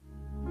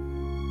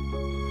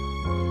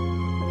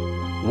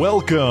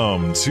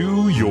Welcome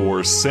to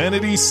your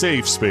sanity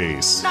safe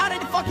space. Not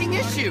a fucking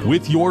issue.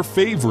 With your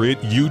favorite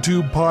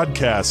YouTube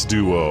podcast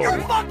duo.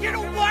 You're fucking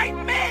a white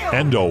male.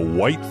 And a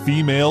white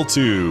female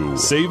too.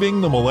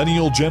 Saving the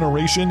millennial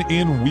generation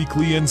in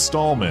weekly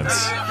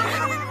installments.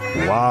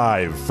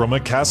 Live from a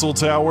castle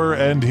tower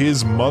and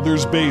his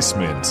mother's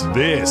basement.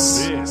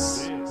 This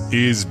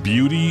is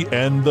Beauty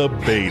and the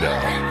Beta.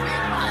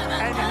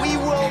 And we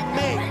will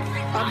make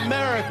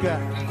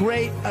America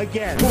great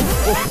again.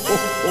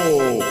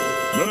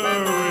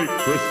 Merry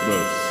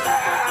Christmas.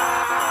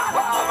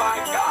 Oh my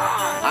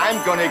God.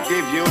 I'm gonna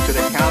give you to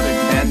the count of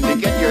 10 to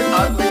get your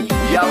ugly,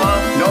 yellow,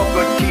 no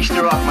good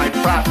keister off my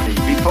property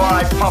before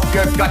I pump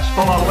your guts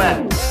full of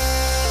lead.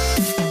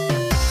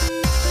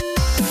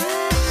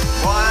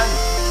 1,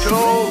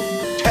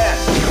 2, 10.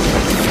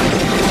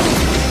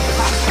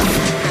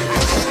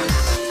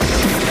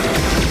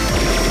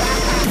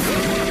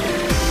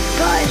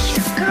 Guys,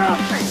 your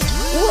girlfriend.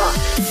 Look,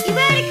 you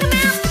better come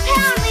out and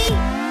tell me.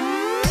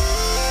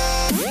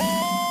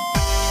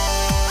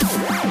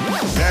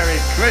 Merry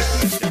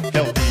Christmas, you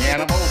filthy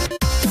animal.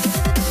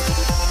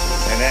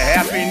 And a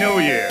Happy New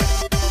Year.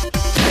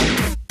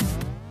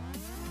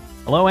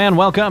 Hello and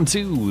welcome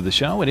to the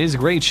show. It is a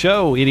great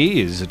show. It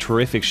is a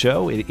terrific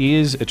show. It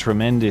is a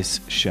tremendous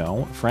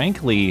show.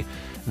 Frankly,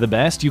 the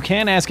best. You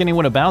can ask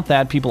anyone about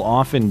that. People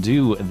often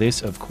do.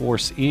 This, of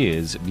course,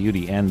 is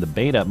Beauty and the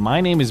Beta.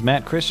 My name is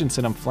Matt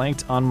Christensen. I'm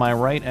flanked on my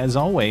right, as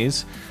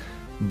always,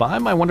 by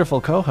my wonderful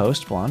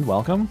co-host, Blonde.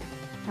 Welcome.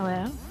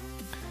 Hello.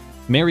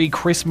 Merry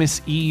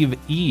Christmas Eve.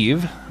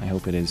 I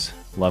hope it is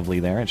lovely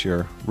there at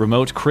your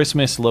remote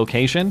Christmas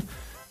location.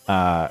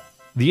 The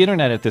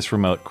internet at this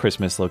remote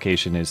Christmas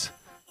location is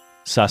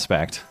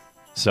suspect.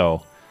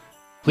 So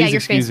please your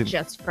excuse face it.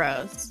 just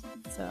froze.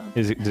 So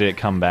Did it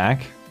come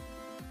back?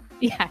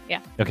 yeah.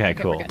 Okay,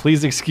 We're cool. good.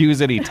 Please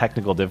excuse any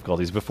technical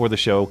difficulties. Before the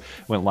show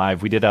went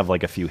live, we did have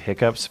like a few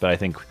hiccups, but I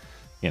think,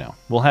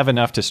 we'll have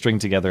enough to string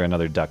together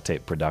another duct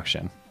tape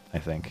production, I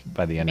think,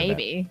 by the end of it.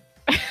 Maybe.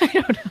 I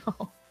don't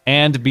know.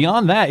 And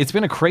beyond that, it's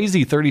been a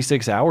crazy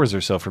 36 hours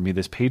or so for me.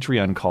 This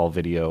Patreon call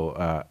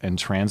video and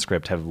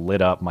transcript have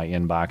lit up my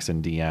inbox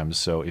and DMs.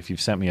 So if you've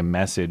sent me a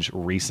message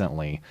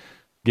recently,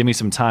 give me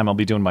some time. I'll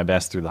be doing my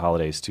best through the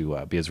holidays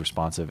to be as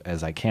responsive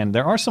as I can.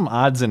 There are some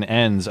odds and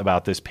ends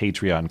about this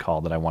Patreon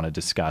call that I want to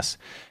discuss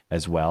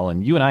as well.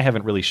 And you and I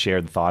haven't really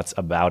shared thoughts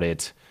about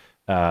it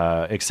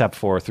except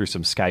for through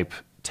some Skype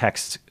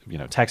text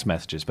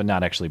messages, but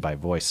not actually by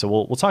voice. So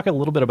we'll talk a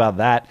little bit about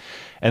that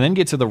and then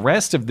get to the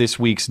rest of this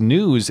week's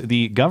news.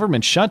 The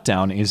government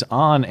shutdown is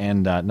on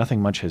and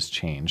nothing much has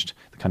changed.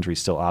 The country's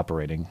still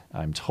operating,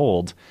 I'm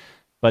told.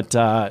 But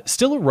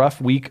still a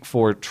rough week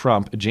for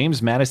Trump.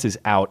 James Mattis is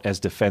out as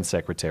defense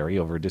secretary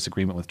over a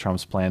disagreement with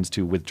Trump's plans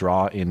to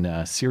withdraw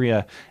in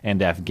Syria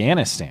and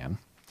Afghanistan.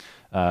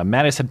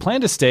 Mattis had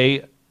planned to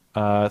stay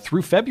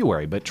through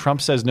February, but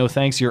Trump says, no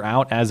thanks, you're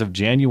out as of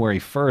January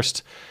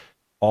 1st.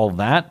 All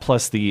that,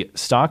 plus the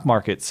stock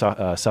market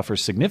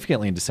suffers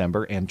significantly in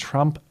December, and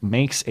Trump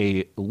makes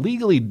a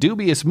legally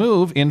dubious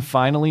move in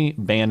finally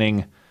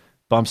banning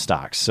bump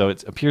stocks. So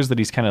it appears that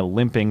he's kind of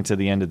limping to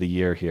the end of the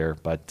year here,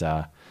 but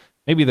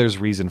maybe there's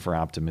reason for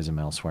optimism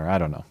elsewhere. I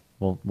don't know.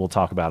 We'll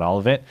talk about all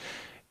of it.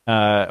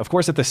 Of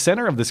course, at the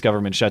center of this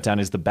government shutdown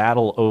is the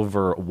battle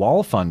over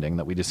wall funding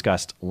that we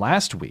discussed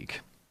last week.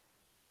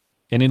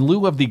 And in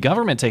lieu of the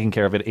government taking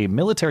care of it, a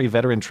military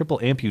veteran triple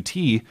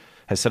amputee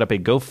has set up a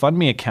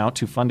GoFundMe account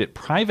to fund it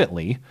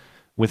privately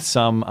with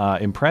some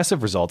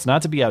impressive results.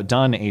 Not to be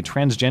outdone, a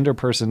transgender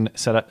person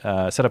set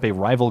up a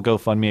rival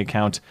GoFundMe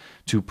account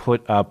to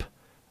put up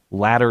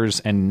ladders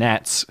and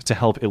nets to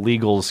help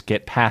illegals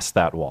get past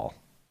that wall.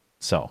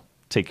 So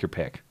take your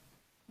pick.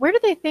 Where do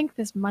they think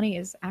this money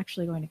is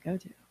actually going to go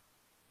to?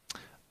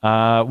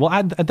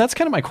 That's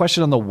kind of my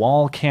question on the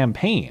wall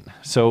campaign.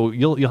 So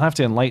you'll have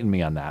to enlighten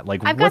me on that.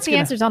 Like, I've got the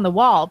answers on the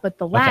wall, but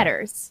the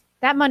ladders, okay.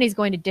 That money's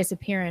going to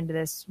disappear into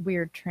this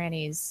weird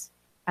trannies.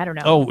 I don't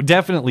know. Oh,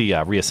 definitely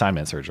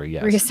reassignment surgery.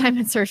 Yes.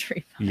 Reassignment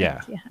surgery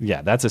fund.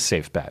 Yeah, that's a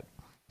safe bet.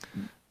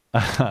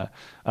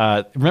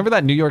 Remember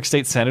that New York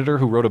State senator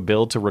who wrote a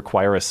bill to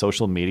require a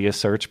social media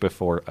search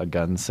before a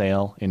gun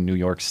sale in New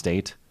York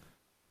State?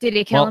 Did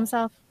he kill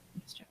himself?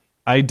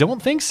 I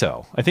don't think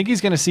so. I think he's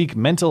going to seek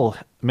mental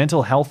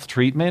health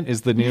treatment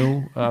is the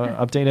new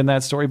update in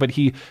that story. But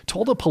he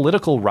told a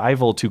political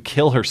rival to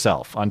kill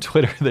herself on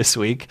Twitter this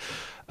week.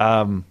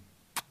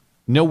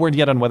 No word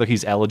yet on whether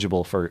he's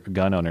eligible for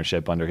gun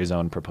ownership under his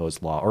own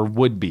proposed law or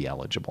would be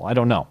eligible. I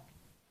don't know.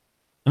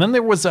 And then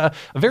there was a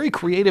very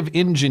creative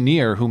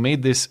engineer who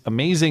made this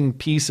amazing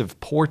piece of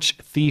porch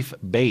thief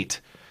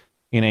bait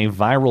in a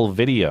viral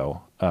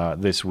video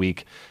this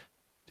week.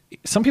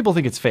 Some people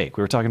think it's fake.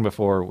 We were talking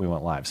before we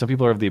went live. Some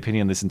people are of the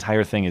opinion this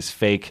entire thing is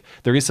fake.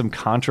 There is some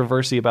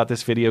controversy about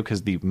this video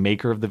because the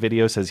maker of the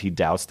video says he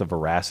doubts the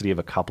veracity of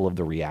a couple of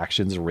the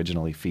reactions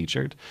originally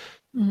featured.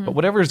 But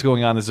whatever is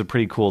going on, this is a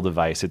pretty cool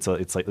device. It's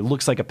like it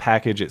looks like a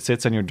package. It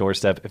sits on your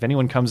doorstep. If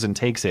anyone comes and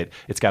takes it,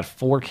 it's got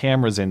 4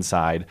 cameras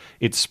inside.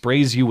 It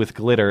sprays you with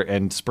glitter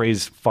and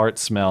sprays fart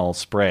smell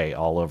spray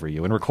all over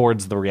you and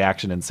records the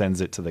reaction and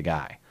sends it to the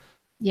guy.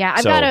 Yeah,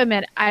 I've got to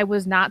admit, I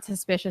was not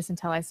suspicious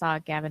until I saw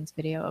Gavin's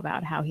video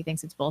about how he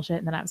thinks it's bullshit,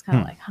 and then I was kind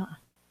of like, huh.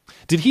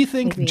 Did he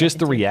think Maybe just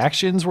the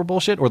reactions were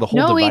bullshit, or the whole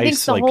device? No, he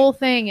thinks the whole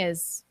thing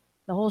is,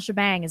 the whole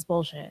shebang is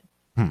bullshit.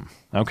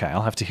 Okay,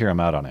 I'll have to hear him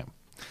out on it.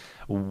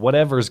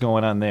 Whatever's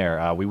going on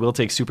there. We will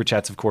take super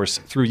chats, of course,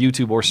 through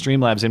YouTube or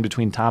Streamlabs in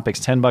between topics,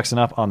 $10 and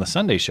up on the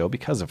Sunday show,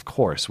 because, of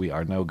course, we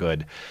are no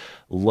good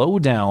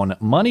low-down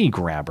money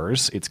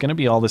grabbers. It's going to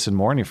be all this and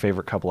more in your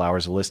favorite couple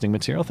hours of listening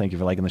material. Thank you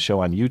for liking the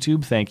show on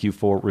YouTube. Thank you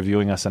for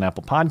reviewing us on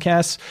Apple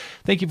Podcasts.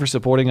 Thank you for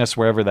supporting us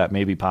wherever that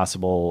may be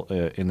possible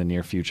in the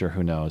near future.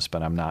 Who knows?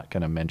 But I'm not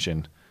going to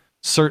mention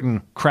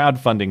certain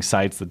crowdfunding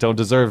sites that don't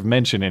deserve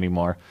mention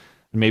anymore.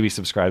 Maybe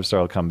Subscribestar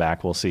will come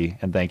back. We'll see.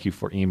 And thank you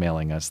for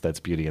emailing us. That's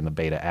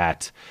beautyandthebeta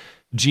at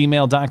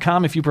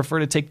gmail.com. If you prefer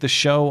to take the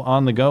show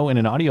on the go in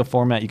an audio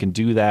format, you can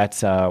do that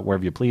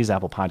wherever you please.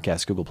 Apple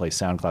Podcasts, Google Play,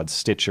 SoundCloud,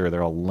 Stitcher.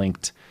 They're all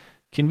linked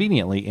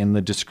conveniently in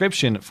the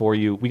description for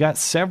you. We got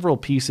several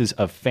pieces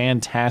of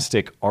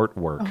fantastic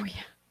artwork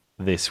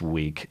this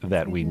week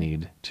that we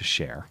need to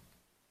share.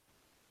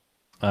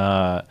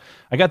 I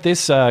got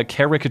this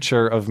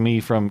caricature of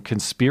me from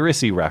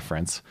Conspiracy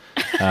Reference.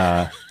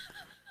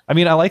 I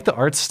mean, I like the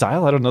art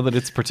style. I don't know that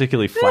it's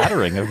particularly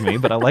flattering of me,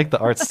 but I like the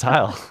art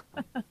style.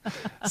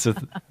 So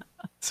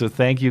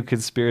thank you,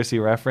 Conspiracy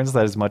Reference.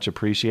 That is much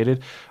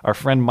appreciated. Our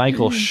friend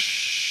Michael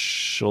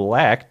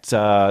Schlecht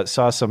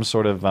saw some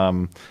sort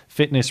of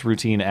fitness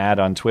routine ad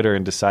on Twitter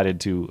and decided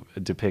to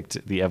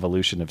depict the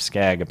evolution of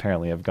Skag.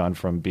 Apparently, I've gone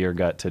from beer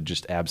gut to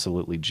just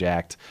absolutely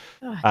jacked.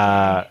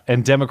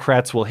 And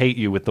Democrats will hate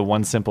you with the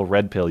one simple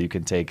red pill you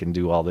can take and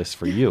do all this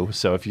for you.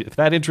 So if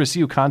that interests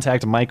you,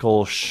 contact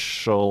Michael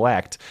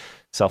Schlecht,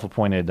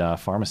 self-appointed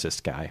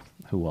pharmacist guy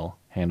who will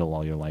handle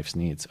all your life's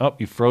needs. Oh,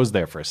 you froze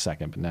there for a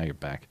second, but now you're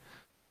back.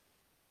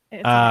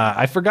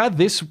 I forgot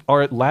this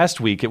art last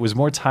week. It was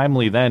more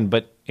timely then,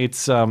 but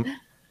it's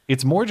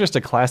more just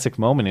a classic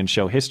moment in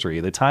show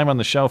history. The time on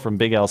the show from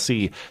Big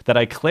LC that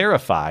I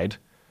clarified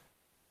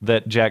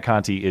that Jack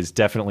Conte is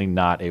definitely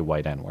not a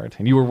white N-word.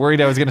 And you were worried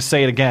I was going to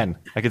say it again.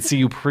 I could see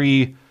you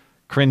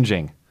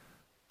pre-cringing.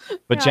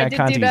 But Yeah, Jack I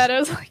Conte, did do that. I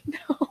was like,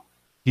 no.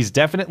 he's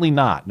definitely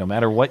not, no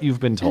matter what you've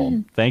been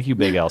told. Thank you,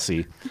 Big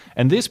LC.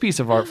 And this piece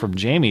of art from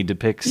Jamie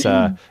depicts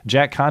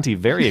Jack Conte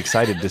very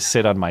excited to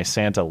sit on my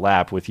Santa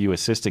lap with you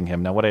assisting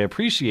him. Now, what I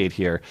appreciate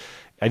here,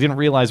 I didn't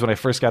realize when I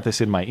first got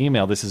this in my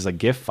email, this is a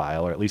GIF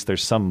file, or at least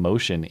there's some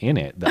motion in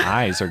it. The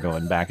eyes are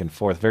going back and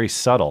forth, very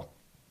subtle.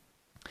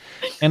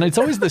 And it's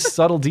always the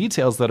subtle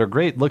details that are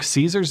great. Look,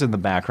 Caesar's in the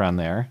background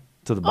there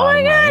to the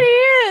bottom Oh my God, right.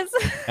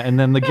 he is. And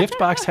then the gift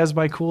box has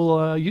my cool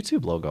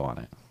YouTube logo on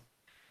it.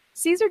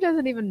 Caesar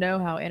doesn't even know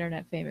how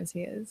internet famous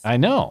he is. I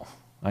know.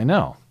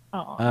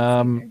 Oh,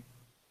 Caesar.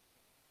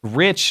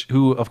 Rich,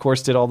 who of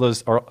course did all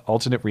those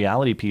alternate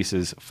reality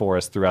pieces for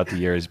us throughout the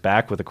year, is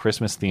back with a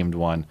Christmas themed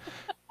one.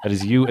 That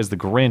is you as the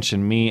Grinch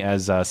and me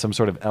as some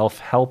sort of elf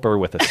helper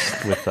with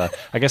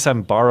I guess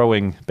I'm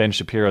borrowing Ben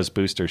Shapiro's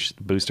booster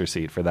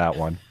seat for that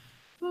one.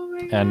 Oh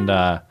my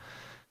God.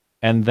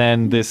 And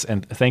then this,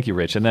 and thank you,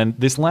 Rich. And then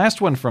this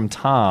last one from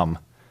Tom.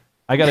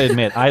 I got to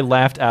admit, I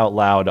laughed out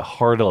loud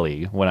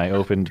heartily when I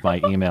opened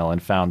my email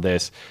and found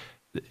this.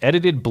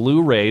 Edited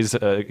Blu-rays,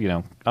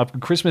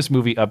 Christmas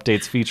movie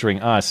updates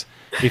featuring us.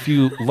 If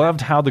you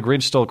loved How the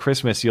Grinch Stole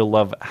Christmas, you'll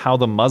love How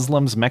the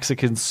Muslims,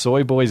 Mexicans,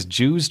 Soy Boys,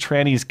 Jews,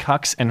 Trannies,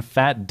 Cucks, and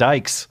Fat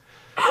Dykes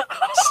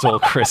Stole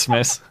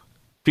Christmas,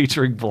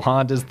 featuring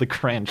Blonde as the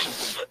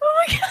Grinch.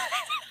 Oh my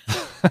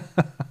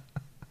God.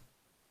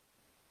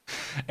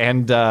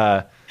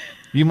 And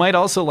you might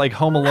also like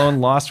Home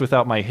Alone Lost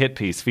Without My Hit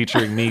piece,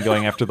 featuring me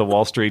going after the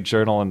Wall Street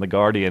Journal and the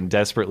Guardian,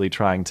 desperately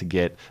trying to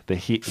get the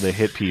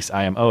hit piece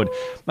I am owed.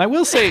 I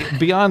will say,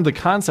 beyond the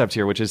concept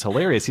here, which is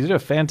hilarious, he did a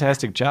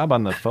fantastic job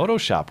on the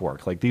Photoshop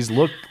work. Like, these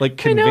look like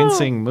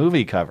convincing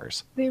movie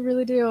covers. They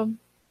really do.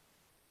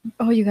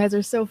 Oh, you guys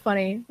are so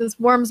funny. This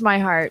warms my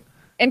heart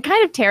and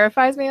kind of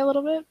terrifies me a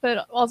little bit,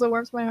 but also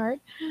warms my heart.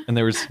 And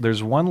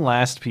there's one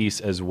last piece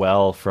as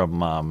well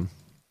from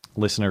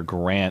listener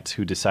Grant,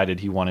 who decided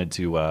he wanted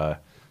to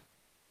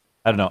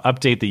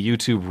update the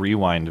YouTube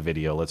rewind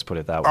video, let's put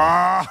it that way.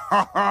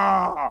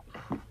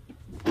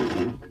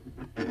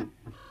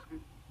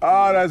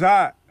 Oh,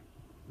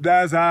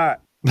 that's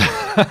hot.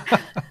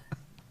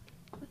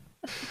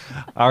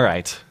 All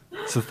right,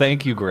 so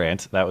thank you,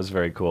 Grant. That was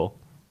very cool.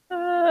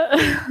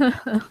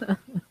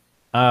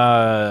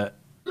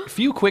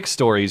 Few quick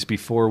stories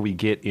before we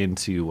get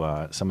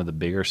into some of the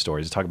bigger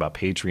stories. Talk about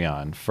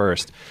Patreon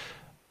first.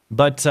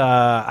 But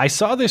I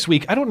saw this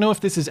week, I don't know if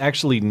this is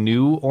actually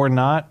new or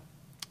not,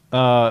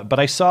 but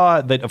I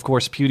saw that, of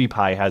course,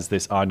 PewDiePie has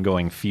this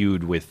ongoing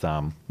feud with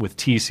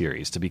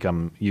T-Series to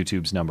become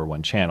YouTube's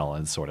 #1 channel,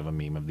 and sort of a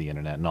meme of the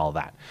internet and all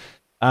that.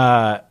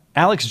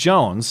 Alex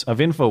Jones of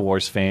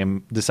InfoWars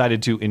fame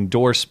decided to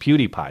endorse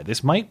PewDiePie.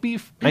 This might be,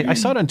 I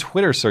saw it on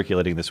Twitter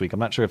circulating this week. I'm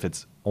not sure if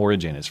its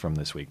origin is from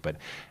this week, but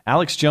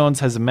Alex Jones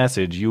has a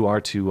message. You are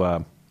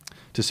to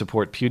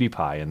support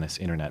PewDiePie in this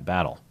internet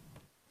battle.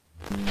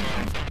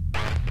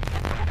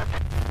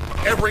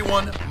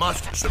 Everyone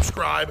must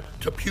subscribe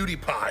to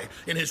PewDiePie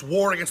in his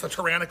war against the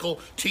tyrannical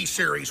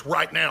T-Series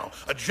right now.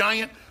 A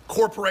giant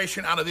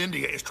corporation out of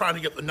India is trying to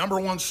get the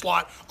 #1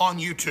 slot on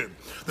YouTube.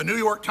 The New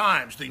York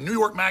Times, the New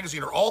York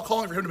Magazine are all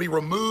calling for him to be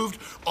removed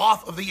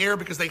off of the air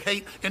because they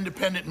hate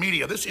independent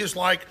media. This is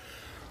like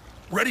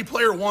Ready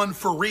Player One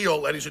for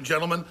real, ladies and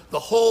gentlemen. The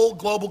whole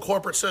global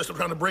corporate system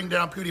trying to bring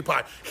down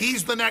PewDiePie.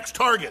 He's the next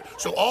target.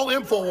 So all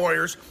Info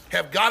Warriors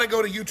have got to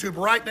go to YouTube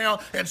right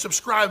now and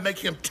subscribe, make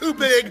him too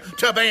big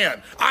to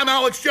ban. I'm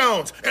Alex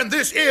Jones, and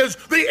this is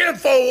the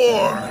Info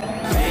War.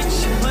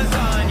 Bitch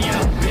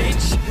lasagna,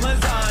 bitch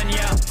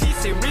lasagna.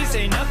 T-Series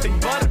ain't nothing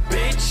but a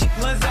bitch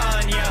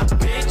lasagna,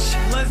 bitch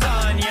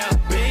lasagna,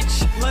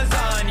 bitch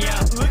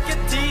lasagna. Look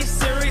at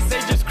T-Series, they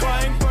just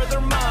crying for their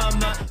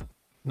mama.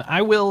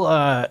 I will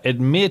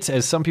admit,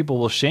 as some people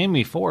will shame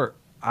me for,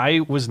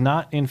 I was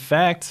not, in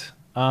fact,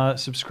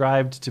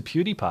 subscribed to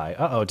PewDiePie.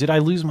 Uh-oh, did I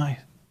lose my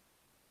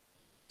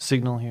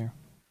signal here?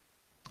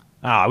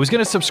 I was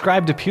going to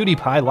subscribe to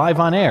PewDiePie live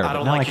on air,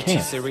 but now I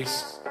can't.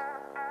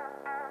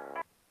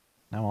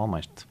 Now all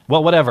my...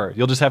 Well, whatever.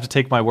 You'll just have to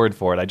take my word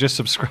for it. I just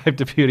subscribed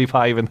to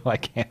PewDiePie even though I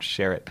can't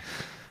share it.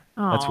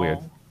 Aww. That's weird.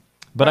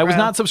 But I was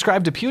not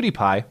subscribed to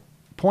PewDiePie.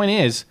 Point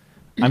is,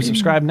 I'm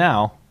subscribed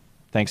now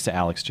thanks to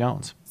Alex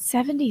Jones.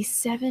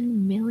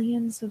 77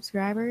 million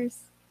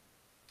subscribers?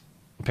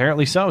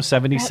 Apparently so.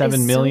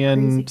 77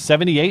 million, so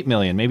 78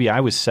 million. Maybe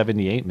I was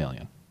 78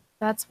 million.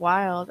 That's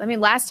wild. I mean,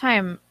 last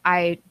time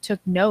I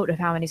took note of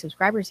how many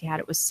subscribers he had,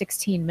 it was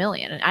 16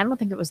 million. And I don't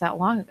think it was that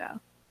long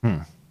ago.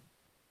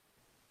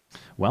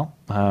 Well,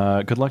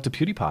 good luck to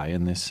PewDiePie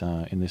in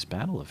this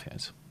battle of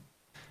his.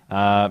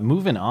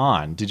 Moving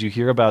on, did you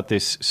hear about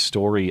this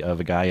story of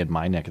a guy in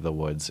my neck of the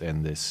woods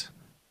and this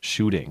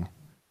shooting?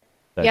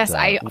 Yes,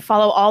 I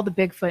follow all the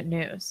Bigfoot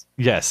news.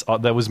 Yes,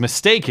 that was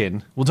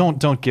mistaken. Well,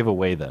 don't give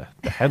away the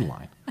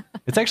headline.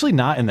 It's actually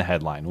not in the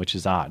headline, which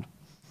is odd.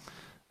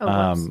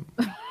 Oh,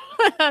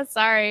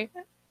 sorry.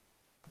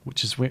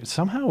 Which is weird.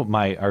 Somehow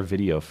our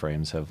video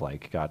frames have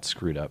got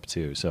screwed up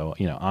too. So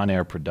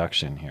on-air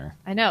production here.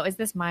 I know. Is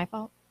this my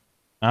fault?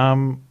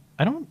 I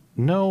don't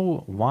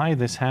know why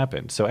this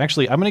happened. So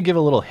actually, I'm going to give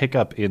a little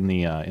hiccup in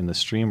the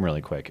stream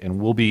really quick, and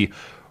we'll be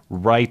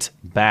right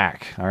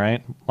back. All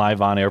right,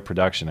 live on-air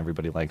production.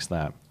 Everybody likes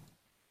that.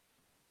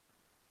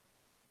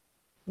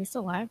 We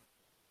still live?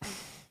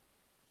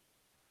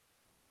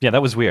 Yeah,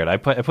 that was weird. I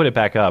put it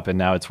back up, and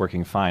now it's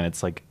working fine.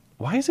 It's like,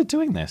 why is it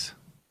doing this?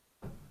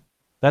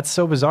 That's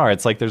so bizarre.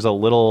 It's like there's a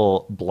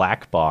little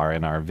black bar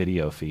in our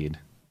video feed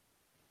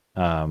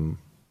on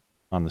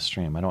the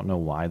stream. I don't know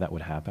why that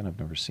would happen. I've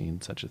never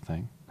seen such a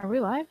thing. Are we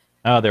live?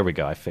 Oh, there we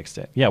go. I fixed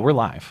it. Yeah, we're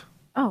live.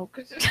 Oh,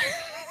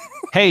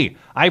 hey,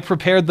 I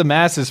prepared the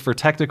masses for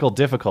technical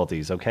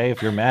difficulties, okay?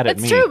 If you're mad at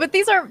me. It's true, but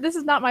this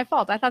is not my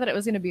fault. I thought that it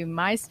was going to be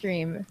my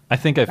stream. I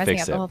think I messing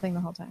fixed up it. The whole thing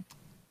the whole time.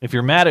 If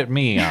you're mad at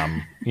me,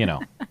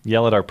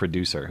 yell at our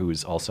producer, who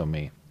is also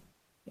me.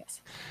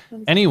 Yes.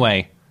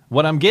 Anyway,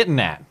 what I'm getting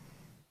at.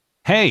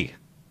 Hey,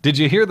 did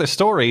you hear the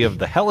story of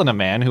the Helena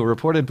man who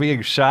reported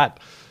being shot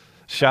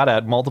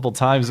at multiple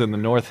times in the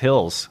North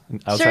Hills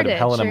outside of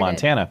Helena,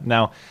 Montana?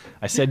 Now,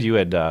 I said you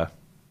had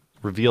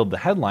revealed the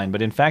headline,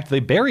 but in fact, they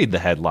buried the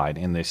headline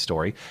in this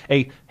story.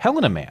 A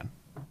Helena man,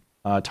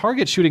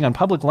 target shooting on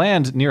public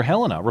land near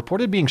Helena,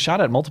 reported being shot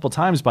at multiple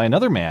times by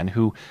another man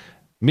who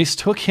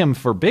mistook him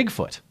for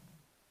Bigfoot.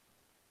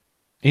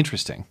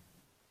 Interesting.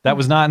 That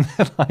was not in the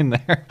headline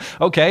there.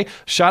 Okay,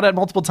 shot at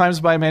multiple times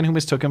by a man who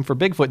mistook him for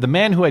Bigfoot. The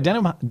man who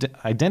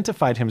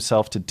identified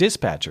himself to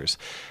dispatchers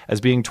as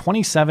being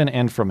 27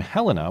 and from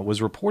Helena was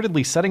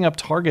reportedly setting up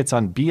targets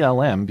on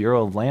BLM,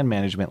 Bureau of Land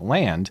Management,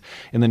 land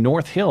in the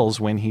North Hills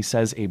when he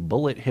says a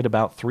bullet hit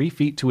about 3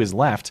 feet to his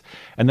left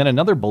and then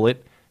another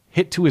bullet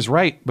hit to his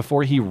right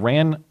before he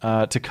ran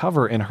to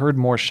cover and heard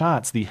more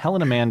shots. The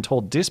Helena man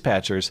told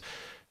dispatchers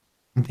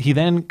he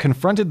then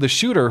confronted the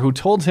shooter who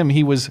told him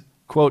he was,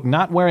 quote,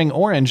 not wearing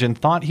orange and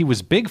thought he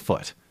was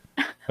Bigfoot,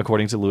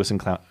 according to Lewis and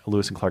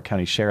Clark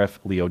County Sheriff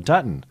Leo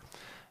Dutton.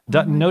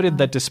 Dutton noted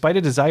that despite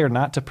a desire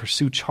not to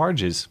pursue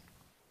charges,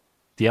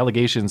 the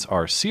allegations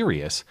are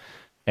serious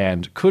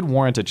and could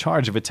warrant a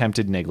charge of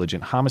attempted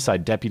negligent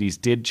homicide. Deputies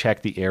did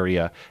check the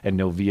area and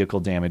no vehicle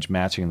damage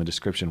matching the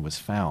description was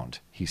found,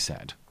 he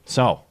said.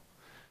 So,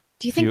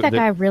 do you think that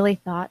guy really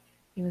thought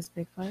he was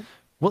Bigfoot?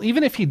 Well,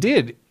 even if he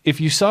did, if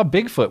you saw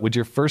Bigfoot, would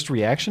your first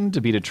reaction to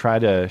be to try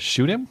to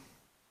shoot him?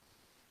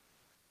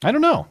 I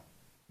don't know.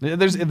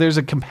 There's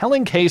a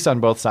compelling case on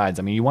both sides.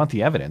 I mean, you want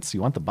the evidence.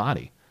 You want the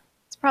body.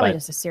 It's probably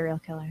just a serial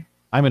killer.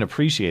 I'm an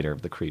appreciator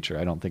of the creature.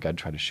 I don't think I'd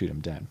try to shoot him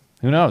dead.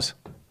 Who knows?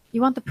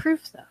 You want the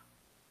proof, though.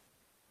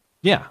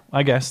 Yeah,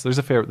 I guess. There's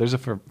a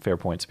fair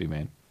point to be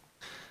made.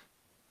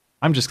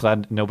 I'm just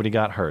glad nobody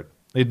got hurt.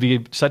 It'd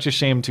be such a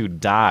shame to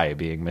die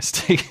being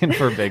mistaken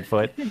for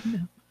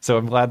Bigfoot. So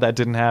I'm glad that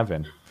didn't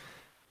happen.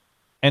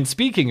 And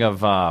speaking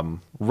of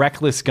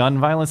reckless gun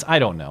violence, I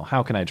don't know.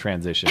 How can I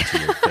transition to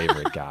your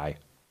favorite guy?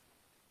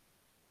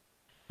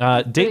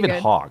 David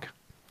Hogg.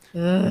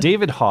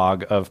 David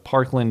Hogg of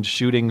Parkland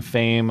shooting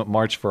fame,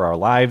 March for Our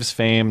Lives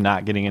fame,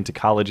 not getting into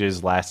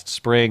colleges last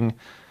spring,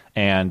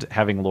 and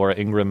having Laura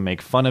Ingraham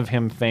make fun of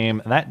him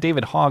fame. That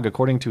David Hogg,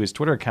 according to his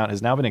Twitter account,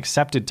 has now been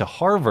accepted to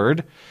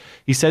Harvard.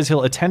 He says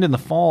he'll attend in the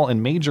fall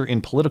and major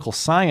in political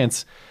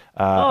science.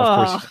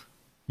 Of course,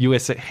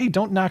 USA. Hey,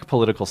 don't knock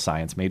political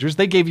science majors.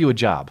 They gave you a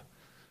job.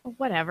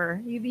 Whatever.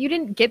 You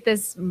didn't get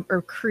this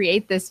or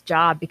create this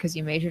job because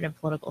you majored in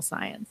political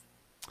science.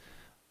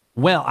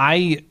 Well,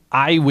 I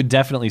would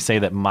definitely say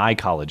that my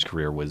college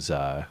career was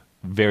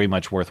very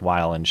much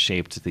worthwhile and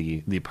shaped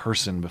the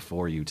person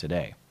before you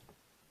today.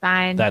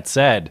 Fine. That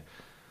said,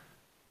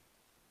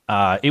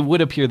 it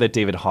would appear that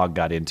David Hogg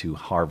got into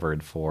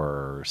Harvard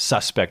for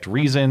suspect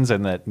reasons,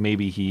 and that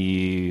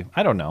maybe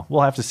I don't know.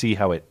 We'll have to see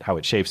how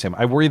it shapes him.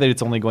 I worry that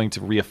it's only going to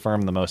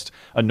reaffirm the most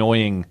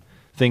annoying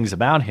things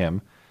about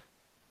him.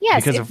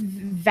 Yes, it's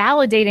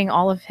validating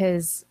all of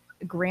his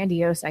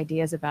grandiose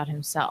ideas about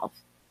himself.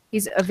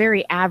 He's a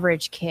very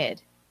average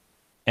kid.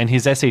 And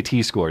his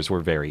SAT scores were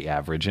very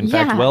average. In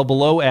fact, well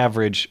below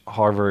average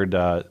Harvard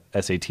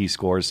SAT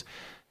scores.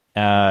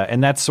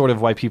 And that's sort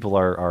of why people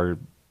are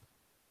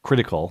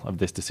critical of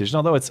this decision.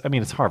 Although it's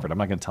Harvard. I'm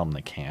not going to tell them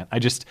they can't.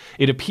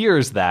 It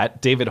appears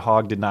that David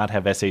Hogg did not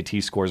have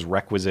SAT scores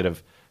requisite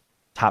of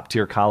top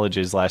tier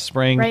colleges last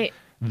spring. Right.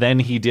 Then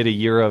he did a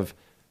year of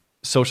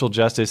social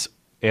justice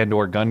and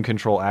or gun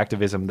control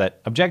activism that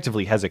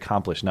objectively has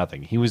accomplished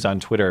nothing. He was on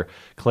Twitter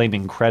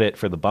claiming credit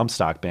for the bump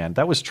stock ban.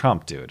 That was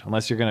Trump, dude.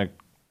 Unless you're going to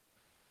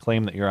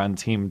claim that you're on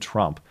Team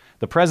Trump.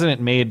 The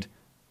president made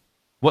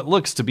what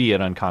looks to be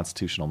an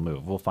unconstitutional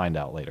move. We'll find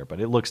out later, but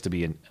it looks to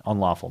be an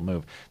unlawful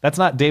move. That's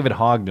not David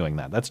Hogg doing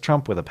that. That's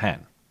Trump with a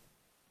pen.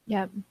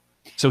 Yep.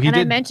 So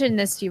I mentioned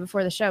this to you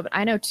before the show, but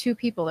I know 2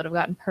 people that have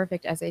gotten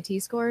perfect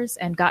SAT scores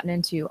and gotten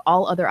into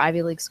all other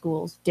Ivy League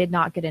schools, did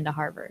not get into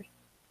Harvard.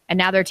 And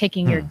now they're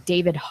taking your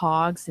David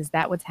Hoggs. Is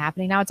that what's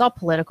happening now? It's all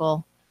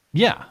political.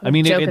 Yeah.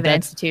 Joke of an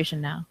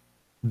institution now.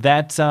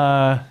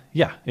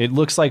 It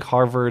looks like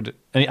Harvard.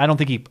 I don't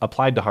think he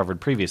applied to Harvard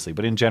previously,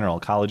 but in general,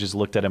 colleges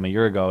looked at him a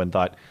year ago and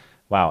thought,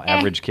 wow,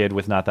 average kid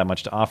with not that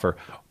much to offer.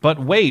 But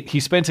wait, he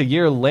spent a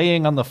year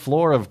laying on the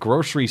floor of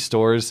grocery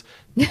stores,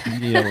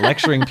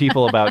 lecturing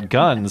people about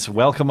guns.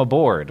 Welcome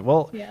aboard.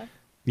 Well,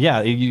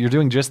 yeah, you're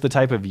doing just the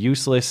type of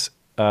useless,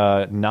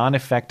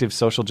 non-effective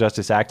social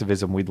justice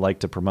activism we'd like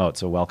to promote.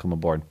 So welcome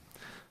aboard.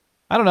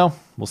 I don't know.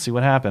 We'll see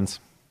what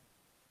happens.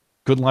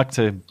 Good luck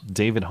to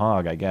David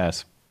Hogg, I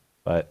guess.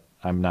 But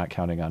I'm not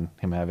counting on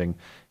him having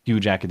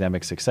huge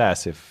academic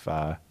success if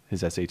his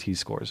SAT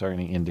scores are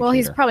any indicator. Well,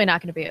 he's probably not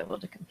going to be able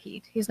to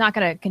compete. He's not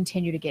going to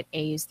continue to get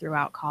A's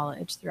throughout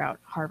college, throughout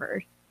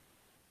Harvard,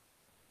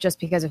 just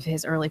because of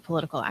his early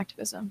political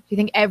activism. Do you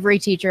think every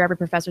teacher, every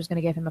professor is going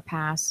to give him a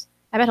pass?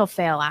 I bet he'll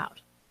fail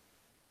out.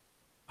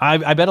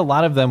 I bet a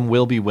lot of them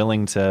will be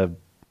willing to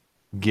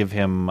give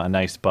him a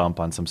nice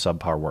bump on some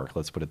subpar work.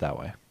 Let's put it that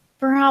way.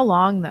 For how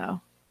long, though?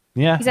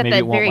 Yeah, he's at maybe the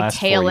it won't very last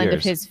tail 4 end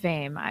of years. his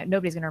fame.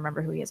 Nobody's going to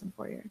remember who he is in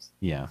 4 years.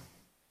 Yeah.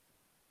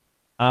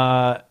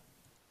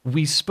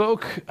 We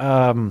spoke.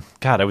 God,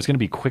 I was going to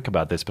be quick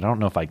about this, but I don't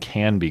know if I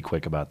can be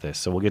quick about this.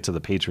 So we'll get to the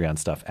Patreon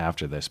stuff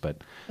after this.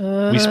 But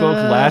we spoke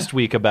last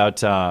week about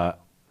the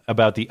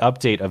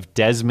update of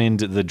Desmond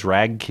the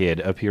drag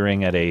kid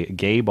appearing at a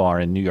gay bar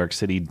in New York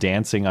City,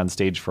 dancing on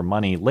stage for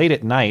money late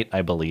at night,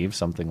 I believe.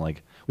 Something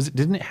like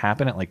didn't it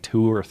happen at like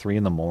 2 or 3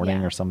 in the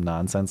morning or some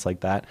nonsense like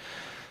that?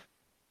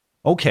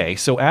 Okay,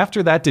 so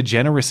after that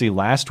degeneracy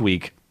last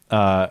week,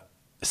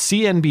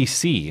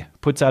 CNBC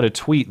puts out a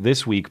tweet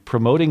this week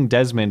promoting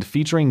Desmond,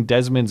 featuring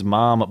Desmond's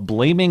mom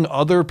blaming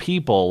other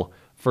people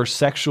for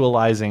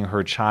sexualizing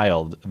her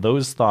child.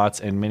 Those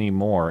thoughts and many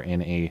more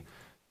in a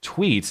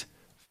tweet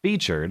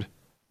featured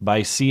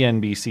by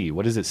CNBC.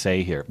 What does it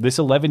say here? This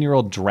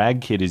 11-year-old drag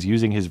kid is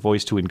using his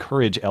voice to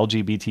encourage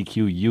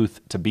LGBTQ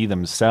youth to be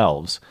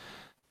themselves.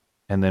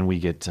 And then we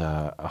get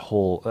a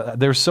whole...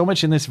 there's so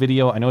much in this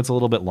video. I know it's a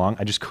little bit long.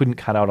 I just couldn't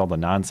cut out all the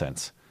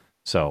nonsense.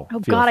 So, oh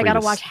God, I got to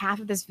watch half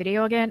of this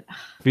video again.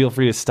 Feel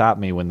free to stop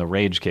me when the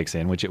rage kicks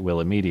in, which it will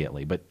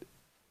immediately. But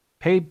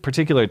pay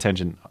particular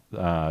attention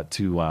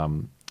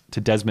to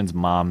Desmond's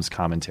mom's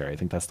commentary. I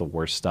think that's the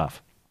worst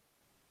stuff.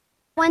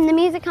 When the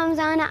music comes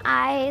on,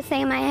 I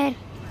say in my head,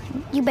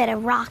 "You better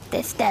rock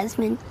this,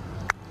 Desmond."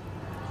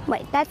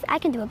 Wait, I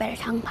can do a better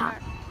tongue pop.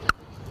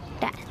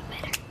 That's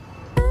better.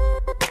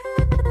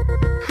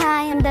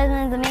 Hi, I'm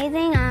Desmond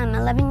Amazing. I'm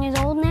 11 years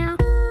old now.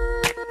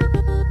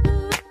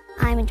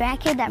 I'm a drag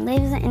kid that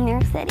lives in New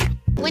York City.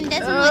 When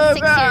Desmond was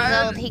 6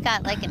 years old, he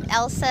got like an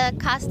Elsa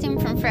costume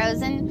from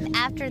Frozen.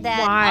 After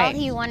that, all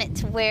he wanted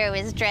to wear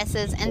was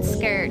dresses and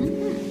skirts.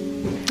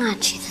 Ah,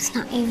 Jesus,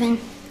 not even.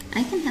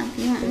 I can help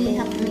you. Want me to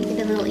help make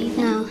it a little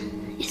even? No,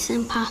 it's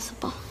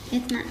impossible.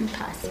 It's not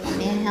impossible.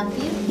 May I help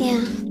you?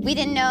 Yeah. We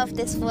didn't know if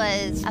this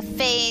was a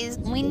phase.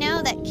 We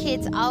know that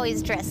kids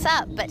always dress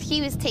up, but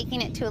he was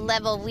taking it to a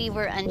level we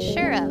were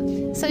unsure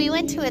of. So we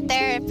went to a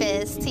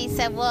therapist. He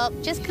said, well,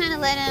 just kind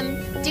of let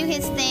him do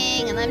his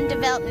thing and let him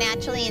develop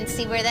naturally and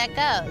see where that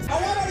goes.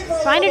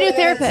 Find a new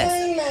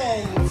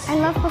therapist. I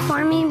love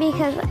performing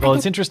because... Well,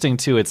 it's interesting,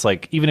 too. It's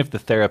like, even if the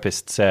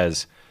therapist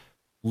says,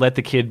 let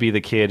the kid be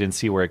the kid and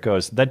see where it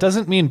goes, that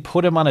doesn't mean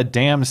put him on a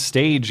damn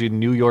stage in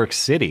New York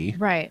City.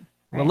 Right.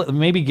 Well,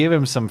 maybe give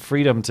him some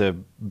freedom to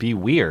be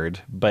weird,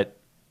 but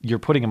you're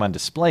putting him on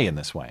display in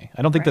this way.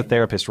 I don't think the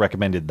therapist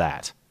recommended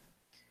that.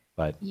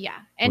 But yeah,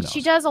 and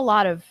she does a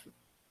lot of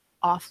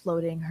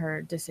offloading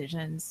her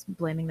decisions,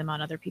 blaming them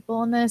on other people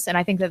on this. And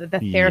I think that the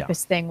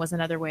therapist thing was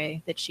another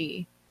way that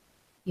she,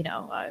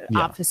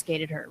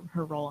 obfuscated her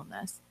role in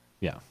this.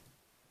 Yeah.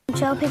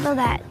 Show people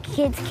that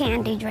kids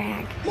can do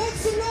drag. Make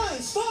some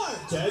noise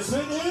for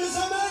Desmond is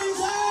amazing!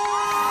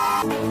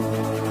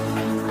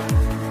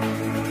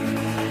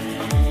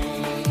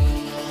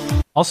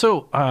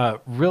 Also,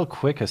 real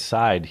quick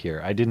aside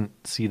here, I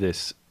didn't see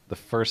this the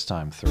first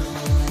time through.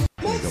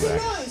 Let me go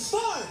back.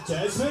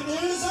 Desmond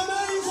is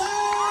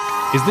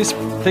amazing! Is this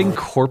thing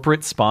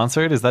corporate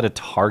sponsored? Is that a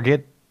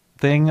Target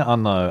thing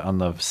on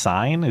the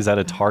sign? Is that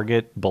a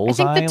Target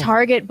bullseye? I think the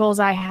Target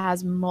bullseye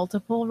has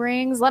multiple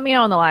rings. Let me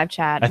know in the live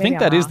chat. I think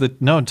that is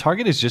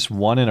Target is just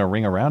one in a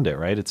ring around it,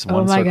 right? It's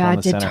one circle in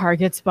the center. Did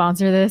Target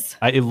sponsor this?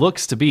 It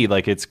looks to be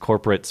like it's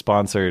corporate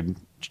sponsored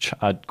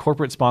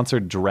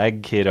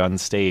drag kid on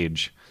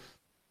stage.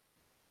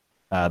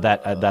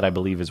 That I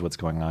believe is what's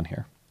going on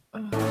here.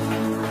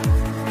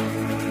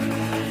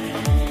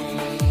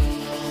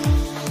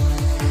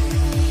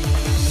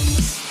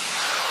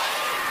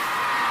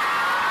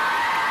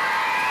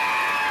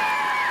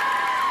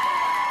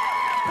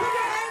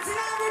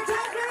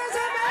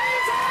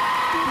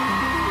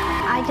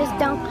 I just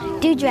don't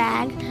do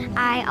drag.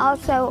 I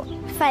also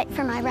fight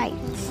for my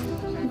rights.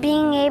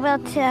 Being able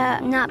to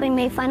not be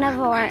made fun of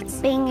or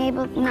being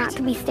able not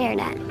to be stared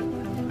at.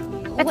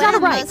 That's not a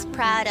right. I'm most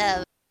proud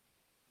of.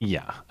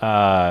 Yeah.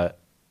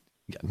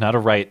 Not a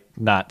right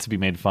not to be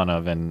made fun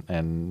of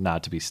and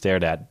not to be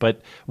stared at.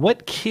 But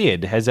what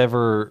kid has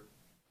ever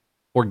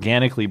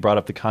organically brought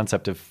up the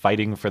concept of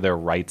fighting for their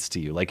rights to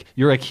you? Like,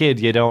 you're a kid,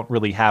 you don't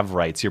really have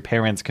rights. Your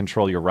parents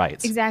control your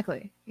rights.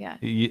 Exactly. Yeah.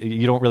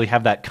 You don't really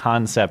have that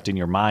concept in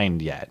your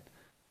mind yet.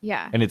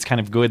 Yeah. And it's kind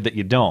of good that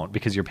you don't,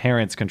 because your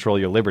parents control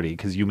your liberty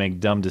because you make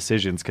dumb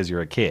decisions because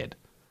you're a kid.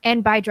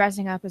 And by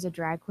dressing up as a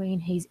drag queen,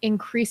 he's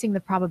increasing the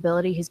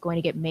probability he's going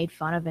to get made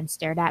fun of and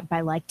stared at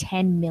by like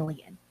 10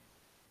 million.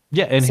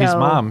 Yeah, and his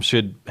mom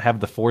should have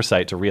the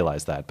foresight to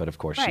realize that, but of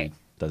course she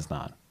does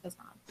not.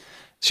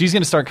 She's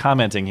going to start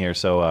commenting here,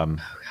 so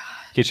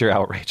get your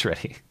outrage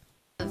ready.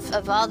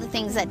 Of all the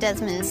things that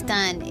Desmond's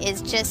done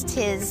is just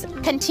his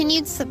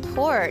continued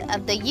support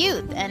of the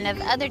youth and of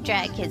other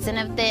drag kids and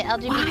of the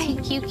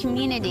LGBTQ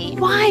community.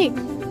 Why?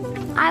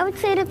 I would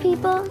say to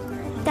people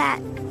that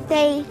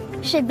they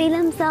should be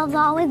themselves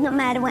always, no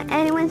matter what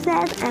anyone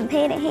says, and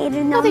pay the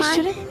haters no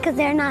mind, because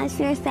they're not as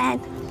serious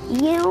as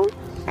you.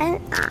 And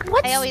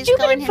what I always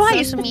stupid go on his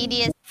advice? social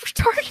media.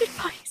 Retarded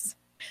advice.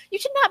 You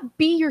should not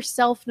be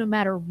yourself no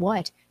matter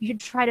what. You should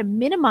try to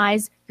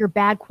minimize your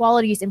bad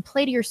qualities and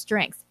play to your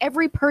strengths.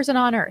 Every person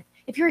on earth.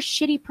 If you're a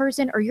shitty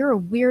person or you're a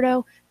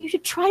weirdo, you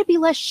should try to be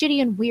less shitty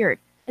and weird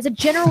as a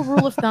general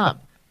rule of thumb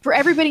for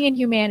everybody in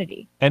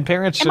humanity. And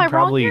parents should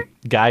probably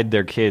guide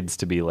their kids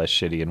to be less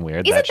shitty and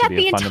weird. Isn't that should the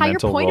be a entire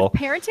fundamental point role. of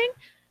parenting?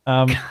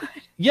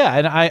 Yeah,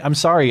 and I'm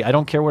sorry. I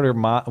don't care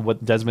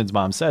what Desmond's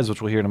mom says,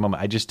 which we'll hear in a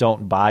moment. I just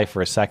don't buy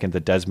for a second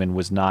that Desmond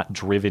was not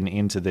driven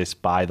into this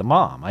by the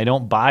mom. I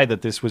don't buy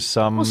that this was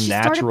some natural occurrence. She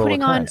started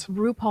putting on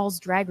RuPaul's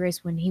Drag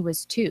Race when he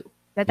was 2.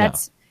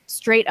 That's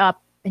straight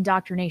up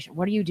indoctrination.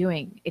 What are you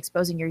doing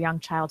exposing your young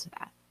child to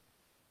that?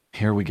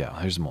 Here we go.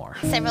 There's more.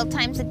 Several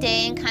times a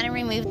day and kind of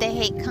remove the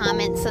hate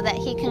comments so that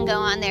he can go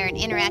on there and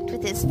interact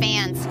with his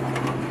fans.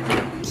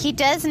 He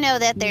does know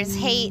that there's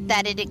hate,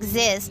 that it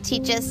exists. He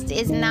just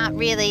is not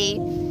really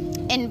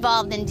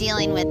involved in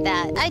dealing with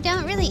that. I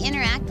don't really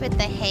interact with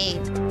the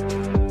hate.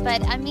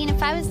 But, I mean,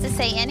 if I was to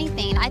say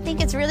anything, I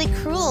think it's really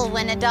cruel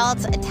when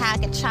adults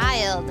attack a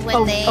child,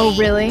 when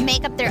they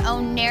make up their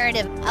own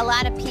narrative. A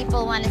lot of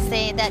people want to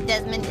say that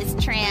Desmond is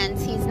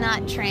trans. He's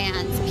not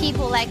trans.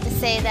 People like to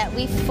say that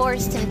we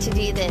forced him to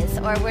do this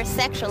or we're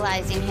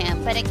sexualizing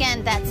him. But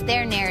again, that's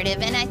their narrative.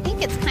 And I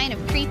think it's kind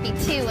of creepy,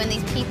 too, when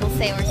these people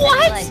say we're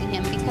sexualizing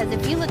him. Because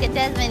if you look at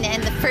Desmond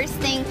and the first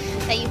thing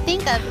that you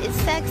think of is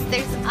sex,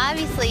 there's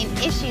obviously an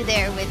issue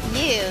there with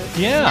you,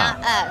 not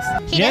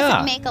us. He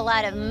doesn't make a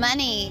lot of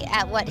money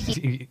at what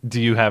he...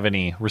 Do you have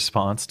any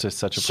response to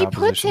such a proposition?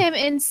 She puts him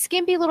in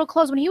skimpy little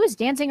clothes. When he was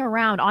dancing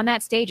around on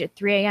that stage at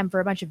 3 a.m. for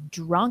a bunch of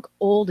drunk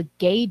old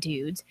gay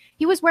dudes,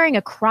 he was wearing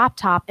a crop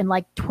top and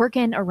like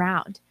twerking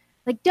around.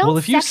 Like, don't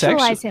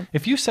sexualize him.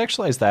 If you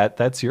sexualize that,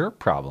 that's your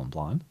problem,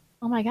 Blonde.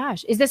 Oh my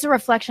gosh. Is this a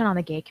reflection on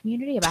the gay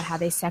community about how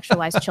they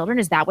sexualize children?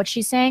 Is that what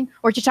she's saying?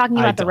 Or is she talking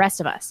about the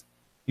rest of us?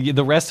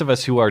 The rest of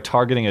us who are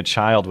targeting a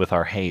child with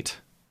our hate.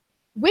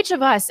 which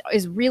of us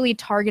is really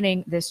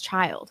targeting this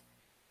child?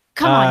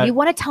 Come on, you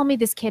want to tell me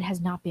this kid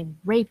has not been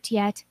raped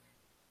yet?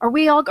 Are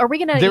we going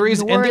to there is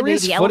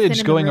the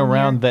footage going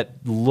around here?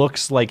 that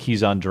looks like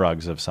he's on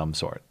drugs of some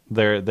sort.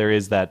 There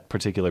is that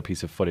particular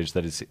piece of footage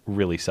that is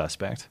really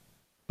suspect.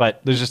 But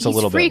there's just a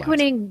little bit. He's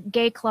frequenting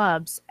gay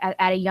clubs at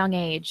a young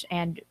age,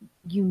 and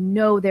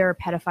there are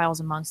pedophiles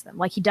amongst them.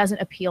 Like, he doesn't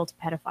appeal to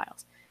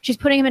pedophiles. She's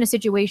putting him in a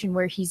situation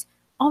where he's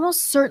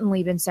almost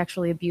certainly been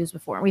sexually abused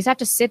before. And we just have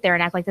to sit there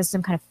and act like this is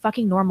some kind of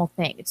fucking normal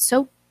thing. It's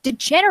so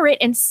degenerate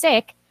and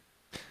sick.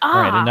 All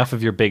right, enough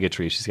of your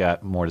bigotry. She's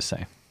got more to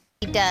say.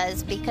 He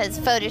does, because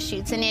photo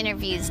shoots and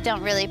interviews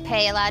don't really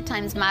pay. A lot of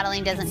times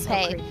modeling doesn't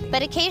pay.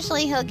 But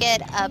occasionally he'll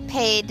get a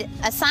paid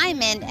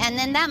assignment, and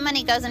then that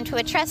money goes into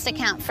a trust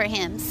account for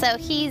him. So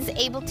he's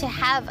able to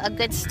have a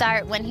good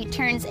start when he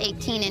turns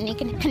 18, and he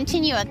can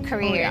continue a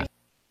career.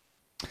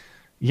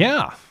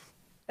 Yeah.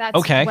 That's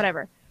okay.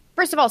 Whatever.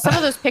 First of all, some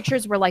of those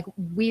pictures were like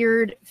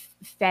weird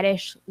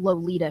fetish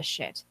Lolita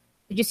shit.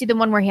 Did you see the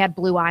one where he had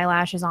blue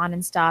eyelashes on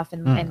and stuff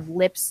and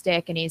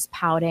lipstick and he's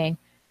pouting?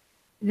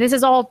 This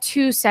is all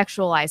to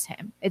sexualize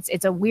him.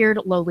 It's a weird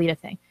Lolita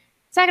thing.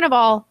 Second of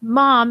all,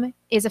 mom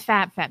is a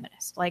fat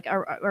feminist. Like,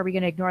 are we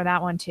going to ignore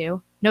that one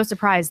too? No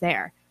surprise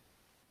there.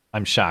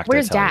 I'm shocked.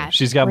 Where's I tell you. Dad?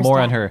 She's got Where's more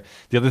Dad? on her.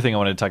 The other thing I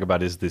wanted to talk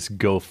about is this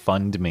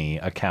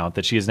GoFundMe account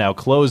that she has now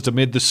closed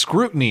amid the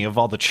scrutiny of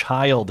all the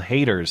child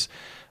haters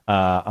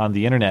on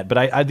the internet.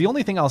 But the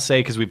only thing I'll say,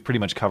 because we've pretty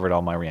much covered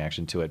all my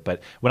reaction to it,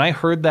 but when I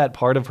heard that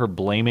part of her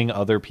blaming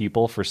other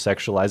people for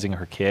sexualizing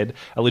her kid,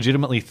 I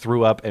legitimately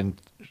stood up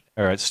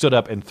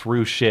and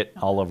threw shit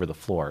all over the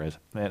floor.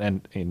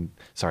 And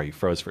sorry, you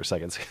froze for a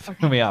second, so you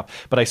threw me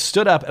off. But I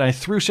stood up and I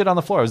threw shit on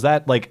the floor.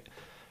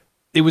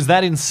 It was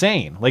that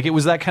insane. Like, it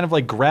was that kind of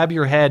like grab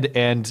your head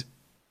and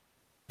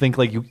think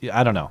like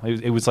I don't know.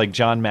 It was like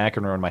John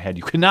McEnroe in my head.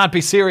 You cannot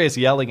be serious,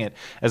 yelling it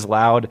as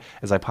loud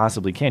as I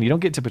possibly can. You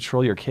don't get to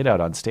patrol your kid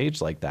out on stage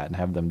like that and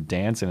have them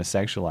dance in a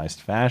sexualized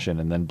fashion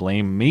and then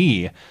blame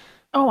me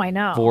Oh, I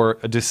know. for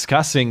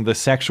discussing the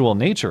sexual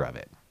nature of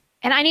it.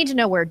 And I need to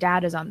know where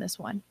Dad is on this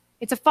one.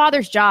 It's a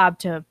father's job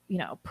to,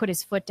 put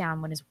his foot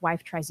down when his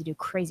wife tries to do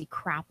crazy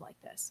crap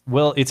like this.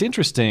 Well, it's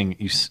interesting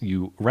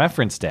you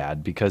reference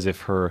Dad, because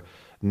if her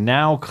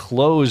now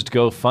closed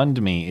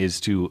GoFundMe is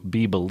to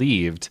be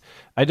believed,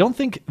 I don't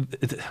think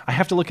I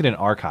have to look at an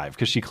archive,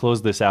 because she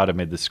closed this out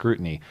amid the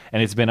scrutiny,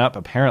 and it's been up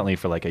apparently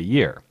for like a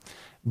year.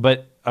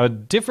 But a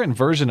different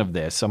version of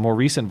this, a more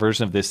recent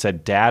version of this,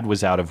 said Dad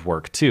was out of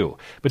work too.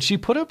 But she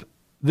put up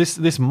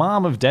this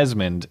mom of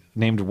Desmond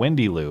named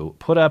Wendy Lou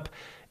put up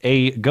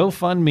a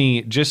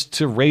GoFundMe just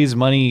to raise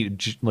money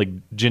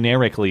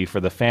generically for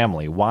the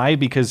family. Why?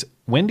 Because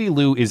Wendy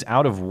Lou is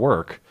out of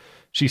work.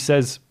 She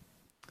says,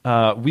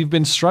 we've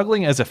been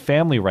struggling as a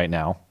family right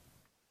now.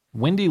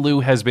 Wendy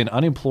Lou has been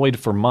unemployed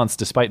for months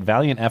despite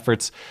valiant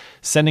efforts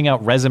sending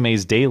out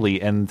resumes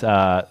daily, and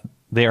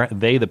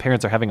the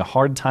parents, are having a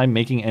hard time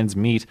making ends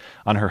meet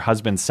on her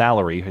husband's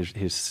salary,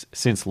 his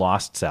since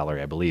lost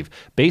salary, I believe.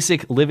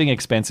 Basic living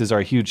expenses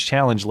are a huge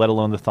challenge, let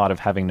alone the thought of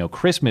having no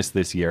Christmas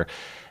this year.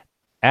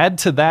 Add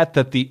to that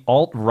the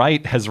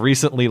alt-right has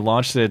recently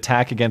launched an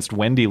attack against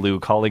Wendy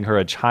Lou, calling her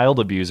a child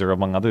abuser,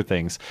 among other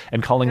things,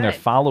 and calling their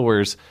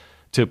followers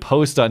to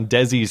post on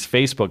Desi's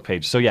Facebook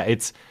page. So yeah,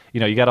 it's,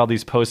 you got all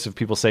these posts of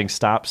people saying,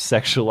 stop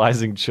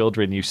sexualizing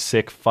children, you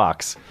sick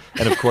fucks.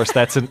 And of course,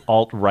 that's an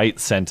alt-right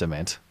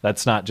sentiment.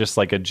 That's not just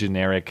like a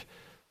generic,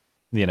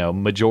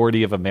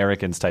 majority of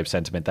Americans type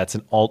sentiment. That's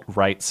an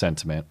alt-right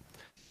sentiment.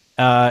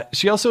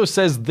 She also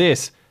says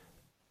this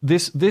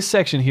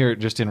section here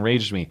just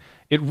enraged me.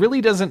 It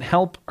really doesn't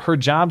help her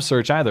job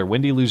search either,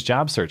 Wendy Lou's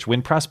job search.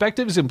 When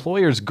prospective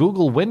employers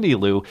Google Wendy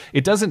Lou,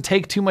 it doesn't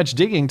take too much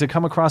digging to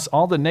come across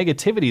all the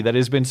negativity that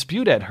has been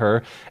spewed at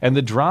her and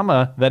the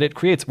drama that it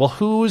creates. Well,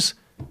 whose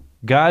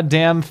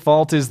goddamn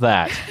fault is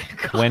that,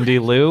 Wendy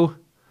Lou?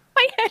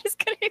 My head is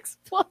going to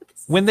explode.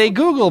 When they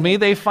Google me,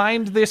 they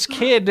find this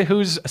kid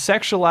who's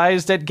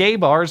sexualized at gay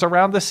bars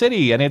around the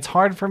city, and it's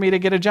hard for me to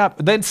get a job.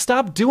 Then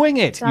stop doing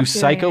it, you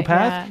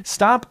psychopath.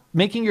 Stop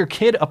making your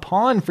kid a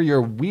pawn for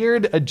your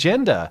weird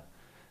agenda,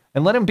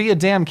 and let him be a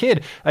damn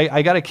kid.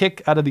 I got a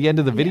kick out of the end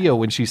of the video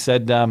when she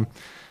said,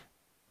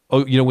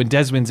 when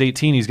Desmond's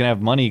 18, he's going to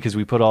have money because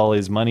we put all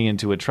his money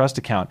into a trust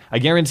account. I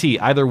guarantee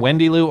either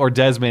Wendy Lou or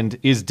Desmond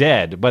is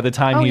dead by the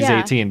time he's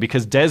 18,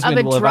 because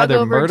Desmond will have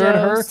either murdered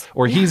her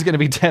or he's going to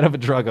be dead of a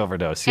drug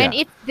overdose. Yeah. And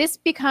if this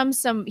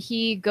becomes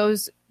he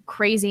goes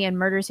crazy and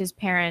murders his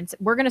parents,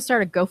 we're going to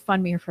start a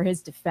GoFundMe for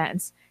his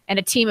defense and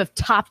a team of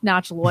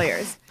top-notch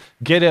lawyers.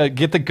 Get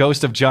the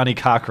ghost of Johnny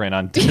Cochran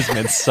on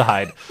Desmond's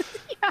side.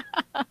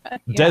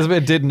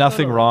 Desmond did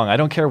nothing wrong. I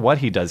don't care what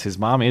he does. His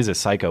mom is a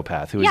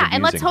psychopath who is abusing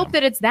and let's hope him.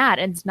 that it's that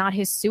and it's not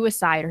his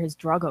suicide or his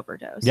drug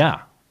overdose.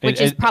 Yeah.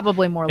 Which is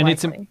probably more likely.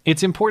 And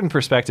it's important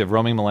perspective.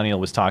 Roaming Millennial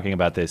was talking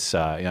about this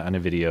on a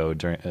video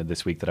during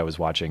this week that I was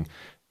watching.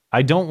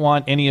 I don't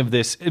want any of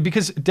this,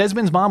 because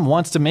Desmond's mom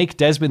wants to make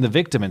Desmond the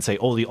victim and say,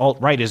 oh, the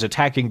alt-right is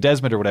attacking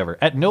Desmond or whatever.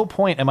 At no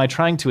point am I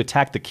trying to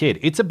attack the kid.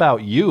 It's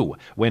about you,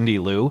 Wendy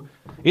Lou.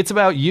 It's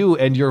about you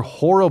and your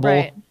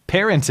horrible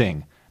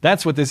parenting.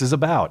 That's what this is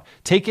about.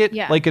 Take it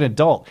like an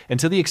adult. And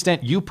to the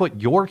extent you put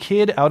your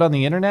kid out on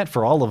the internet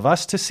for all of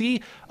us to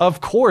see,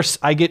 of course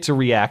I get to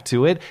react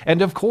to it.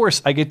 And of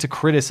course I get to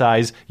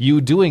criticize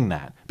you doing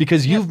that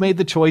because you've made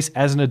the choice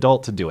as an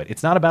adult to do it.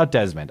 It's not about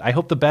Desmond. I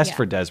hope the best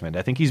for Desmond.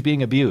 I think he's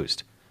being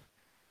abused.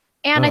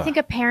 And I think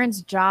a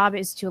parent's job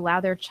is to allow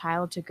their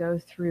child to go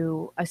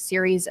through a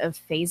series of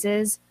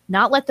phases,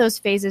 not let those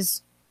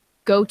phases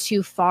go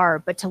too far,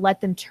 but to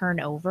let them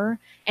turn over.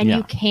 And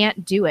you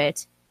can't do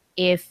it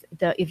if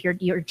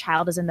your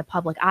child is in the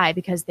public eye,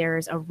 because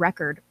there's a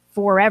record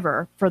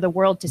forever for the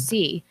world to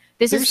see.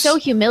 This is so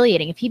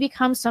humiliating. If he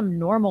becomes some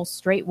normal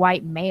straight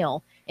white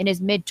male in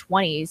his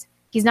mid-20s,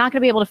 he's not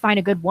going to be able to find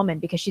a good woman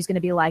because she's going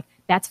to be like,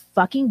 that's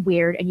fucking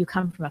weird and you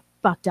come from a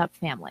fucked up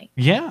family.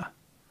 Yeah.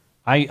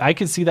 I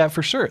can see that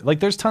for sure.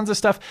 Like, there's tons of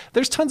stuff.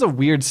 There's tons of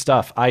weird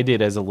stuff I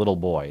did as a little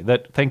boy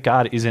that, thank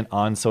God, isn't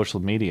on social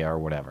media or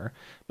whatever.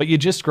 But you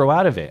just grow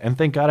out of it. And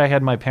thank God I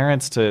had my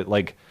parents to,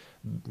 like,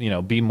 you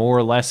know, be more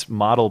or less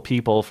model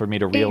people for me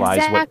to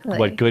realize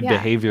what good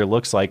behavior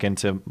looks like and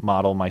to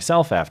model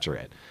myself after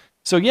it.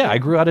 So yeah, I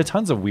grew out of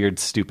tons of weird,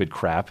 stupid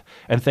crap.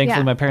 And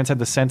thankfully my parents had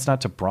the sense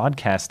not to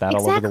broadcast that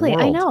all over the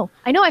world.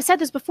 I know I've said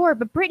this before,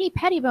 but Brittany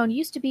Pettibone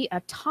used to be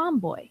a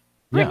tomboy.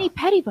 Brittany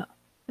Pettibone,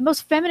 the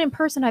most feminine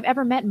person I've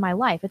ever met in my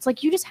life. It's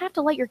like, you just have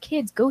to let your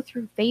kids go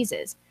through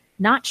phases,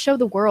 not show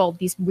the world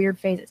these weird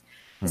phases.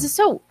 This is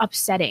so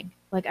upsetting.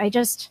 Like, I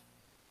just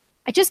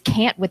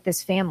can't with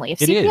this family. If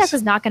CPS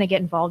is not going to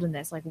get involved in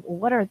this, like,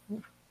 what are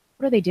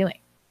they doing?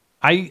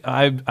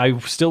 I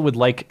still would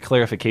like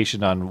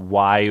clarification on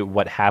why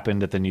what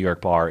happened at the New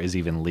York bar is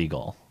even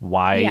legal.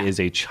 Why is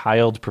a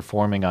child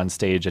performing on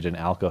stage at an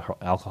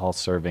alcohol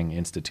serving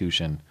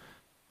institution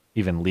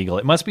even legal?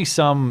 It must be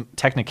some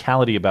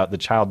technicality about the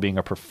child being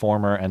a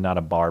performer and not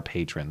a bar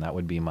patron. That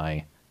would be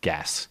my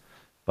guess,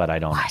 but I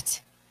don't.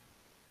 What?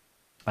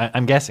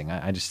 I'm guessing.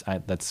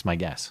 That's my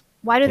guess.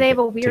 Why do they have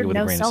a weird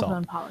no cell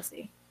phone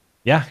policy?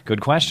 Yeah,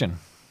 good question.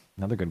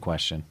 Another good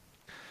question.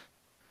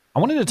 I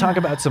wanted to talk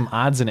about some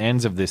odds and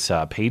ends of this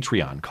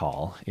Patreon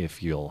call,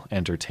 if you'll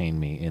entertain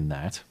me in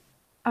that.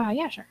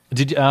 Yeah, sure.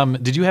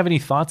 Did you have any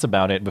thoughts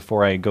about it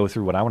before I go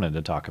through what I wanted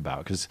to talk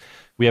about? Because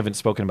we haven't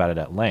spoken about it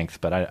at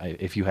length, but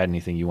if you had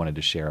anything you wanted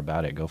to share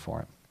about it, go for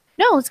it.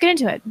 No, let's get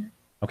into it.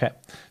 Okay.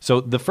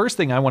 So the first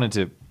thing I wanted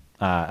to...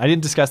 I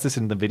didn't discuss this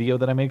in the video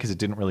that I made because it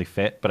didn't really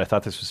fit, but I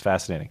thought this was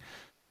fascinating.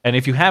 And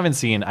if you haven't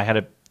seen, I had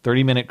a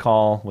 30-minute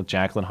call with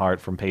Jacqueline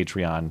Hart from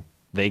Patreon.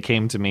 They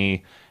came to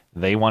me.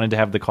 They wanted to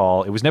have the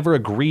call. It was never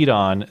agreed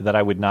on that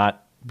I would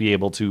not be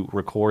able to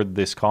record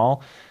this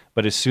call.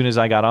 But as soon as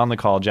I got on the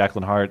call,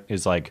 Jacqueline Hart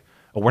is like,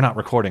 oh, we're not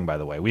recording, by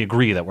the way. We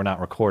agree that we're not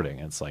recording.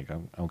 It's like,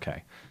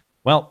 okay.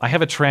 Well, I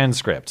have a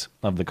transcript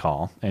of the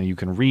call, and you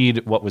can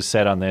read what was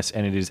said on this,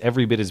 and it is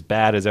every bit as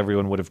bad as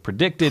everyone would have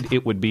predicted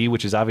it would be,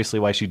 which is obviously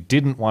why she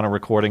didn't want a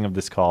recording of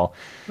this call.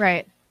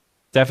 Right.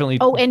 Definitely.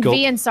 Oh, and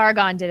V and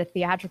Sargon did a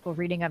theatrical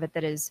reading of it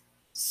that is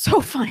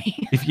so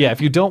funny.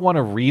 If you don't want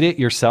to read it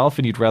yourself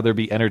and you'd rather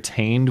be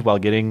entertained while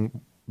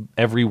getting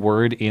every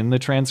word in the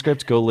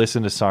transcript, go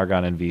listen to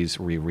Sargon and V's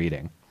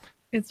rereading.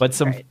 But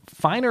some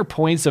finer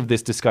points of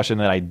this discussion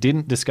that I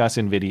didn't discuss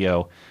in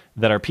video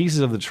that are pieces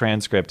of the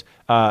transcript.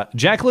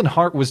 Jacqueline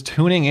Hart was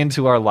tuning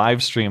into our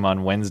live stream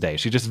on Wednesday.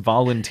 She just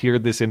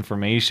volunteered this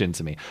information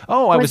to me.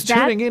 Oh, I was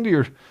tuning into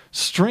your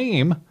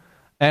stream,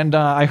 and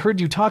I heard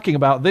you talking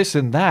about this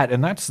and that,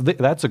 and that's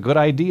a good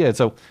idea.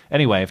 So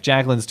anyway, if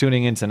Jacqueline's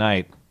tuning in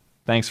tonight,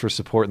 thanks for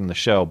supporting the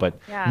show. But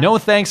no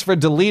thanks for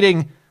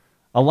deleting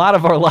a lot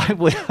of our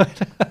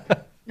livelihood.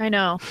 I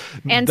know.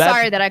 And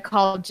sorry that I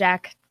called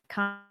Jack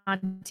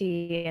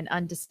Conti an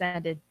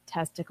undescended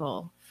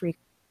testicle freak.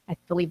 I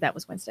believe that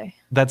was Wednesday.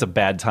 That's a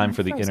bad time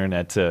for the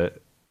internet to.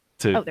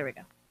 Oh, there we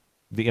go.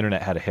 The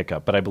internet had a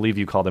hiccup, but I believe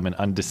you called him an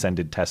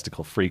undescended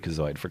testicle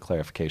freakazoid for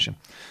clarification.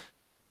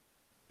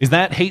 Is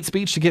that hate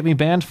speech to get me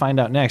banned? Find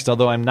out next,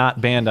 although I'm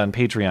not banned on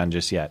Patreon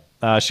just yet.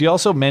 She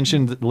also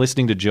mentioned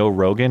listening to Joe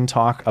Rogan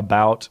talk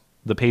about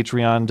the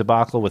Patreon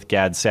debacle with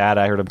Gad Sad.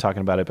 I heard him talking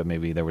about it, but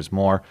maybe there was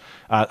more.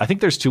 I think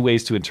there's two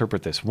ways to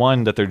interpret this.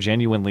 One, that they're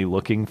genuinely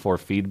looking for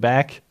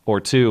feedback, or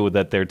two,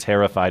 that they're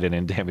terrified and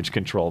in damage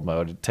control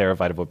mode,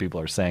 terrified of what people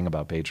are saying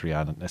about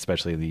Patreon,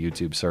 especially the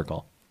YouTube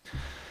circle.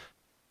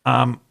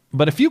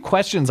 But a few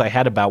questions I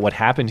had about what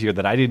happened here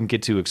that I didn't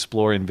get to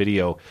explore in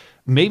video.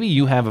 Maybe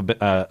you have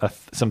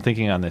some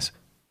thinking on this.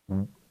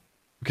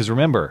 Because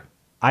remember,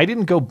 I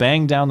didn't go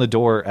bang down the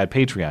door at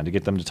Patreon to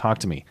get them to talk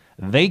to me.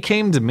 They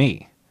came to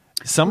me.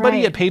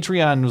 Somebody at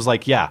Patreon was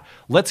like, yeah,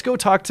 let's go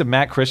talk to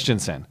Matt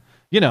Christensen.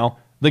 You know,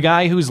 the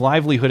guy whose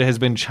livelihood has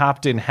been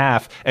chopped in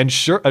half and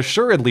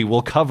assuredly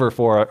will cover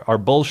for our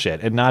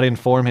bullshit and not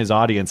inform his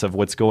audience of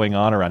what's going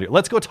on around here.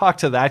 Let's go talk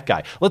to that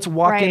guy. Let's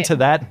walk into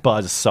that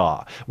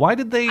buzzsaw. Why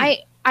did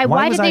they...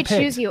 Why did they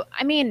choose you?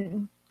 I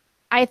mean,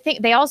 I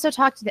think they also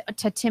talked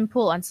to Tim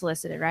Pool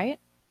unsolicited, right?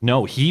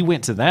 No, he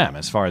went to them,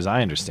 as far as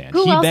I understand.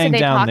 Who He else did banged they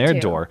down talk their to?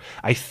 door.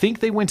 I think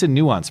they went to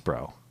Nuance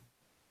Bro,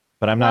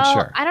 but I'm not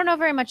sure. I don't know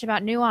very much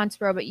about Nuance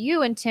Bro, but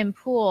you and Tim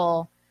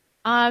Pool,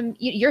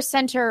 you're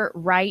center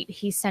right,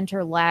 he's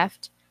center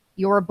left.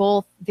 You're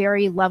both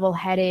very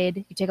level-headed.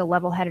 You take a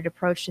level-headed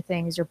approach to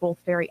things. You're both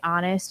very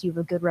honest. You have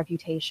a good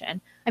reputation.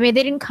 I mean,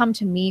 they didn't come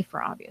to me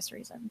for obvious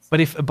reasons.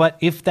 But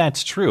if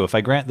that's true, if I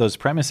grant those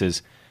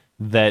premises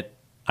that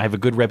I have a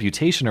good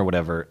reputation or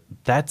whatever,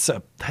 that's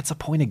a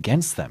point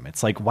against them.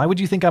 It's like, why would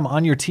you think I'm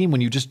on your team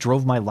when you just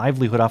drove my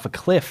livelihood off a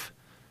cliff?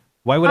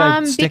 Why would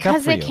I stick up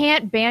because for you? they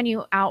can't ban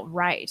you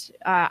outright.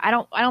 I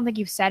don't think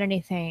you've said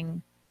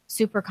anything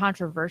super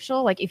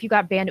controversial. Like if you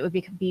got banned, it would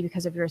be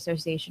because of your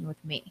association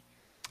with me.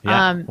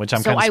 Yeah, which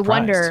I'm so kind of I surprised.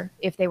 wonder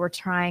if they were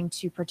trying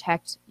to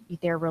protect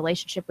their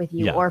relationship with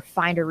you Yeah. or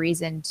find a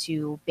reason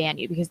to ban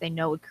you because they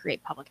know it would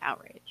create public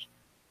outrage.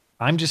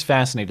 I'm just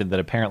fascinated that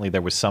apparently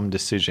there was some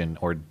decision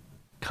or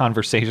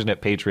conversation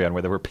at Patreon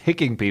where they were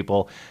picking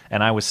people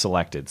and I was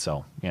selected.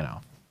 So,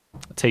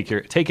 take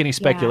any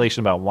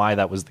speculation about why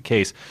that was the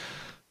case.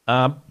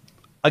 I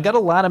got a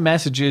lot of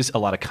messages, a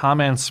lot of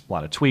comments, a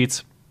lot of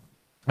tweets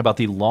about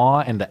the law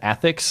and the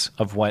ethics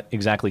of what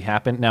exactly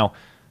happened. Now,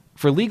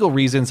 for legal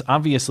reasons,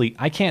 obviously,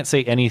 I can't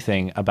say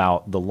anything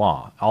about the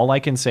law. All I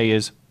can say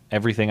is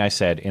everything I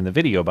said in the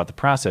video about the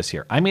process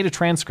here. I made a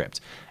transcript,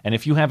 and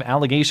if you have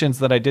allegations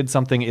that I did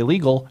something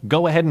illegal,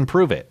 go ahead and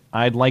prove it.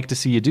 I'd like to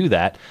see you do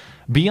that.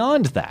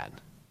 Beyond that,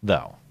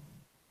 though,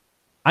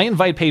 I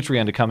invite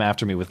Patreon to come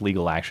after me with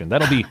legal action.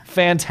 That'll be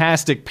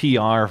fantastic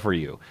PR for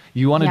you.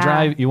 You want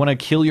to you want to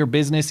kill your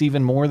business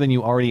even more than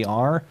you already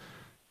are?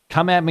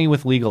 Come at me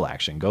with legal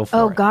action. Go for it.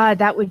 Oh God,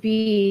 that would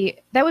be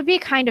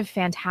kind of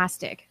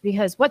fantastic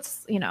because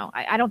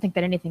I don't think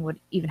that anything would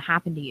even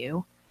happen to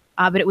you,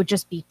 but it would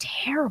just be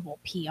terrible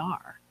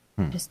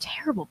PR, just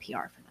terrible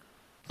PR for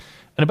them.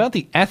 And about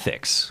the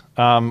ethics,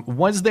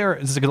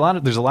 there's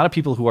a lot of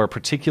people who are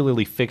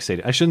particularly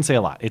fixated. I shouldn't say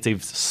a lot. It's a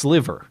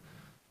sliver,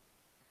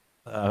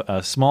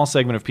 a small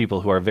segment of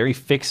people who are very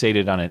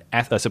fixated on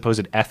a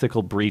supposed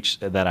ethical breach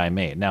that I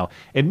made. Now,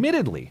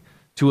 admittedly,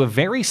 to a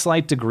very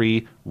slight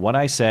degree, what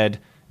I said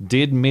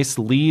did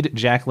mislead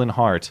Jacqueline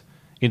Hart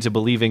into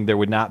believing there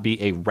would not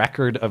be a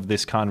record of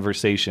this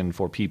conversation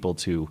for people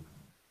to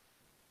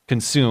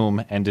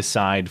consume and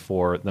decide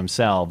for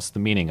themselves the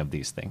meaning of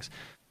these things.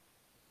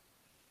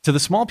 To the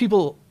small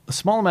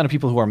amount of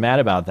people who are mad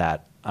about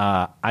that,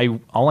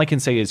 all I can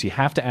say is you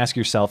have to ask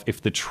yourself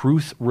if the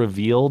truth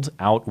revealed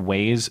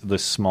outweighs the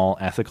small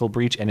ethical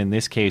breach, and in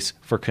this case,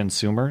 for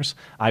consumers,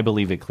 I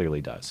believe it clearly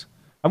does.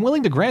 I'm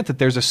willing to grant that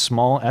there's a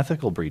small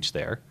ethical breach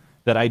there,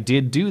 that I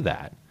did do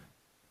that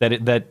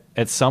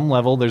at some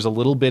level there's a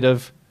little bit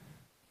of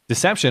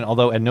deception,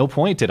 although at no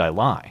point did I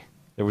lie.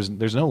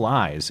 There's no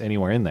lies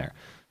anywhere in there.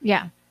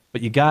 Yeah.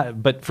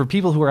 But for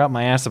people who are out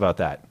my ass about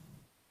that,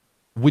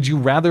 would you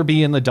rather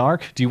be in the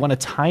dark? Do you want a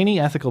tiny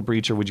ethical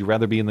breach, or would you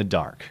rather be in the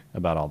dark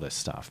about all this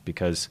stuff?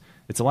 Because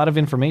it's a lot of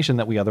information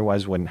that we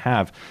otherwise wouldn't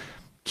have.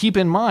 Keep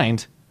in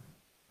mind,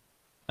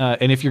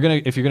 and if you're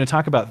gonna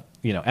talk about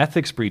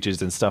ethics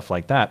breaches and stuff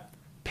like that,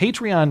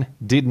 Patreon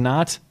did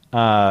not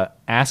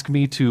ask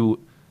me to,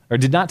 or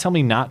did not tell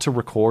me not to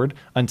record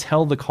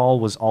until the call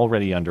was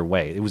already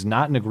underway. It was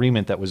not an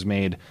agreement that was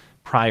made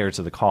prior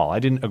to the call. I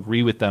didn't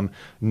agree with them.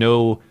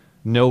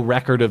 No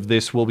record of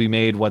this will be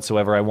made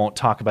whatsoever. I won't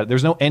talk about it.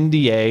 There's no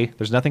NDA.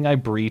 There's nothing I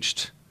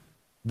breached.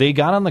 They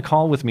got on the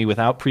call with me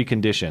without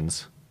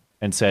preconditions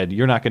and said,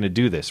 "You're not going to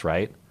do this,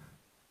 right?"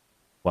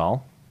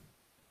 Well,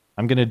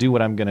 I'm going to do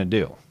what I'm going to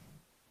do.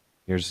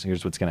 Here's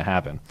what's going to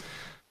happen.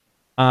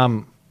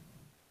 And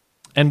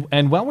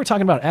while we're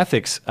talking about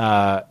ethics,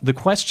 the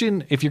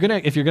question, if you're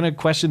gonna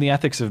question the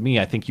ethics of me,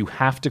 I think you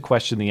have to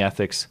question the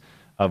ethics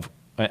of,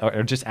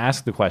 or just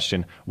ask the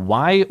question: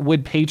 why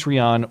would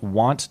Patreon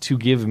want to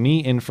give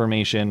me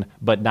information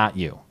but not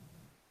you?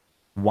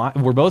 Why?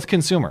 We're both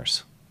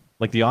consumers.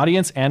 Like the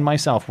audience and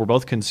myself, we're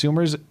both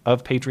consumers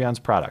of Patreon's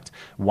product.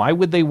 Why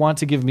would they want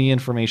to give me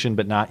information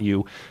but not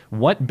you?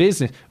 What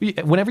business?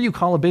 Whenever you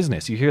call a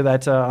business, you hear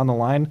that on the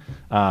line,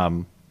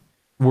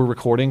 we're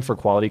recording for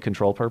quality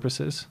control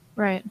purposes.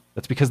 Right.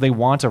 That's because they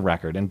want a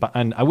record.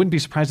 And I wouldn't be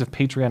surprised if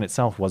Patreon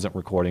itself wasn't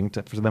recording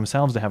for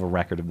themselves to have a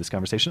record of this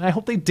conversation. I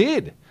hope they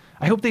did.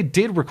 I hope they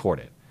did record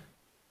it.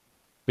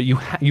 But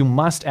you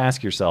must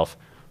ask yourself,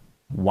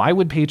 why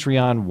would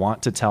Patreon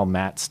want to tell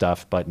Matt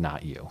stuff but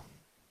not you?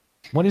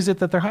 What is it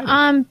that they're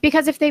hiding?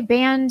 Because if they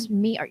banned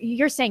me,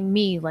 you're saying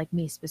me, like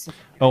me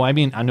specifically. Oh, I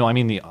mean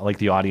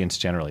the audience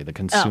generally, the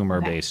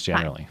consumer base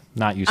generally,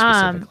 not you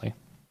specifically.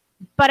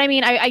 But I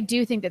mean, I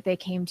do think that they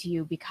came to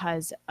you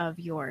because of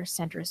your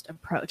centrist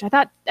approach.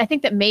 I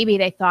think that maybe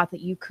they thought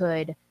that you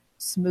could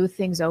smooth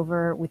things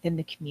over within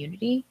the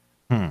community.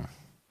 I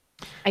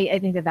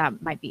think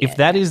that might be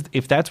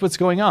if that's what's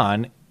going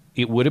on.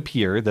 It would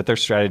appear that their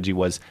strategy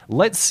was,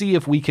 let's see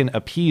if we can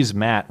appease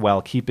Matt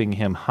while keeping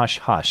him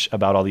hush-hush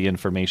about all the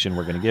information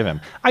we're going to give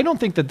him. I don't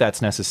think that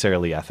that's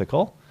necessarily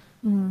ethical.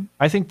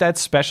 I think that's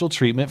special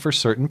treatment for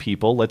certain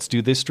people. Let's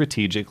do this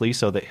strategically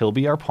so that he'll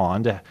be our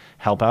pawn to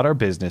help out our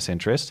business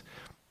interest.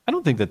 I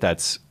don't think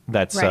that's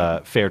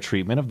Right. fair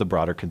treatment of the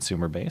broader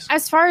consumer base.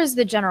 As far as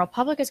the general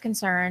public is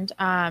concerned,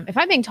 if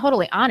I'm being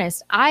totally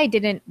honest, I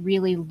didn't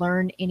really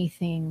learn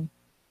anything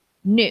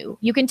new.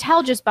 You can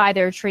tell just by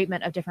their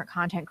treatment of different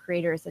content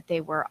creators that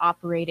they were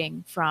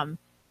operating from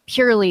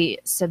purely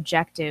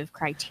subjective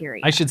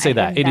criteria. I should say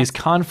that think it is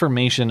that's-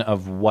 confirmation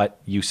of what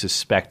you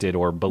suspected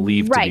or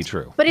believed to be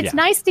true. But it's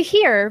nice to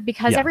hear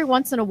because Yeah. every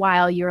once in a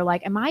while you're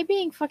like, am I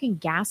being fucking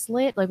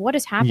gaslit? Like, what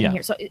is happening Yeah.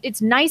 here? So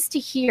it's nice to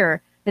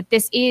hear that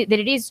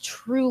it is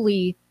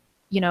truly,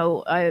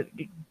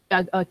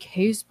 a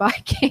case by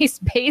case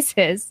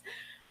basis,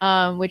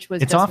 which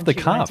was It's just off when the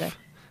she wanted cuff. to-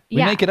 We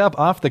Yeah. make it up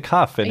off the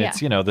cuff, and Yeah. it's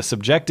the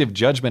subjective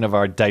judgment of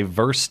our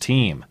diverse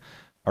team,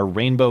 our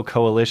rainbow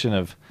coalition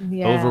of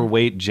Yeah.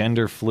 overweight,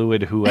 gender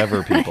fluid,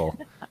 whoever people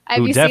Have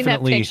who you seen that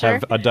definitely picture?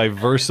 have a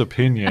diverse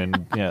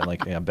opinion.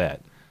 I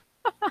bet.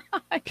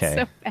 Okay.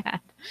 So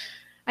bad.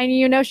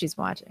 I she's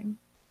watching.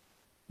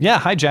 Yeah,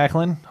 hi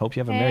Jacqueline. Hope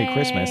you have a Merry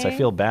Christmas. I Hey.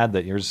 feel bad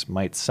that yours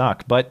might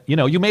suck, but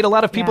you made a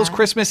lot of people's Yeah.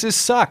 Christmases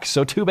suck,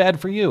 so too bad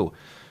for you.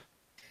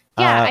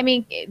 Yeah, I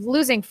mean,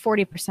 losing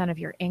 40% of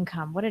your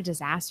income, what a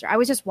disaster. I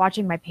was just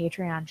watching my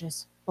Patreon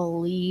just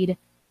bleed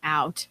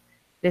out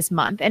this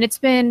month. And it's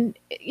been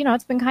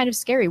kind of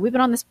scary. We've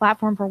been on this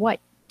platform for what,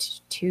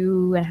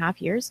 2.5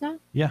 years now?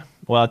 Yeah.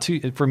 Well,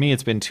 for me,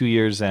 it's been 2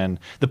 years, and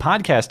the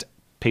podcast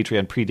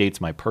Patreon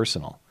predates my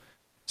personal.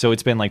 So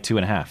it's been like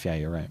 2.5. Yeah,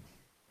 you're right.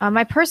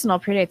 My personal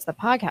predates the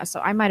podcast. So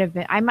I might have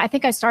been, I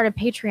think I started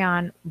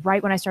Patreon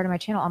right when I started my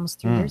channel almost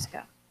 3 years ago.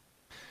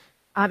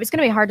 It's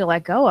going to be hard to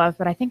let go of,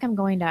 but I think I'm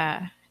going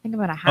to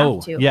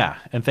have to. Yeah.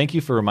 And thank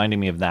you for reminding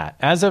me of that.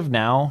 As of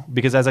now,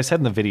 because as I said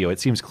in the video, it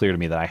seems clear to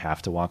me that I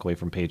have to walk away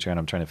from Patreon.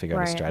 I'm trying to figure out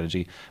a Right.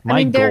 strategy.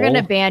 They're going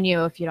to ban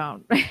you if you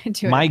don't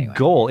do it. My anyway.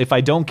 goal, if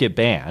I don't get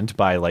banned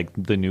by like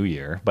the new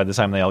year, by the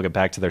time they all get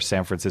back to their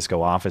San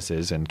Francisco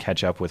offices and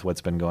catch up with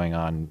what's been going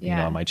on,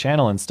 Yeah. on my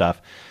channel and stuff,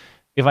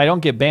 if I don't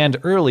get banned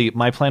early,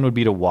 my plan would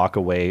be to walk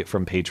away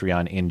from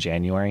Patreon in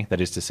January.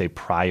 That is to say,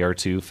 prior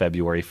to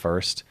February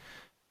 1st.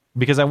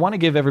 Because I want to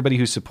give everybody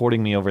who's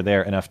supporting me over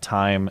there enough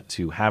time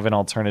to have an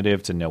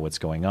alternative, to know what's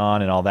going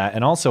on and all that.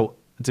 And also,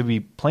 to be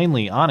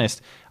plainly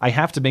honest, I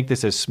have to make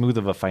this as smooth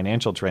of a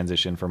financial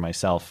transition for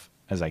myself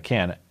as I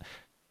can.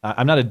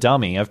 I'm not a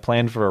dummy. I've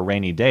planned for a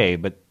rainy day,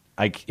 but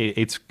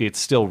it's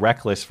still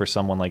reckless for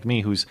someone like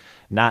me who's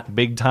not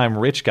big time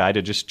rich guy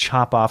to just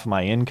chop off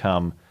my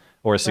income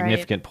or a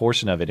significant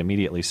portion of it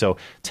immediately. So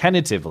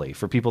tentatively,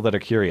 for people that are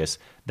curious,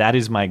 that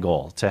is my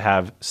goal, to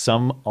have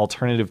some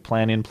alternative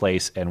plan in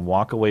place and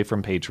walk away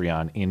from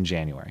Patreon in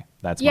January.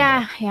 That's my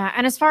goal. Yeah.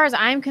 And as far as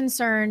I'm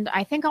concerned,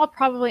 I think I'll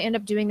probably end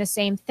up doing the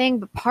same thing.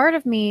 But part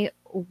of me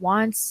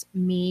wants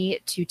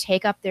me to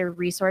take up their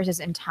resources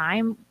and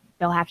time.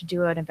 They'll have to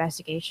do an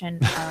investigation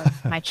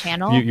of my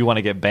channel. You want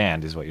to get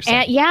banned is what you're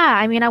saying.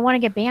 And I want to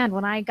get banned.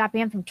 When I got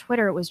banned from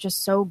Twitter, it was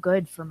just so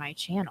good for my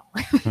channel.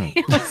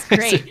 It was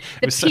great.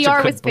 It was The such a PR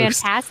good was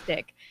boost.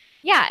 fantastic.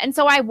 Yeah, and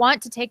so I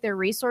want to take their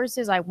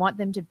resources. I want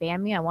them to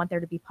ban me. I want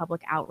there to be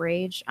public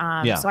outrage.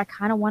 So I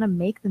kind of want to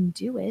make them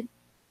do it.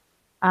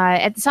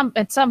 At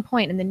some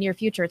point in the near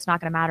future, it's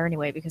not going to matter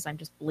anyway because I'm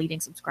just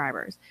bleeding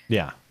subscribers.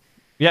 Yeah,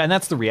 and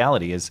that's the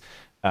reality is.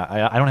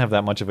 I don't have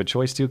that much of a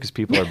choice too because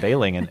people are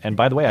bailing, and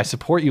by the way, I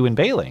support you in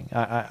bailing.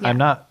 I'm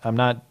not.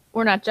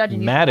 We're not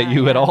judging you mad for at that,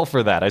 you at yeah. all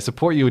for that. I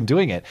support you in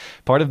doing it.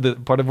 Part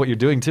of what you're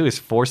doing too is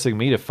forcing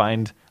me to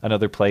find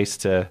another place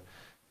to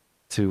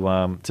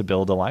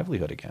build a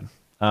livelihood again.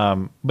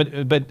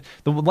 But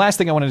the last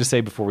thing I wanted to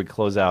say before we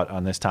close out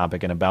on this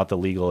topic and about the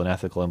legal and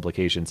ethical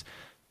implications.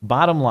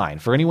 Bottom line,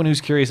 for anyone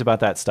who's curious about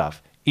that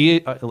stuff,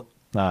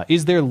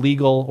 is there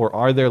legal or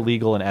are there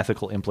legal and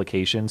ethical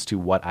implications to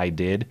what I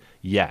did?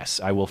 Yes,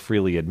 I will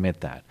freely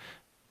admit that.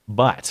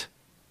 But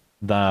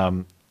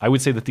I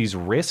would say that these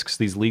risks,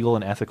 these legal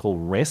and ethical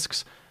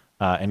risks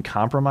and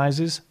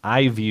compromises,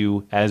 I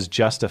view as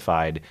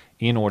justified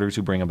in order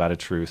to bring about a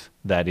truth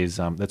that is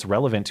that's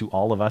relevant to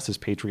all of us as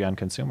Patreon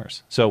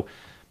consumers. So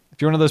if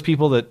you're one of those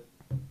people that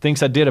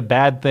thinks I did a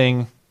bad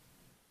thing,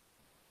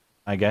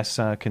 I guess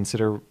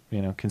consider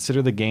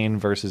the gain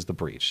versus the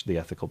breach, the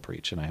ethical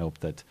breach, and I hope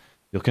that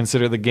you'll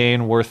consider the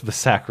gain worth the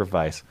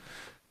sacrifice.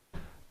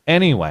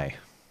 Anyway,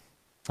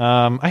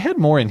 I had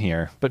more in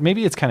here, but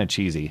maybe it's kind of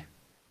cheesy.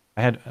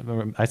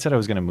 I said I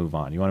was going to move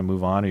on. You want to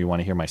move on, or you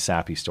want to hear my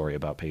sappy story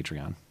about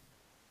Patreon?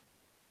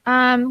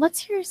 Let's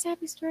hear a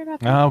sappy story about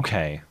that.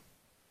 Okay.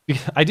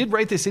 I did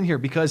write this in here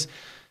because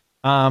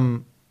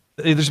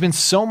there's been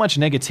so much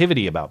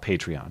negativity about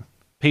Patreon.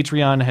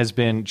 Patreon has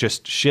been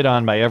just shit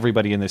on by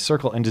everybody in this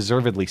circle, and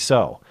deservedly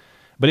so.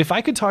 But if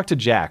I could talk to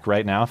Jack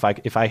right now,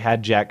 if I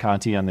had Jack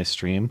Conti on this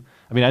stream,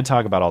 I mean, I'd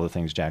talk about all the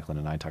things Jacqueline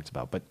and I talked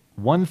about. But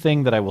one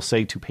thing that I will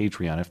say to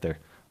Patreon, if they're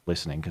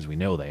listening, because we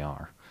know they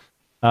are,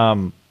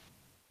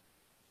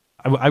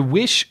 I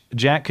wish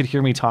Jack could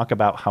hear me talk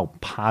about how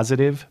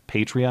positive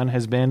Patreon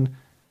has been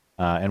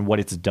and what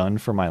it's done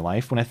for my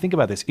life. When I think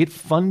about this, it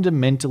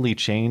fundamentally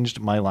changed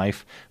my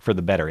life for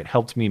the better. It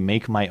helped me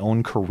make my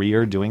own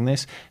career doing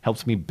this,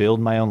 helped me build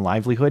my own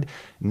livelihood.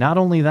 Not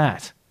only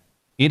that,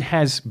 it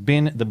has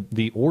been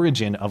the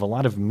origin of a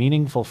lot of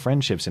meaningful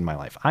friendships in my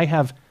life. I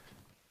have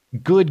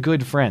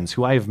good friends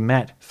who I have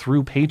met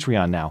through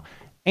Patreon now.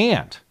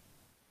 And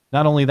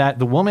not only that,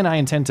 the woman I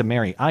intend to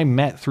marry, I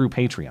met through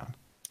Patreon.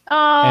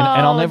 Oh,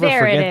 and I'll never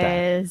there forget it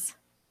that. is.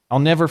 I'll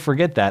never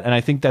forget that. And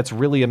I think that's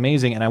really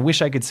amazing. And I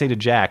wish I could say to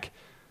Jack,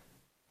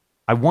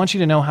 I want you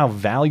to know how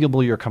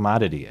valuable your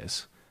commodity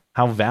is,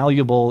 how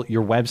valuable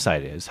your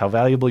website is, how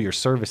valuable your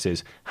service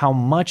is, how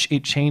much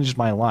it changed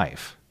my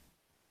life.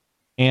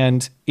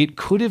 And it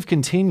could have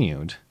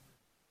continued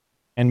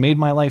and made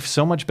my life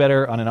so much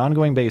better on an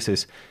ongoing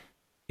basis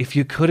if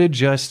you could have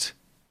just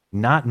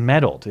not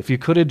meddled, if you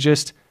could have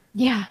just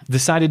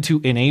decided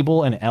to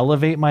enable and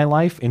elevate my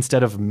life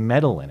instead of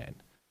meddle in it.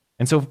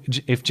 And so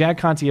if Jack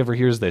Conti ever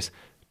hears this,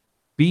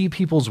 be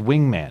people's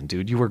wingman,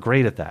 dude. You were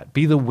great at that.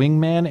 Be the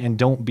wingman and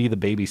don't be the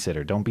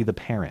babysitter. Don't be the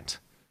parent.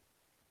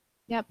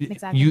 Yep,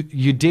 exactly.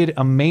 You did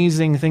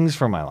amazing things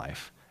for my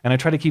life. And I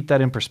try to keep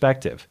that in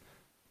perspective.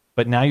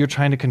 But now you're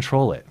trying to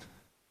control it.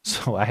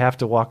 So I have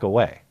to walk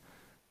away.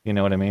 You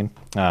know what I mean?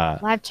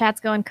 Live chat's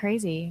going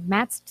crazy.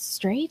 Matt's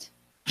straight?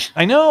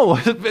 I know.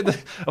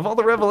 Of all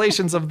the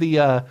revelations of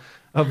the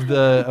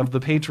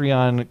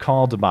Patreon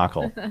call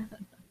debacle.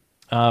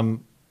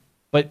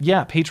 But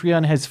yeah,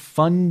 Patreon has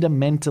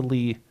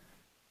fundamentally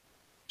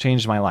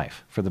changed my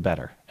life for the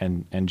better.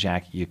 And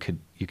Jack, you could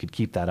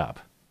keep that up.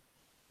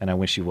 And I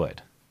wish you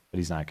would, but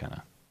he's not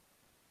gonna.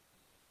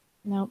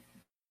 Nope.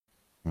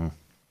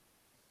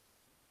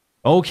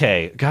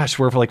 Okay, gosh,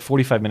 we're for like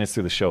 45 minutes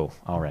through the show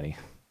already.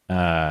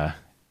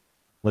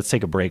 Let's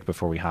take a break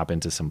before we hop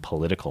into some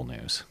political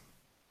news.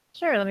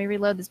 Sure, let me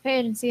reload this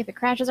page and see if it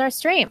crashes our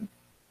stream.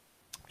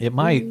 It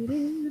might.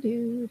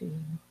 It's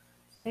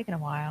taking a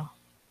while.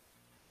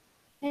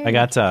 There I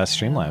got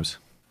Streamlabs,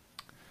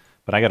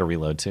 but I got to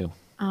reload too.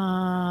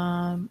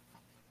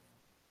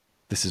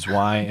 This is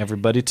why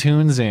everybody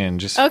tunes in.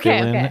 Just fill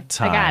in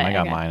time. I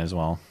got mine as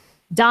well.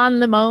 Don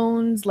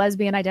Limone's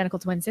lesbian identical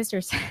twin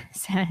sister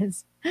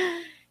says,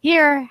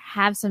 here,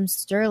 have some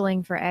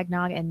sterling for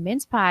eggnog and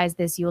mince pies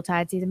this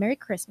Yuletide season. Merry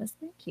Christmas.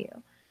 Thank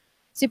you.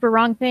 Super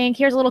Wrong Thing.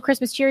 Here's a little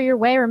Christmas cheer your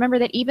way. Remember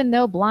that even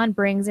though Blonde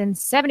brings in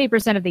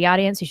 70% of the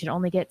audience, you should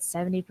only get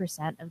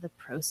 70% of the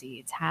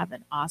proceeds. Have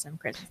an awesome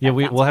Christmas. Yeah,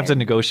 we'll have to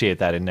negotiate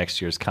that in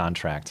next year's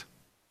contract.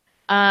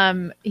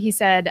 He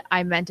said,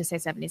 I meant to say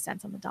 70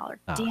 cents on the dollar.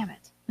 Damn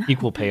it.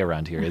 Equal pay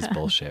around here is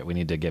bullshit. We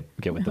need to get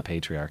with the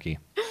patriarchy.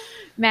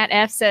 Matt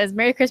F. says,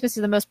 Merry Christmas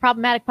to the most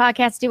problematic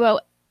podcast duo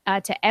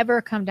to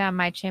ever come down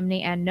my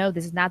chimney. And no,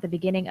 this is not the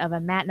beginning of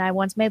a Matt and I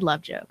once made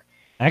love joke.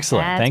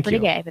 Excellent. That's pretty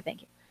gay, but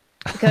thank you.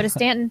 Dakota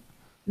Stanton.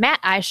 Matt,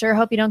 I sure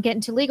hope you don't get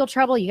into legal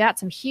trouble. You got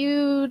some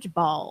huge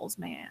balls,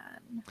 man.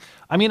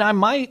 I mean, I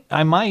might,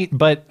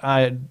 but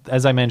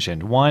as I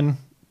mentioned, one,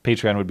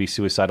 Patreon would be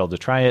suicidal to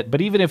try it.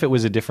 But even if it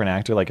was a different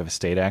actor, like if a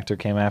state actor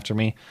came after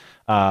me,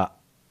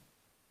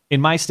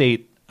 in my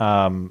state,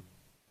 well,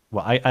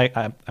 I'm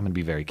going to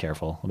be very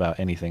careful about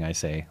anything I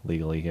say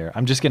legally here.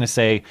 I'm just going to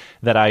say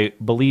that I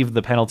believe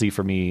the penalty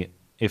for me,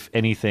 if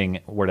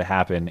anything were to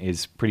happen,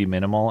 is pretty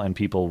minimal, and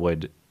people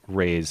would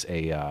raise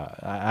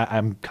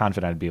I'm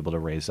confident I'd be able to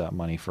raise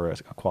money for a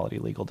quality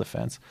legal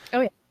defense.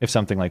 Oh, yeah. If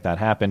something like that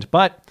happened.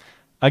 But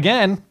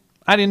again,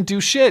 I didn't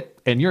do shit,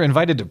 and you're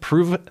invited to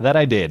prove that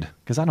I did,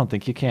 because I don't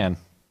think you can.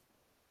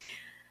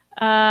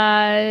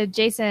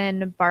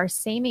 Jason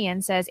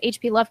Barsamian says,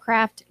 H.P.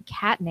 Lovecraft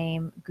cat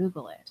name,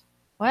 Google it.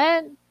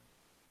 What?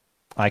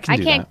 I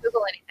can't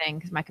Google anything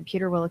because my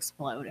computer will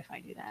explode if I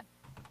do that.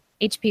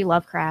 H.P.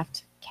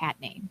 Lovecraft cat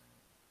name.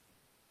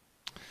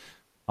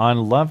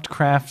 On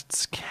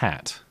Lovecraft's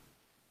cat.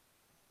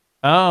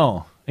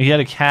 Oh, he had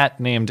a cat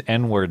named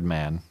N-word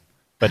man,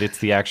 but it's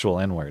the actual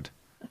N-word.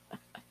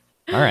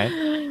 All right.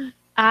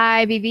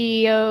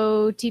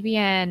 IBBOTBN.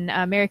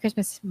 Merry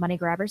Christmas, money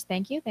grabbers.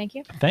 Thank you. Thank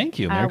you. Thank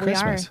you. Merry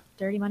Christmas. We are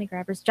dirty money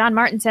grabbers. John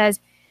Martin says,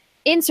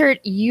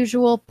 insert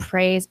usual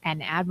praise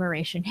and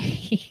admiration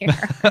here.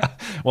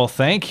 Well,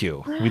 thank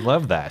you. We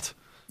love that.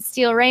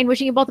 Steel Rain,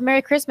 wishing you both a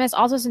Merry Christmas.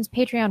 Also, since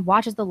Patreon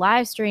watches the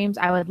live streams,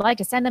 I would like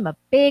to send them a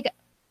big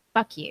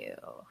fuck you.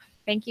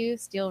 Thank you,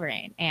 Steel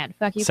Rain. And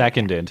fuck you.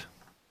 Seconded.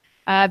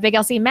 Big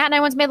LC, Matt and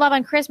I once made love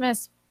on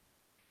Christmas.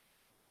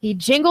 He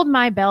jingled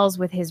my bells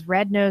with his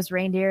red-nosed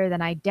reindeer,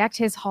 then I decked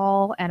his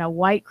hall, and a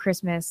white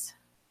Christmas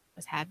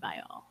was had by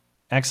all.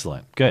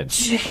 Excellent. Good.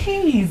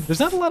 Jeez.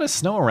 There's not a lot of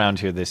snow around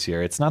here this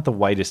year. It's not the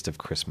whitest of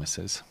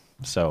Christmases.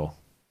 So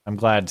I'm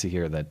glad to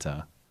hear that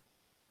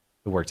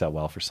it worked out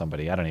well for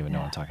somebody. I don't even know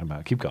what I'm talking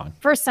about. Keep going.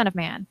 First son of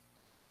man.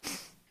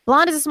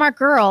 Blonde is a smart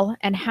girl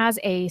and has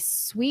a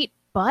sweet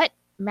butt.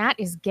 Matt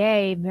is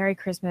gay. Merry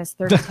Christmas.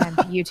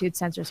 3010 YouTube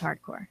censors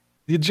hardcore.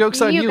 The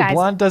joke's on you. Guys.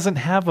 Blonde doesn't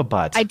have a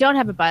butt. I don't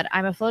have a butt.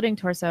 I'm a floating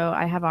torso.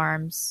 I have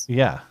arms.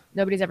 Yeah.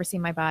 Nobody's ever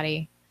seen my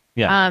body.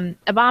 Yeah.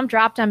 A bomb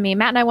dropped on me.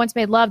 Matt and I once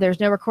made love. There's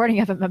no recording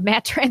of it, but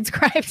Matt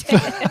transcribed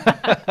it.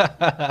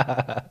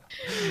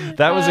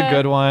 That was a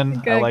good one.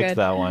 Good, I liked good.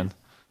 that one.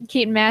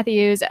 Keaton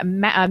Matthews.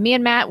 Me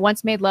and Matt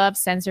once made love.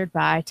 Censored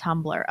by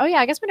Tumblr. Oh yeah,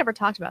 I guess we never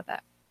talked about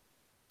that.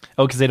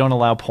 Oh, because they don't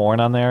allow porn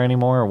on there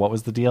anymore, or what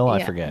was the deal? I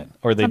Yeah. forget.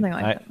 Or they, Something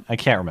like that. I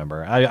can't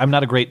remember. I'm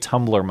not a great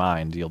Tumblr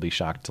mind. You'll be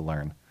shocked to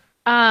learn.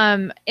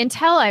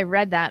 Until I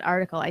read that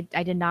article,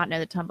 I did not know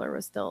that Tumblr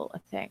was still a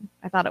thing.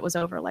 I thought it was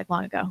over like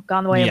long ago,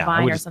 gone the way of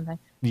Vine or something.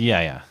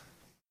 Yeah.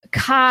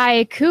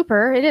 Kai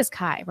Cooper. It is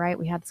Kai, right?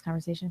 We had this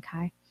conversation,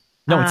 Kai.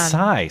 No, it's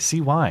Psy.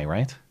 CY,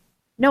 right?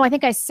 No, I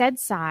think I said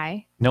Psy.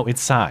 No,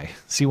 it's Psy.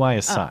 CY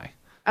is Psy.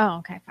 Oh,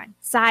 okay, fine.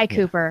 Psy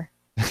Cooper.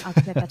 I'll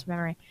commit that to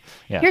memory.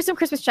 Yeah. Here's some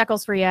Christmas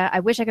chuckles for you. I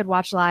wish I could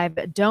watch live.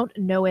 Don't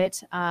know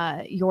it.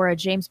 You're a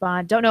James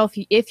Bond. Don't know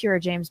if you're a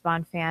James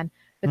Bond fan,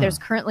 but there's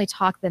currently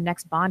talk the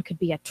next Bond could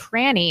be a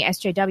tranny.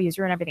 SJWs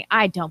ruin everything.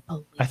 I don't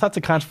believe. I thought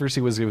the controversy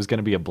was it was going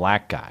to be a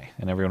black guy,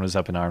 and everyone was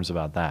up in arms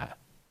about that.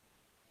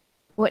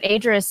 What,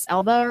 Idris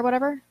Elba or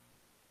whatever?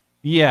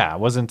 Yeah,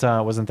 wasn't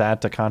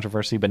that a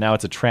controversy? But now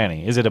it's a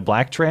tranny. Is it a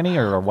black tranny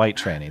or a white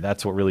tranny?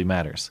 That's what really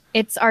matters.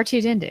 It's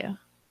R2 Dindu.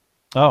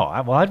 Oh,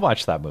 well, I'd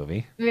watch that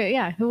movie.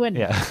 Yeah, who wouldn't?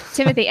 Yeah.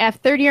 Timothy F.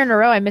 Third year in a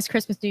row, I missed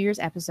Christmas New Year's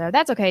episode.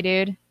 That's okay,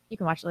 dude. You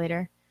can watch it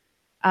later.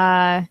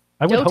 I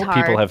would hope Dotard.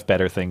 people have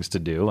better things to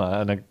do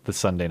on the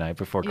Sunday night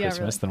before Yeah,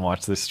 Christmas really. than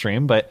watch this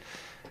stream, but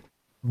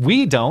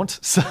we don't.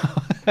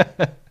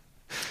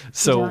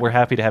 So we're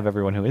happy to have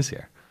everyone who is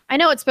here. I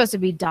know it's supposed to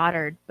be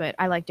Dotard, but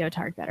I like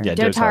Dotard better. Yeah,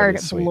 Dotard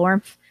is sweet.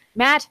 Blormf.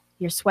 Matt,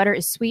 your sweater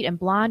is sweet and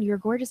blonde. You're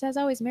gorgeous as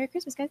always. Merry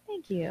Christmas, guys.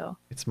 Thank you.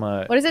 It's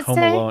my What does it Home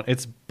say? Alone.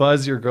 It's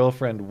Buzz, your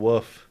girlfriend,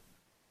 woof.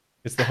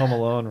 It's the Home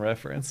Alone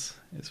reference.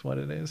 Is what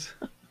it is.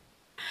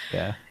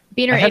 Yeah.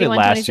 Beaner I had it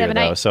last year 8127.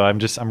 though, so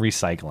I'm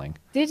recycling.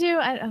 Did you?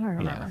 I don't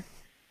remember.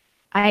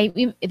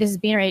 This is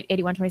Beaner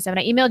 8127.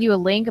 I emailed you a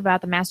link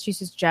about the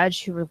Massachusetts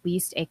judge who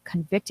released a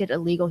convicted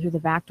illegal through the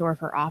back door of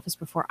her office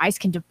before ICE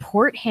can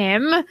deport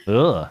him.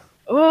 Ugh.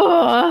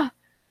 Oh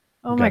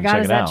my Gotta God, check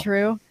is it that out.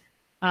 true?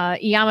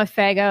 Iyama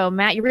Fago,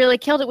 Matt, you really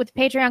killed it with the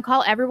Patreon.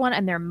 Call everyone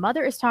and their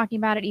mother is talking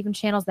about it, even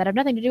channels that have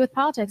nothing to do with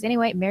politics.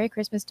 Anyway, Merry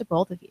Christmas to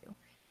both of you.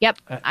 Yep,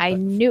 I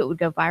knew it would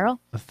go viral.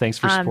 Thanks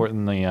for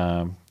supporting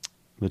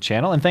the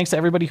channel, and thanks to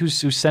everybody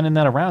who's sending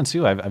that around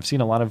too. I've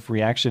seen a lot of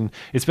reaction.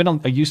 It's been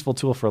a useful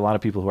tool for a lot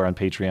of people who are on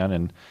Patreon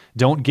and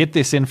don't get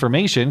this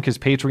information because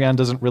Patreon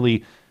doesn't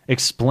really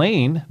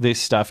explain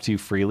this stuff to you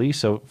freely.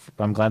 So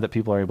I'm glad that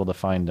people are able to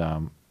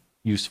find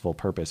useful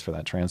purpose for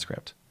that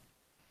transcript.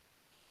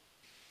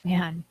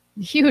 Man,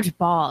 huge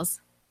balls.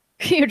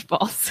 Huge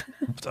balls.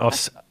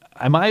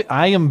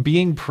 I am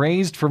being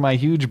praised for my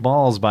huge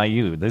balls by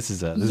you. This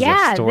is a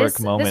historic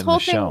moment in the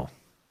show.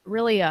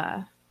 Really,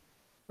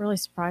 really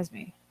surprised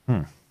me.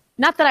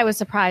 Not that I was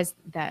surprised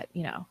that,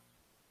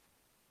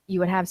 you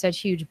would have such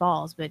huge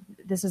balls, but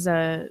this is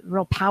a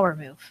real power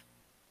move.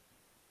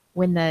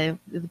 When the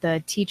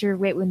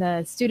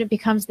student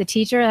becomes the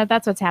teacher,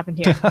 that's what's happened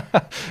here.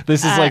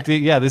 This is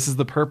this is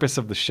the purpose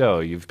of the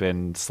show. You've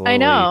been slowly I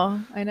know.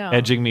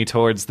 edging me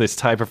towards this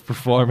type of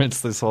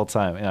performance this whole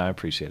time. Yeah, I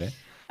appreciate it.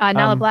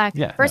 Nala Black.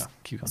 Yeah, First,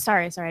 keep going.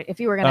 sorry.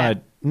 If you were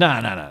gonna, No.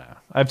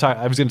 I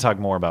was going to talk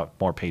more about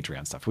more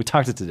Patreon stuff. We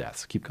talked it to death.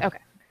 So keep going. Okay.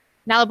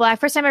 Nala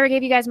Black. First time I ever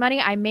gave you guys money,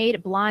 I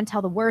made Blonde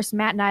tell the worst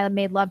Matt and I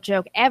made love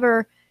joke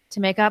ever. To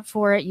make up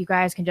for it, you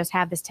guys can just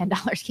have this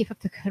 $10. Keep up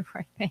the good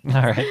work. Thanks.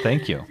 All right,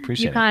 thank you.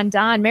 Appreciate Yukon it.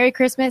 Don, Merry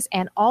Christmas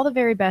and all the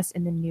very best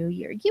in the new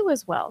year. You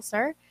as well,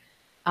 sir.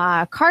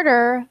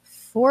 Carter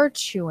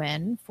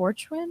Fortune.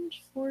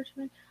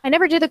 I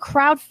never did the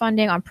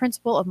crowdfunding on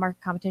principle of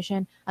market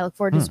competition. I look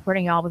forward to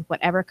supporting y'all with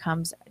whatever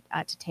comes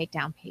to take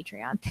down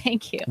Patreon.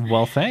 Thank you.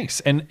 Well, thanks.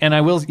 And I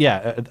will,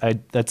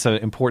 that's an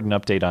important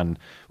update on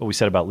what we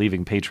said about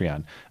leaving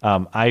Patreon.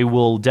 I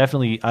will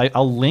definitely,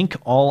 I'll link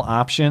all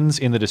options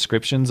in the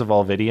descriptions of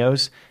all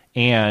videos,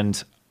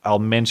 and I'll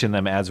mention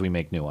them as we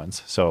make new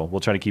ones. So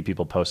we'll try to keep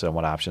people posted on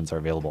what options are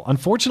available.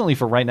 Unfortunately,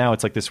 for right now,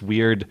 it's like this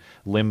weird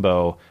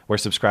limbo where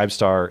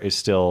Subscribestar is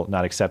still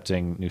not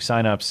accepting new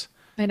signups.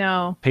 I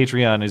know.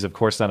 Patreon is, of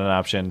course, not an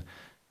option.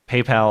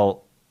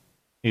 PayPal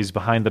is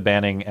behind the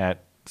banning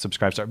at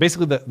Subscribestar.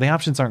 Basically, the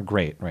options aren't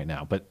great right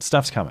now, but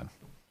stuff's coming.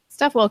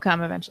 Stuff will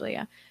come eventually,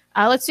 yeah.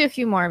 Let's do a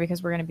few more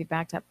because we're going to be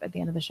backed up at the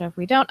end of the show if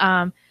we don't.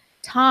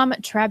 Tom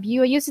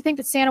Trabu, I used to think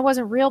that Santa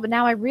wasn't real, but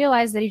now I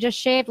realize that he just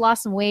shaved,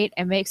 lost some weight,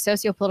 and makes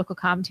socio-political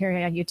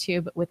commentary on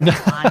YouTube with a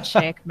blonde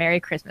chick. Merry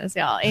Christmas,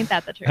 y'all. Ain't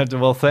that the truth?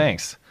 Well,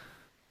 thanks.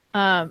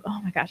 Oh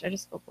my gosh, I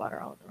just spilled water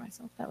all over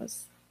myself. That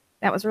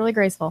was really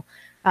graceful.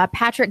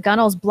 Patrick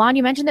Gunnels, Blonde,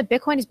 you mentioned that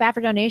Bitcoin is bad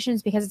for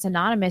donations because it's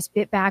anonymous.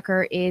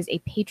 Bitbacker is a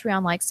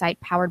Patreon-like site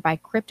powered by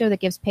crypto that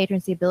gives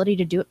patrons the ability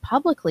to do it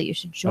publicly. You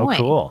should join. Oh,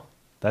 cool.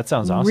 That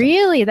sounds awesome.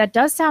 Really? That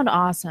does sound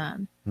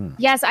awesome.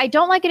 Yes, I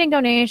don't like getting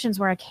donations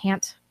where I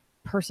can't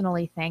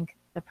personally thank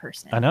the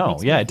person. I know.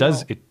 Yeah, it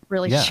does.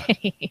 Really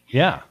shitty.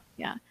 Yeah.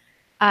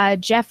 Yeah.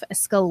 Jeff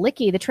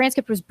Skalicki, the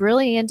transcript was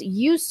brilliant.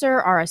 You, sir,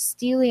 are a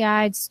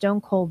steely-eyed,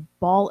 stone-cold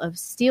ball of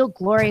steel,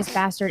 glorious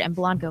bastard, and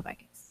blonde go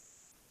Vikings.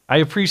 I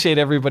appreciate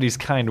everybody's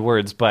kind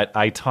words, but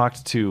I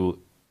talked to,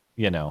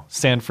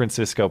 San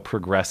Francisco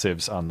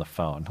progressives on the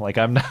phone. Like,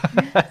 I'm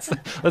not.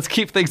 Let's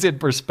keep things in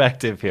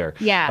perspective here.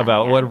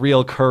 About what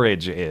real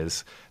courage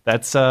is.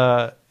 That's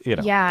That's and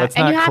not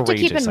you have to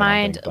keep courageous, in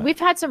mind, we've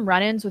had some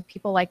run-ins with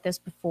people like this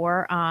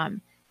before.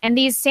 And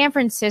these San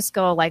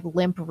Francisco, like,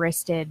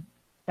 limp-wristed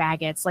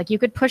faggots, like, you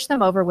could push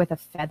them over with a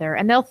feather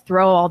and they'll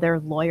throw all their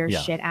lawyer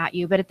shit at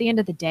you. But at the end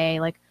of the day,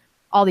 like,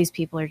 all these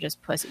people are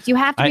just pussies. You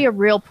have to be a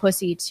real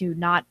pussy to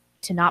not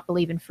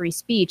believe in free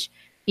speech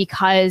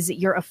because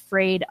you're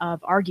afraid of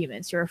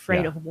arguments. You're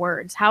afraid of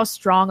words. How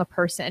strong a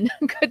person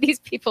could these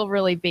people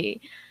really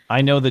be?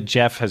 I know that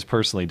Jeff has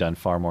personally done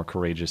far more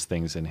courageous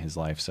things in his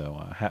life.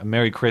 So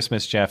Merry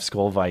Christmas, Jeff.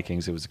 Skull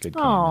Vikings. It was a good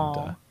game.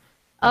 And,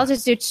 I'll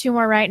just do 2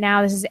 more right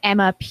now. This is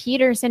Emma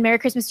Peterson. Merry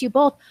Christmas to you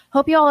both.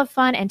 Hope you all have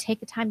fun and take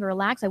the time to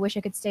relax. I wish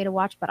I could stay to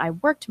watch, but I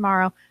work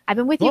tomorrow. I've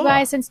been with you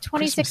guys since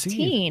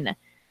 2016,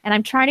 and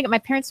I'm trying to get my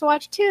parents to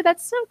watch too.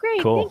 That's so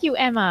great. Cool. Thank you,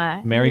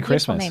 Emma. Merry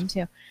Christmas. Name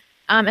too.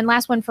 And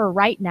last one for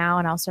right now,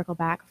 and I'll circle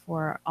back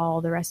for all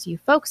the rest of you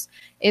folks,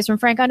 is from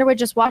Frank Underwood.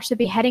 Just watched the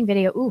beheading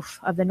video,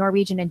 of the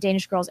Norwegian and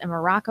Danish girls in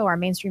Morocco. Our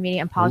mainstream media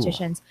and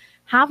politicians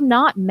have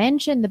not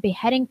mentioned the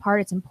beheading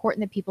part. It's important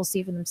that people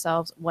see for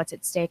themselves what's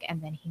at stake.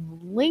 And then he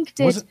linked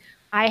it.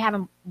 I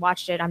haven't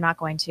watched it. I'm not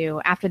going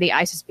to. After the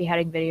ISIS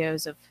beheading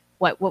videos of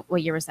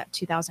what year was that?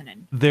 2000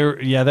 and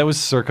that was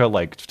circa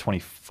like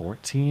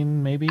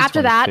 2014, maybe.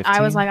 After that,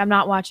 I was like, I'm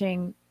not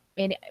watching.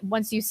 And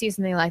once you see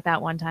something like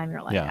that one time,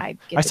 you're like,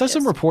 I saw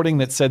some reporting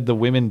that said the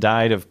women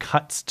died of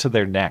cuts to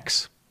their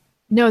necks.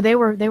 No, they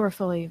were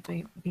fully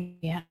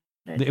beheaded.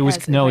 It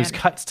was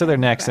cuts to their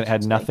necks, and it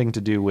had nothing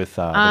to do with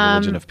the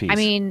religion of peace. I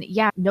mean,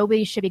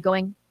 nobody should be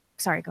going.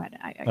 Sorry, go ahead.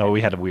 We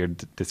had a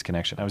weird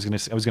disconnection. I was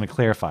gonna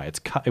clarify.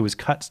 It was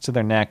cuts to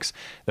their necks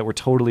that were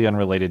totally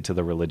unrelated to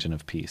the religion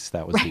of peace.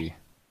 That was the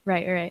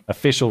right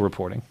official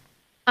reporting.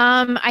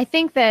 I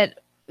think that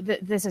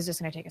this is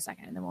just going to take a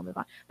second and then we'll move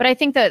on. But I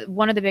think that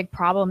one of the big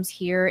problems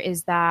here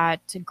is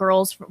that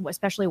girls,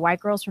 especially white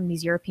girls from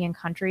these European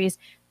countries,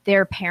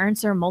 their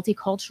parents are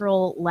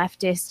multicultural,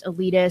 leftist,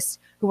 elitists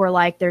who are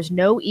like, there's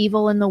no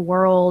evil in the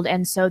world.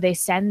 And so they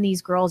send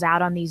these girls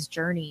out on these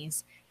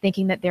journeys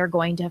thinking that they're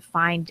going to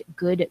find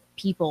good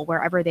people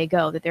wherever they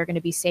go, that they're going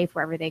to be safe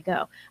wherever they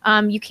go.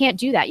 You can't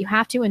do that. You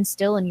have to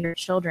instill in your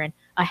children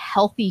a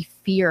healthy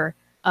fear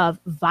of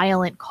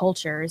violent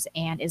cultures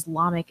and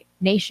Islamic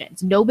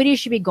nations. Nobody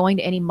should be going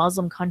to any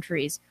Muslim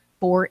countries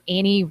for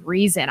any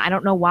reason. I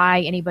don't know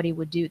why anybody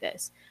would do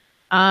this.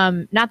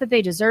 Not that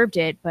they deserved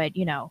it, but,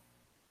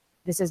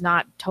 this is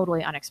not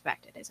totally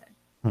unexpected, is it?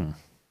 All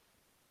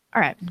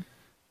right.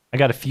 I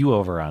got a few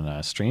over on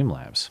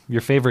Streamlabs.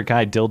 Your favorite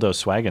guy, Dildo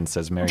Swaggin,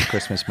 says Merry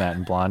Christmas, Matt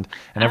and Blonde.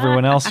 And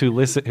everyone else who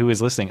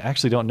is listening, I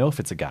actually don't know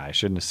if it's a guy. I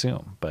shouldn't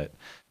assume. But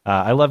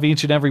I love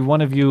each and every one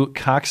of you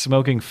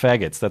cock-smoking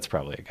faggots. That's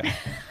probably a guy.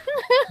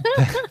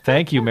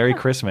 Thank you. Merry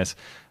Christmas.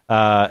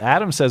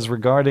 Adam says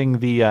regarding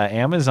the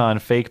Amazon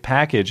fake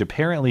package,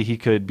 apparently he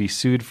could be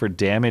sued for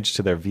damage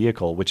to their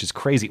vehicle, which is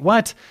crazy.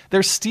 What?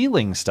 They're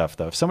stealing stuff,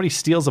 though. If somebody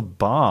steals a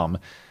bomb,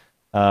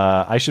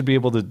 I should be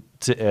able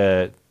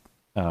to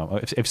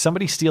if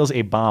somebody steals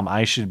a bomb,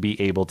 I should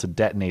be able to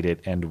detonate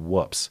it and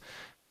whoops.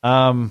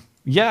 I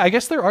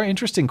guess there are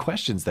interesting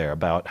questions there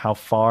about how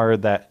far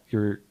that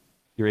you're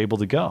able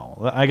to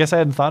go. I guess I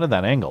hadn't thought of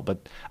that angle,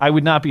 but I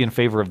would not be in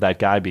favor of that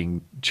guy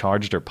being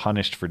charged or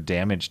punished for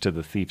damage to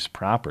the thief's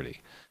property.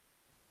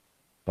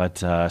 But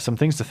some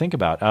things to think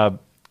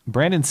about.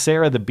 Brandon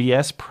Sarah, the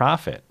BS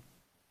Prophet,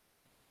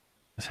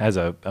 has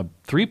a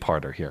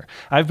 3-parter here.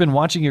 I've been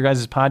watching your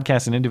guys'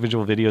 podcast and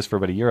individual videos for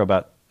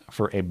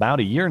about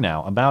a year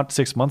now. About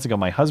 6 months ago,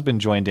 my husband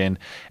joined in,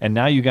 and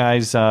now you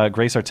guys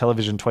grace our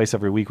television twice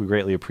every week. We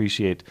greatly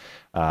appreciate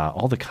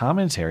all the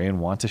commentary and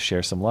want to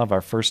share some love.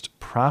 Our first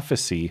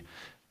prophecy,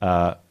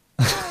 Matt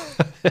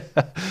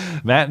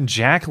and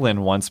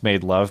Jacqueline once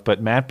made love,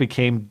 but Matt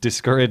became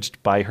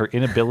discouraged by her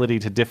inability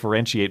to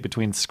differentiate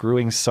between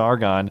screwing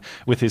Sargon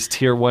with his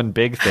tier 1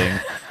 big thing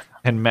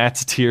and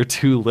Matt's tier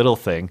 2 little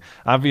thing.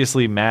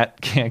 Obviously,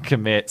 Matt can't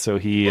commit, so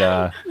he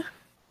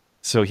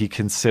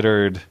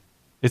considered...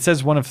 It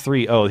says one of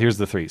 3. Oh, here's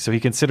the 3. So he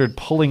considered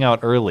pulling out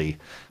early,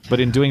 but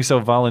in doing so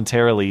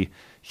voluntarily,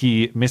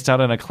 he missed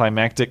out on a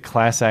climactic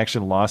class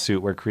action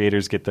lawsuit where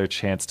creators get their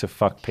chance to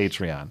fuck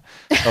Patreon.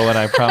 Oh, and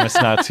I promise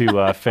not to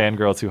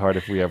fangirl too hard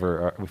if we're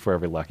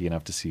ever lucky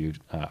enough to see you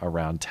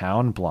around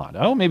town, Blonde.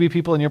 Oh, maybe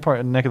people in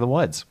your neck of the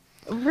woods.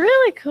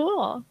 Really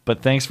cool.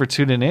 But thanks for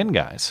tuning in,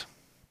 guys.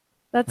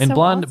 That's and so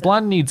Blonde, awesome.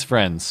 Blonde needs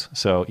friends,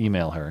 so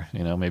email her.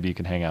 Maybe you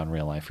can hang out in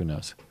real life. Who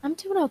knows? I'm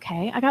doing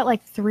okay. I got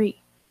like 3.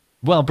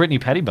 Well, Brittany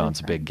Pettibone's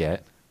a big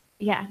get.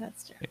 Yeah,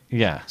 that's true.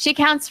 Yeah. She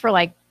counts for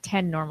like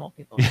 10 normal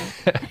people.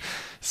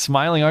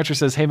 Smiling Archer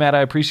says, hey, Matt,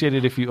 I appreciate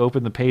it if you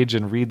open the page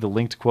and read the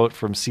linked quote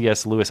from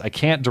C.S. Lewis. I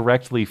can't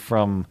directly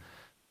from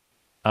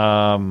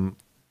Streamlabs.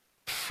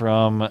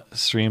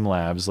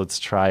 Let's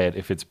try it.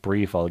 If it's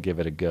brief, I'll give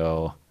it a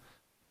go.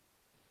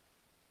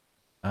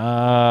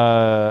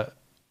 I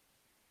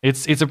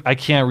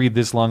can't read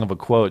this long of a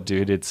quote,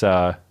 dude. It's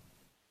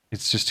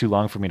it's just too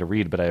long for me to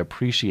read, but I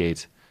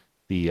appreciate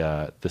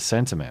the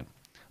sentiment.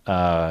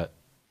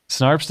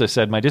 Snarpsta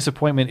said, my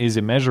disappointment is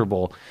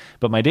immeasurable,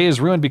 but my day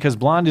is ruined because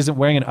Blonde isn't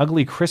wearing an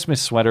ugly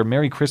Christmas sweater.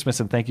 Merry Christmas,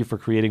 and thank you for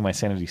creating my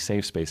sanity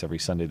safe space every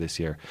Sunday this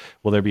year.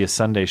 Will there be a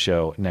Sunday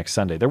show next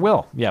Sunday? There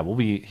will. Yeah, we'll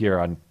be here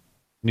on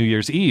New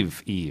Year's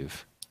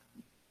Eve.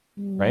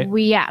 Right?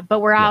 But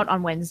we're out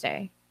on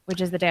Wednesday,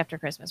 which is the day after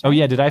Christmas. Right? Oh,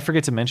 yeah. Did I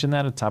forget to mention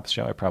that at the top of the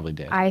show? I probably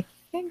did. I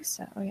think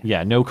so, yeah.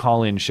 Yeah, no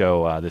call-in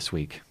show this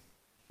week,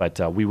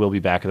 but we will be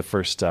back the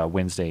first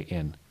Wednesday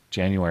in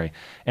January.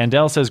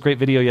 Andel says, great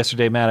video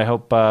yesterday, Matt. I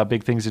hope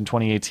big things in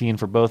 2018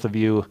 for both of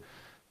you,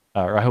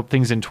 or I hope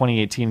things in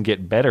 2018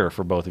 get better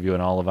for both of you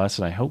and all of us,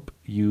 and I hope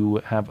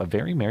you have a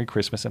very Merry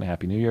Christmas and a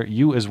Happy New Year.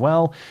 You as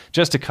well.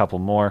 Just a couple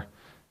more.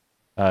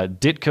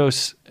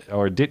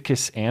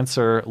 Ditkis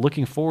answer,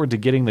 looking forward to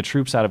getting the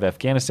troops out of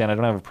Afghanistan. I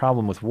don't have a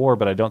problem with war,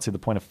 but I don't see the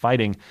point of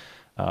fighting.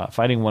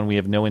 Fighting when we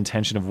have no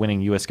intention of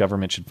winning. U.S.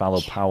 government should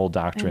follow Powell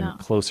doctrine.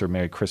 Closer.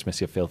 Merry Christmas,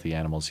 you filthy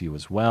animals. You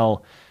as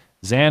well.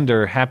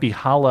 Xander,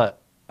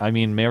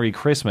 Merry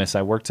Christmas.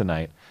 I work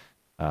tonight,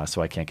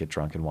 so I can't get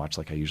drunk and watch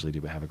like I usually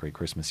do, but have a great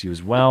Christmas. You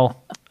as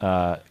well.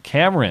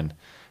 Cameron,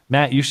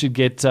 Matt, you should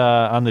get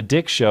on the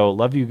Dick Show.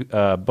 Love you,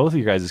 both of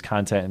you guys'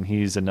 content, and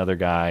he's another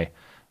guy.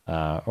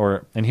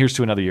 And here's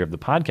to another year of the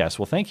podcast.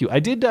 Well, thank you.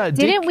 I did.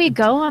 Didn't we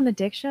go on the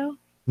Dick Show?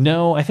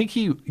 No, I think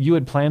you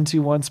had planned to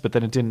once, but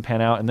then it didn't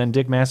pan out. And then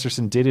Dick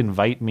Masterson did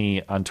invite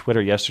me on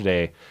Twitter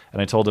yesterday,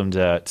 and I told him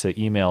to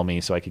email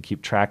me so I could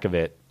keep track of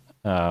it.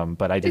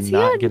 But I did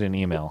not get an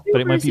email.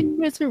 But it might be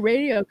Mr.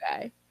 Radio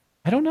Guy.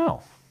 I don't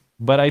know.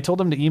 But I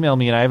told him to email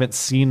me, and I haven't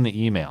seen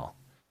the email.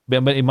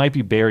 But it might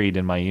be buried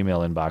in my email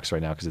inbox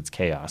right now because it's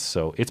chaos.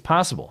 So it's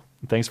possible.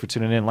 Thanks for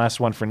tuning in. Last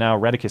one for now.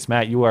 Redicus,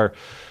 Matt, you are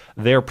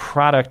their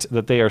product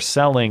that they are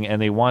selling,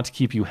 and they want to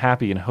keep you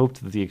happy and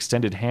hoped that the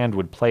extended hand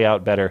would play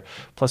out better.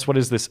 Plus, what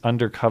is this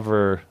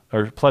undercover,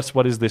 or plus,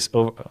 what is this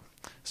over?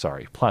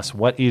 Sorry. Plus,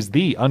 what is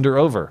the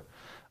under-over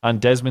on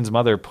Desmond's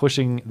mother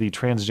pushing the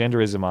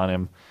transgenderism on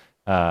him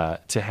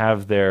to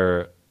have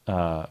their,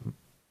 how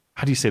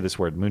do you say this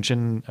word?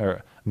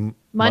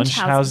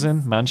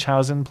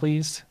 Munchausen,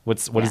 please? What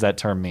does that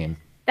term mean?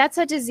 That's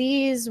a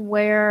disease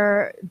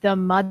where the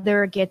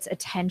mother gets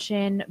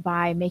attention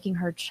by making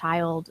her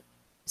child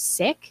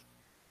sick.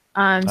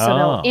 So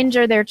they'll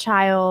injure their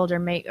child or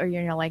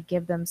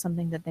give them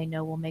something that they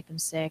know will make them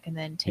sick and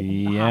then take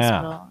them to the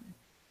hospital.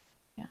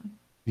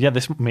 Yeah,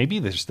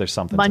 there's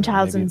something.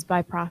 Munchausen's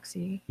by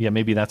proxy. Yeah,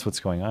 maybe that's what's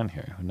going on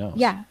here. Who knows?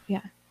 Yeah.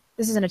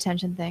 This is an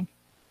attention thing.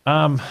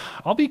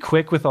 I'll be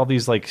quick with all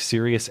these like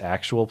serious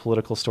actual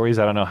political stories.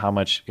 I don't know how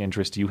much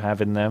interest you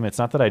have in them. It's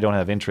not that I don't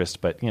have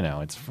interest, but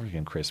it's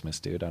freaking Christmas,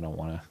 dude. I don't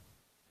want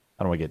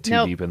to get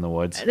too deep in the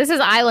woods. This is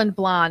Island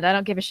Blonde. I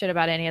don't give a shit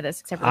about any of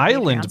this except for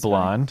Island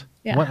Blonde.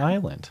 Yeah. What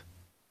island?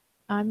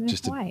 I'm in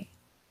Hawaii.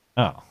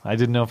 Oh, I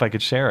didn't know if I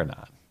could share or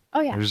not. Oh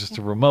yeah. It was just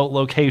a remote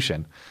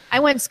location. I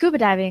went scuba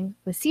diving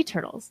with sea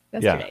turtles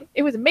yesterday. Yeah.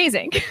 It was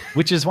amazing.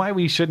 Which is why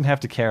we shouldn't have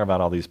to care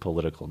about all this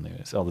political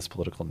news.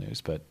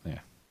 But yeah.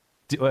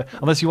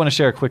 Unless you want to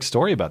share a quick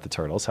story about the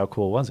turtles. How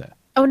cool was it?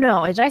 Oh,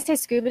 no. Did I say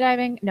scuba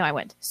diving? No, I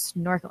went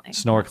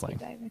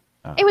snorkeling.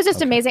 Oh, it was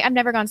just amazing. I've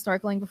never gone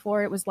snorkeling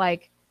before. It was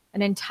like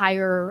an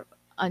entire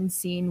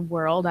unseen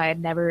world I had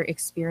never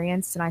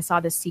experienced. And I saw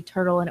this sea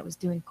turtle and it was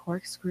doing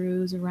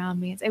corkscrews around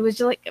me. It was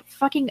just like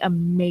fucking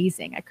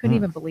amazing. I couldn't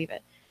even believe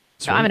it.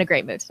 So I'm in a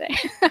great mood today.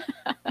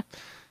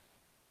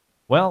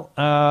 Well,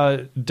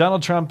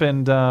 Donald Trump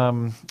and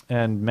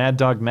Mad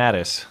Dog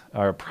Mattis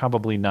are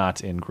probably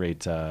not in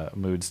great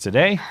moods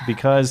today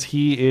because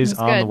he is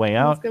on the way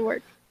out. That's good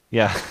work.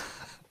 Yeah.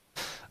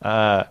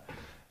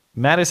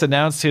 Mattis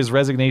announced his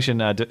resignation.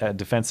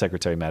 Defense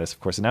Secretary Mattis, of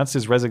course, announced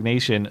his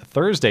resignation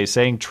Thursday,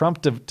 saying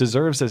Trump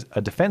deserves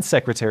a defense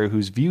secretary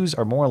whose views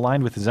are more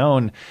aligned with his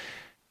own.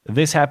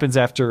 This happens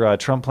after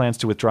Trump plans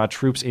to withdraw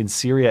troops in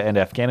Syria and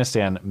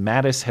Afghanistan.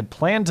 Mattis had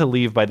planned to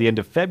leave by the end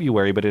of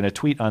February, but in a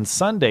tweet on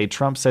Sunday,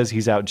 Trump says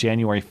he's out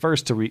January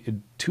 1st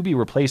to be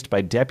replaced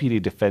by Deputy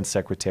Defense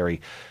Secretary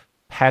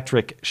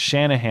Patrick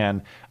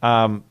Shanahan.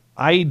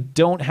 I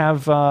don't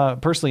have,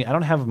 personally, I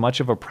don't have much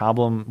of a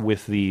problem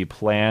with the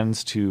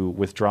plans to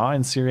withdraw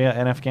in Syria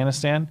and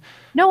Afghanistan.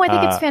 No, I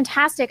think it's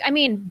fantastic. I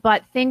mean,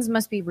 but things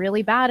must be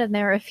really bad in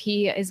there if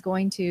he is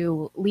going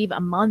to leave a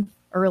month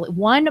early,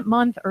 1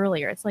 month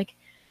earlier. It's like,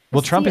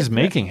 well, Trump is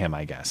making him,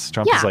 I guess.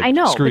 Trump is like, I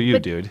know, screw you,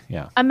 dude.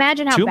 Yeah.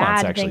 Imagine how 2 bad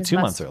months, actually. things 2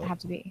 must months early. have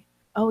to be.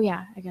 Oh,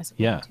 yeah, I guess.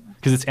 Yeah,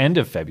 because it's end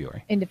of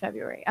February. End of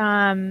February.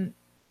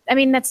 I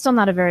mean, that's still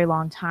not a very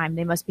long time.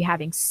 They must be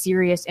having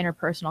serious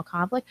interpersonal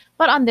conflict.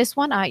 But on this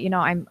one,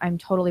 I'm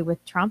totally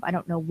with Trump. I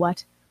don't know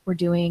what we're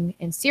doing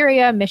in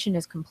Syria. Mission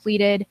is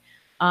completed.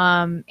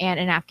 And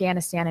in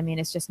Afghanistan, I mean,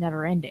 it's just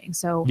never ending.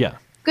 So yeah.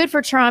 Good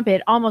for Trump.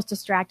 It almost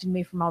distracted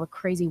me from all the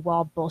crazy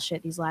wall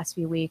bullshit these last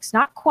few weeks.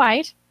 Not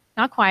quite.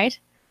 But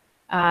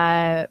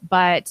yeah,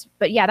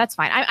 that's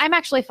fine. I'm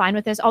actually fine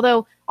with this.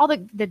 Although all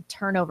the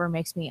turnover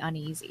makes me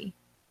uneasy.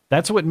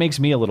 That's what makes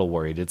me a little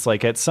worried. It's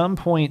like at some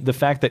point, the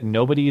fact that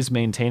nobody is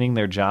maintaining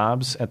their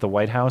jobs at the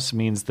White House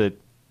means that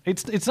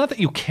it's not that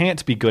you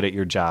can't be good at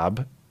your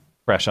job,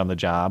 fresh on the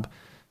job,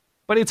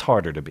 but it's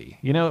harder to be.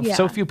 You know,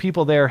 so few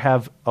people there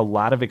have a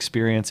lot of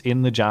experience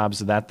in the jobs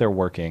that they're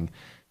working.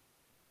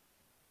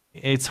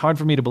 It's hard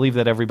for me to believe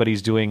that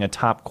everybody's doing a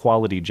top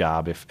quality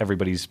job if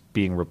everybody's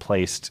being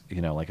replaced,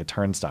 you know, like a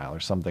turnstile or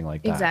something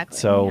like that. Exactly.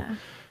 So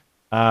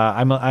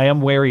I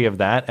am wary of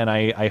that, and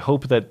I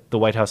hope that the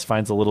White House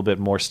finds a little bit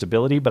more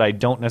stability, but I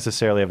don't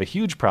necessarily have a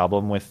huge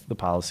problem with the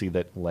policy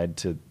that led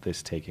to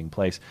this taking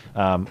place.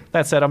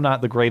 That said, I'm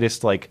not the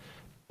greatest, like,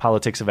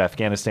 politics of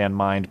Afghanistan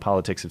mind,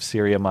 politics of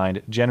Syria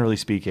mind. Generally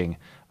speaking,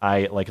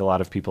 I, like a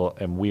lot of people,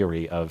 am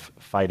weary of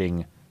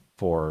fighting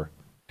for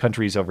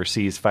countries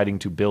overseas, fighting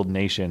to build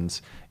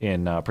nations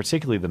in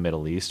particularly the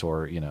Middle East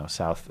or, you know,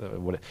 South.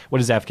 What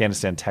is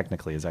Afghanistan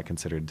technically? Is that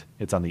considered?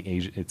 It's on the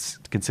Asia. It's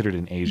considered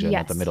in Asia,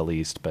 not the Middle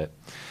East. But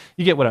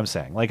you get what I'm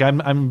saying. Like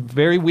I'm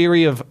very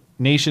weary of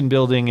nation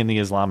building in the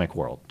Islamic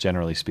world,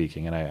 generally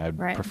speaking, and I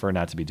prefer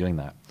not to be doing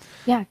that.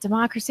 Yeah,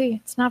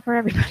 democracy. It's not for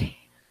everybody.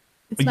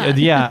 It's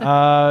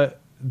not.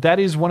 That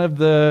is one of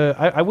the.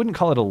 I wouldn't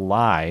call it a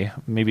lie.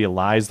 Maybe a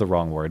lie is the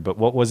wrong word. But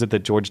what was it that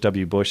George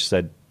W. Bush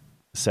said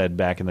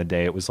back in the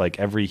day? It was like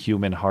every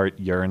human heart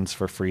yearns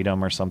for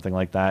freedom or something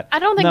like that. I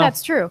don't think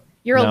that's true.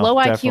 You're a low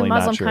IQ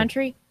Muslim true.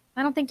 country.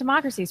 I don't think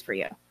democracy is for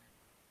you.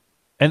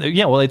 And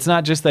well, it's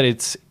not just that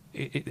it's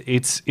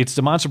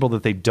demonstrable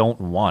that they don't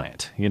want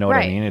it. You know what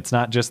I mean? It's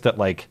not just that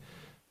like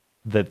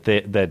that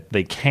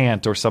they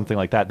can't or something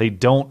like that. They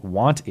don't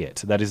want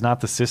it. That is not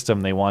the system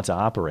they want to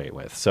operate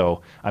with.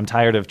 So I'm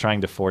tired of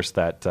trying to force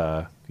that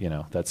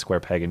that square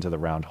peg into the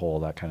round hole,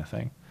 that kind of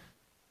thing.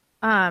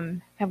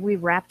 Have we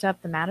wrapped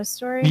up the Mattis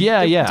story?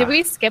 Yeah. Did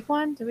we skip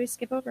one? Did we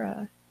skip over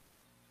a...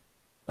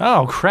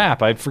 Oh,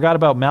 crap. I forgot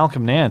about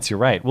Malcolm Nance. You're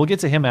right. We'll get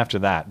to him after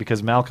that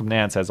because Malcolm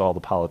Nance has all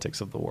the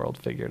politics of the world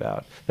figured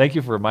out. Thank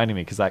you for reminding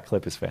me because that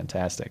clip is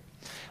fantastic.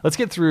 Let's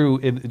get through,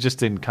 in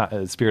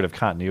spirit of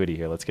continuity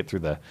here, let's get through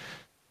the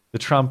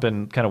Trump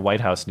and kind of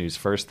White House news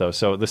first, though.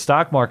 So the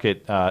stock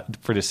market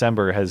for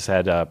December has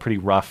had a pretty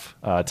rough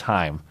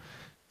time.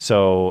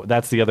 So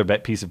that's the other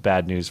piece of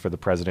bad news for the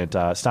president.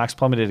 Stocks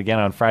plummeted again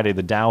on Friday.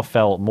 The Dow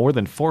fell more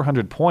than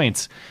 400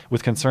 points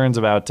with concerns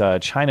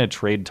about China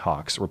trade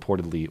talks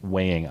reportedly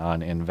weighing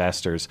on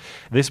investors.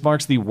 This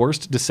marks the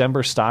worst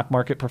December stock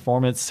market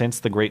performance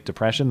since the Great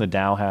Depression. The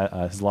Dow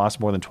has lost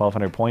more than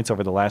 1,200 points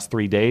over the last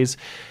 3 days.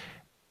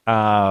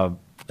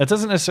 That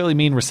doesn't necessarily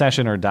mean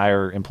recession or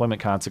dire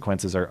employment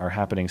consequences are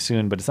happening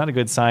soon, but it's not a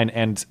good sign.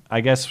 And I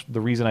guess the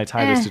reason I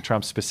tie this to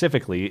Trump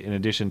specifically, in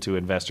addition to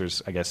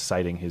investors, I guess,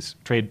 citing his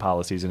trade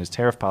policies and his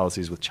tariff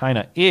policies with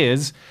China,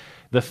 is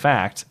the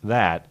fact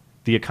that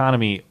the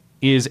economy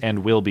is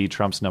and will be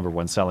Trump's number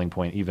one selling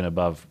point, even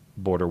above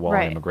border wall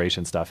and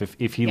immigration stuff.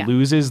 If he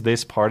loses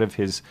this part of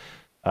his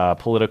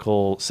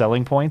political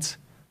selling points,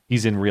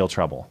 he's in real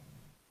trouble.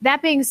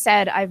 That being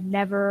said, I've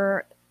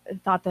never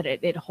thought that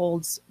it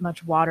holds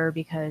much water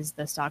because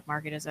the stock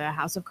market is a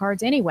house of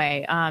cards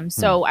anyway.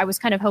 So I was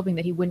kind of hoping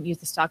that he wouldn't use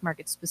the stock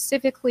market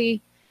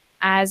specifically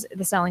as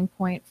the selling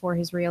point for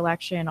his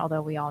reelection,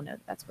 although we all know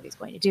that that's what he's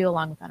going to do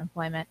along with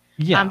unemployment.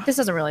 This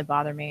doesn't really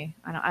bother me.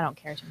 I don't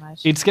care too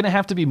much. It's going to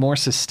have to be more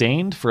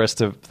sustained for us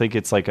to think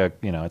it's like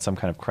it's some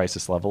kind of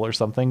crisis level or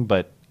something,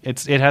 but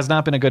it has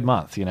not been a good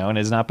month, and it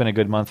has not been a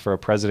good month for a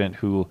president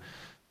who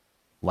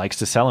likes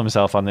to sell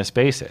himself on this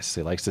basis.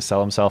 He likes to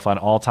sell himself on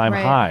all-time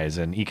highs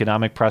and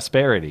economic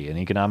prosperity and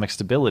economic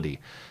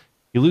stability.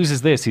 He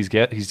loses this, he's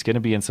going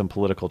to be in some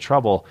political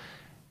trouble.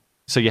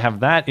 So you have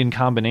that in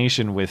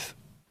combination with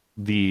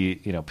the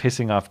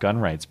pissing off gun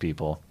rights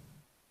people,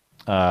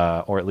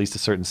 or at least a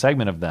certain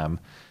segment of them.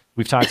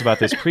 We've talked about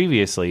this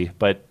previously,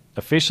 but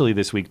officially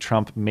this week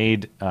Trump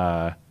made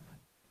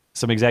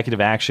some executive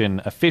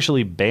action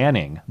officially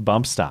banning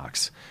bump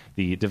stocks,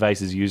 the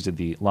devices used at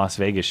the Las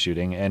Vegas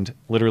shooting, and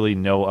literally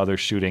no other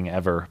shooting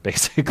ever,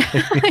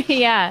 basically.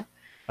 Yeah,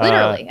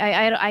 literally.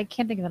 I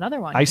can't think of another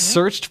one. I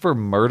searched for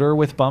murder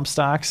with bump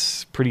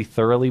stocks pretty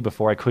thoroughly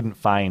before. I couldn't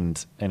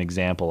find an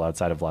example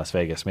outside of Las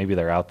Vegas. Maybe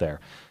they're out there.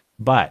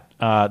 But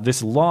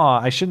this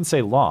law, I shouldn't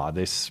say law,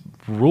 this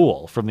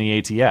rule from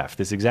the ATF,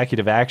 this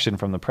executive action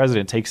from the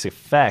president takes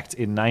effect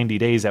in 90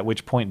 days, at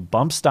which point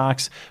bump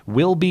stocks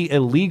will be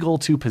illegal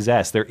to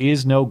possess. There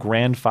is no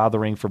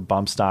grandfathering for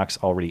bump stocks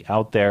already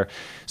out there.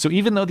 So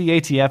even though the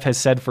ATF has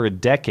said for a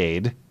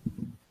decade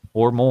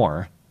or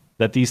more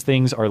that these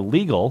things are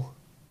legal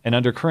and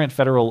under current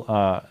federal,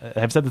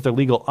 have said that they're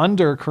legal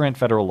under current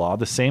federal law,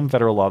 the same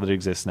federal law that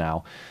exists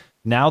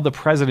now the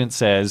president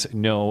says,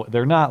 no,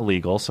 they're not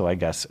legal, so I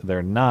guess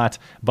they're not.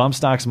 Bump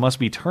stocks must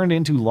be turned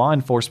into law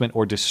enforcement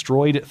or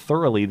destroyed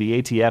thoroughly.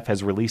 The ATF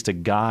has released a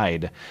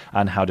guide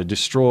on how to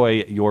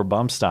destroy your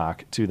bump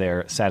stock to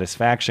their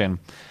satisfaction.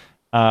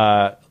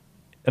 And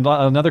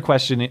another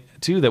question,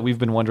 too, that we've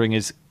been wondering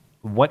is,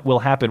 what will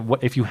happen?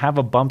 What if you have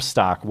a bump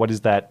stock? What is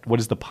that? What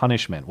is the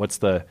punishment? What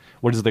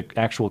does the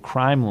actual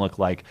crime look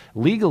like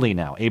legally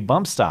now? A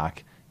bump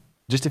stock,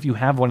 just if you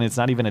have one, it's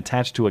not even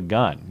attached to a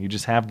gun. You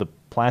just have the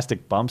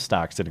plastic bump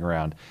stock sitting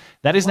around.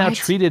 That is now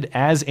treated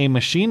as a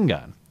machine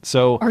gun.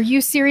 So are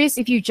you serious?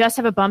 If you just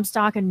have a bump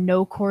stock and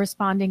no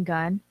corresponding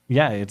gun?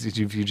 Yeah, it's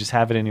if you just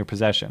have it in your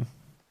possession.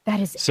 That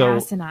is so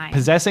asinine.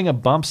 Possessing a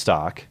bump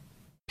stock,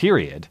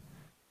 period,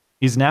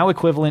 is now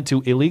equivalent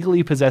to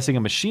illegally possessing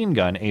a machine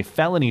gun, a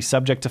felony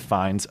subject to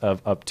fines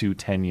of up to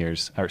 10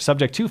 years, or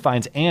subject to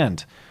fines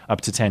and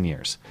up to 10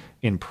 years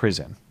in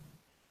prison.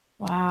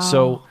 Wow.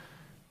 So,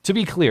 to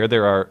be clear,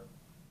 there are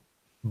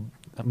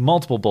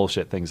multiple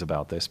bullshit things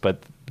about this,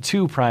 but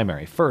two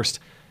primary. First,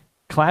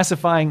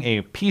 classifying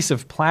a piece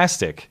of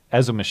plastic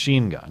as a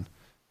machine gun.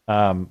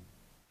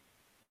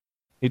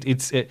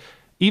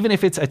 Even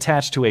if it's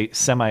attached to a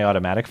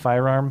semi-automatic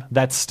firearm,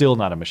 that's still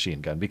not a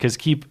machine gun. Because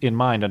keep in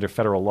mind, under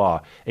federal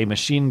law, a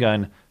machine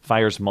gun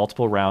fires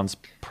multiple rounds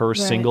per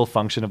single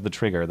function of the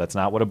trigger. That's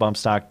not what a bump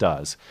stock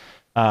does.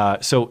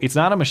 So it's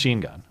not a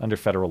machine gun under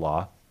federal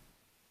law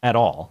at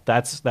all.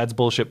 That's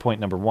bullshit, point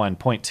number one.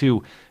 Point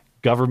two,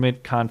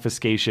 government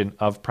confiscation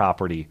of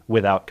property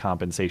without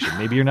compensation.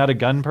 Maybe you're not a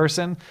gun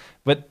person,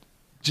 but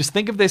just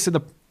think of this in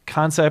the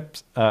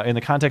context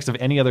of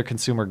any other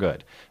consumer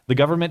good. The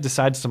government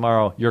decides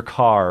tomorrow your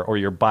car or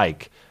your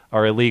bike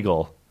are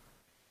illegal.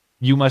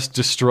 You must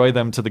destroy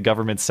them to the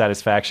government's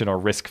satisfaction or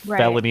risk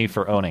felony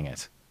for owning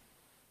it.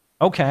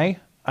 Okay.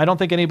 I don't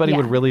think anybody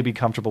would really be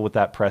comfortable with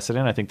that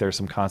precedent. I think there's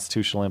some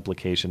constitutional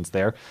implications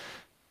there.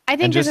 I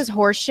think this is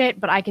horseshit,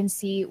 but I can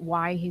see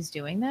why he's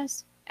doing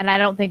this. And I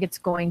don't think it's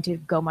going to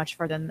go much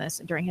further than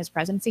this during his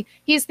presidency.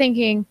 He's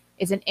thinking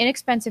it's an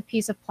inexpensive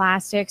piece of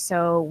plastic,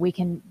 so we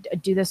can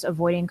do this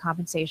avoiding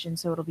compensation,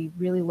 so it'll be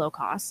really low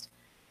cost.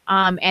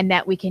 And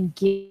that we can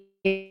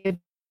give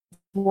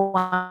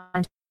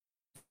one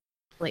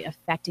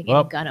affecting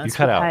any gun owners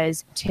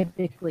because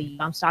typically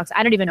bump stocks,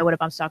 I don't even know what a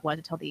bump stock was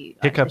until the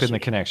hiccup in the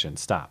connection.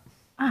 Stop.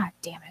 Ah,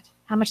 damn it.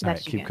 How much of that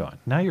did you keep going.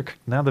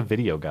 Now the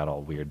video got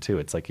all weird too.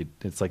 It's like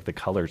the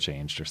color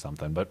changed or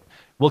something, but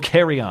we'll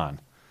carry on.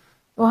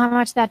 Well, how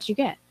much of that did you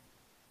get?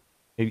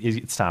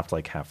 It stopped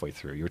like halfway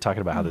through. You were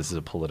talking about how this is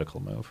a political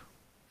move.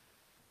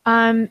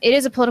 It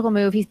is a political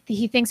move.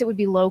 He thinks it would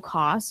be low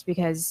cost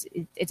because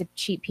it's a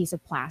cheap piece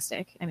of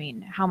plastic. I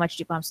mean, how much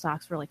do bump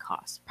stocks really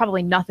cost?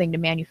 Probably nothing to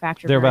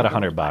manufacture. They're about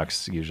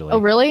 $100 usually. Oh,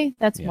 really?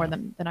 That's more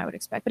than I would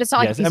expect. But it's not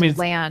like a piece of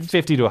land.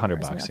 $50 to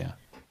 $100, yeah.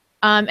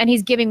 And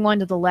he's giving one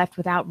to the left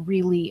without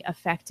really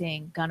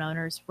affecting gun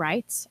owners'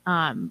 rights.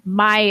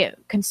 My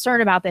concern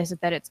about this is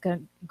that it's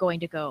going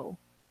to go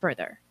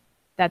further.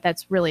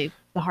 That's really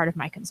the heart of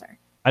my concern.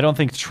 I don't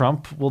think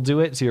Trump will do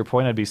it. To your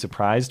point, I'd be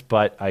surprised,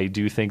 but I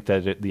do think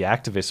that the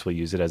activists will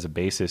use it as a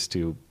basis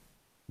to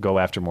go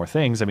after more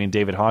things. I mean,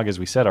 David Hogg, as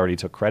we said, already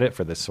took credit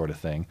for this sort of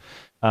thing.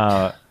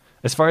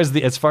 As far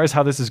as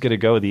how this is going to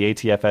go, the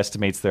ATF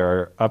estimates there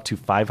are up to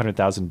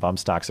 500,000 bump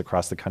stocks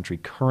across the country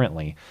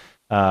currently.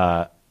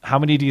 How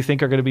many do you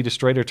think are going to be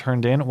destroyed or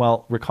turned in?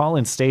 Well, recall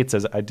in states,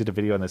 as I did a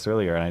video on this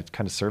earlier, and I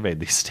kind of surveyed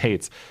these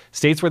states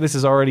where this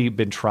has already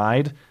been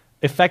tried.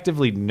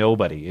 Effectively,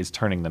 nobody is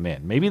turning them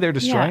in. Maybe they're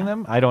destroying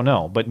them. I don't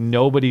know, but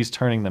nobody's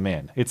turning them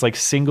in. It's like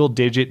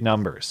single-digit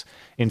numbers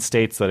in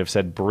states that have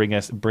said, bring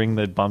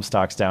the bump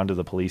stocks down to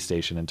the police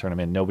station and turn them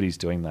in. Nobody's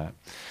doing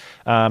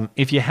that.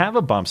 If you have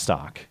a bump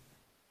stock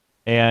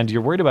and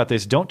you're worried about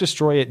this, don't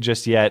destroy it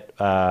just yet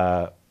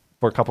for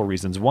a couple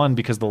reasons. One,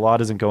 because the law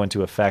doesn't go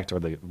into effect, or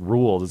the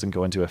rule doesn't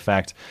go into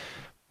effect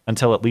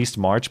until at least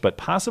March, but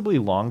possibly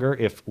longer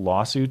if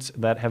lawsuits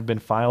that have been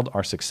filed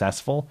are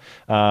successful.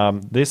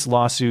 This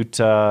lawsuit,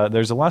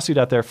 there's a lawsuit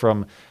out there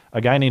from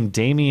a guy named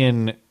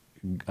Damian,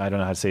 I don't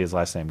know how to say his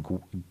last name,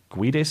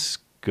 Guidis,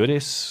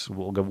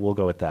 we'll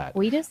go with that.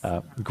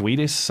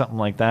 Guidis, something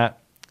like that.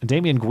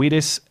 Damian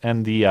Guidis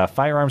and the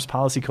Firearms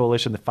Policy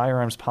Coalition, the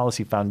Firearms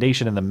Policy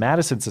Foundation, and the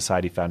Madison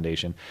Society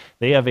Foundation,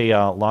 they have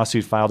a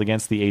lawsuit filed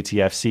against the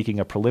ATF seeking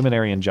a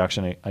preliminary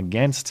injunction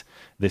against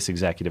this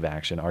executive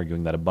action,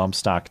 arguing that a bump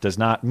stock does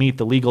not meet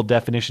the legal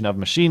definition of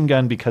machine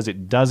gun because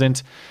it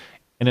doesn't.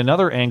 In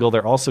another angle,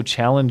 they're also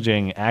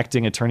challenging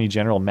Acting Attorney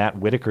General Matt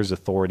Whitaker's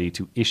authority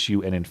to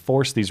issue and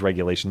enforce these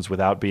regulations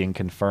without being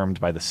confirmed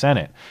by the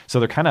Senate. So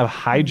they're kind of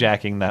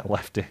hijacking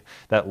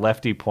that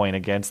lefty point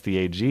against the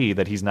AG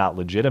that he's not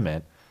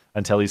legitimate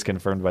until he's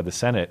confirmed by the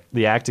Senate,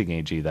 the acting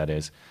AG, that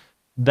is.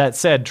 That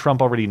said,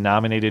 Trump already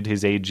nominated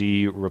his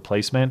AG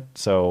replacement,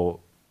 so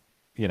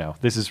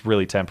this is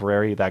really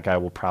temporary. That guy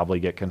will probably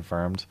get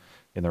confirmed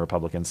in the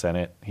Republican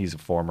Senate. He's a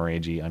former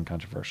AG,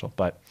 uncontroversial,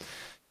 but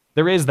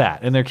there is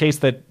that. In their case,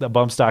 that the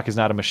bump stock is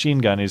not a machine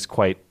gun is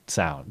quite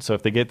sound. So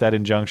if they get that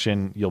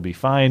injunction, you'll be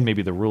fine.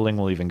 Maybe the ruling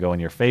will even go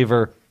in your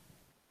favor.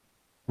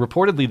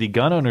 Reportedly, the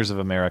Gun Owners of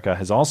America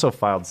has also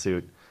filed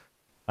suit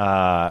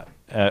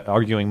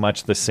arguing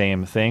much the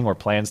same thing, or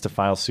plans to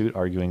file suit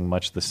arguing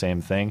much the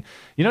same thing.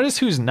 You notice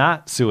who's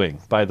not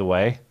suing, by the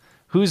way?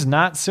 Who's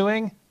not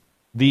suing?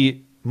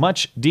 The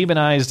much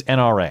demonized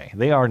NRA.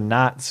 They are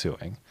not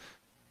suing.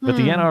 But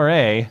the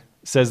NRA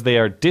says they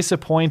are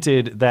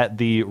disappointed that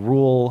the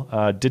rule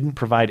didn't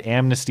provide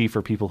amnesty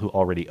for people who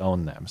already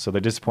own them. So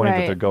they're disappointed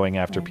that they're going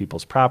after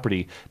people's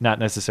property, not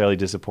necessarily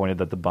disappointed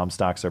that the bump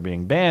stocks are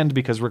being banned,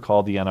 because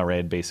recall the NRA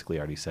had basically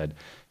already said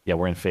yeah,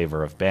 we're in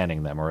favor of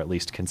banning them, or at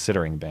least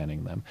considering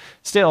banning them.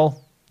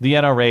 Still, the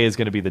NRA is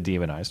going to be the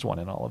demonized one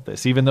in all of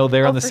this, even though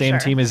they're on the same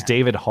team as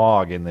David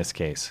Hogg in this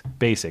case,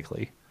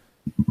 basically.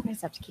 I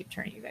just have to keep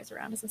turning you guys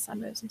around as the sun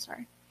moves. I'm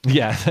sorry.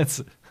 Yeah,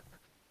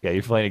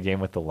 you're playing a game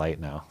with the light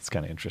now. It's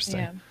kind of interesting.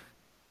 Yeah.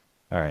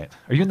 All right.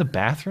 Are you in the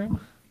bathroom?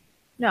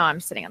 No, I'm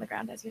sitting on the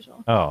ground as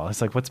usual. Oh,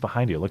 it's like, what's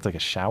behind you? It looked like a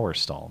shower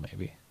stall,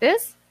 maybe.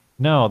 This?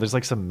 No, there's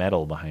like some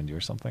metal behind you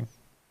or something.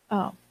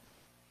 Oh.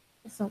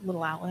 It's a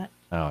little outlet.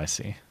 Oh, I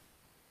see.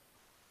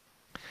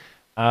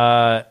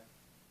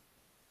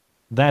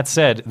 That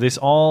said, this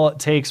all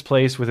takes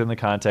place within the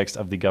context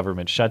of the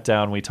government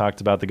shutdown. We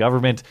talked about the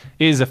government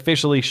is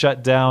officially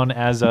shut down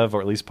as of,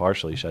 or at least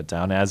partially shut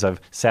down, as of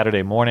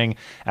Saturday morning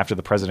after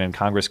the president and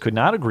Congress could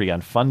not agree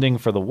on funding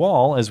for the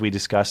wall, as we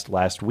discussed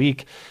last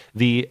week.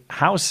 The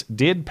House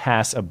did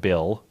pass a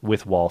bill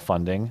with wall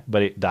funding,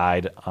 but it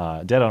died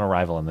dead on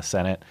arrival in the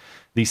Senate.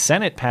 The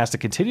Senate passed a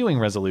continuing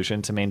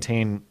resolution to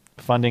maintain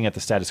funding at the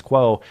status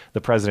quo.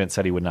 The president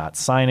said he would not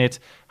sign it.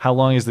 How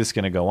long is this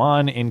going to go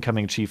on?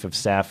 Incoming Chief of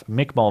Staff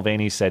Mick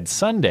Mulvaney said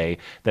Sunday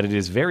that it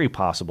is very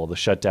possible the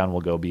shutdown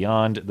will go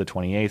beyond the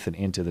 28th and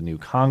into the new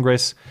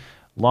Congress.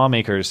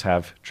 Lawmakers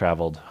have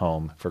traveled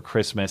home for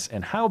Christmas.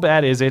 And how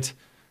bad is it?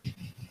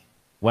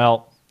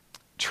 Well,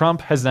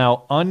 Trump has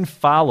now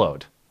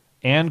unfollowed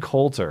Ann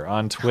Coulter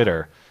on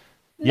Twitter.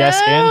 No!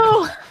 Yes,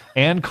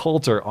 Ann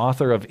Coulter,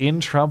 author of In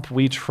Trump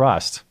We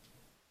Trust.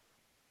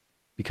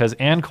 Because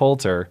Ann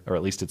Coulter, or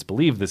at least it's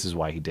believed this is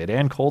why he did,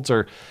 Ann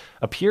Coulter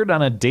appeared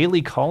on a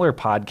Daily Caller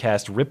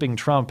podcast ripping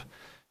Trump,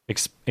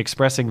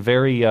 expressing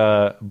very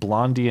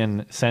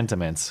Blondian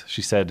sentiments.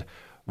 She said,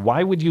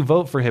 why would you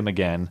vote for him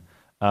again?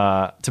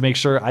 To make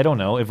sure, I don't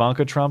know,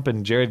 Ivanka Trump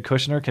and Jared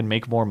Kushner can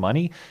make more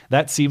money?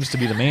 That seems to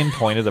be the main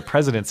point of the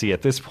presidency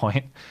at this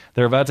point.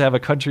 They're about to have a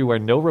country where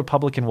no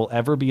Republican will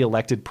ever be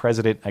elected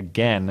president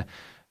again.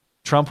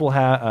 Trump will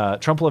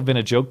have been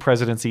a joke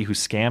presidency who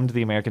scammed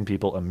the American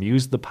people,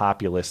 amused the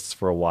populists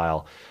for a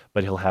while,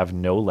 but he'll have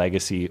no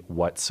legacy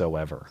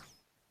whatsoever.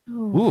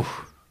 Ooh.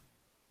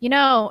 You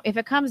know, if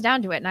it comes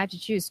down to it and I have to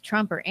choose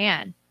Trump or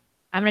Ann,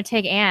 I'm going to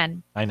take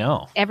Ann. I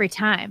know. Every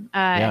time.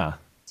 Yeah.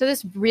 So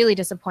this really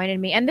disappointed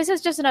me. And this is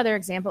just another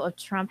example of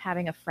Trump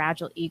having a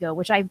fragile ego,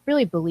 which I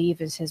really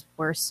believe is his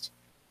worst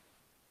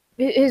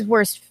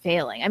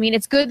failing. I mean,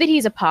 it's good that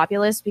he's a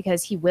populist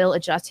because he will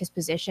adjust his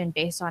position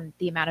based on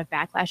the amount of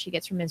backlash he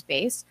gets from his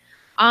base.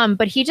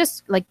 But he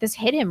just, like, this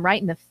hit him right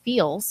in the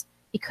feels.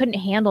 He couldn't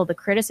handle the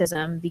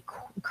criticism, the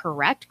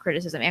correct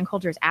criticism. Ann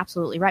Coulter is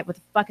absolutely right. What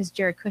the fuck is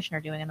Jared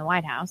Kushner doing in the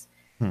White House?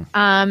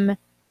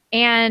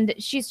 And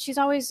she's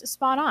always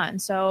spot on.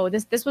 So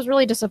this was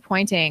really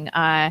disappointing.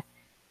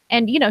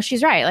 And, you know,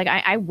 she's right. Like,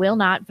 I will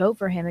not vote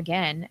for him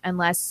again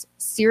unless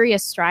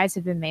serious strides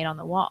have been made on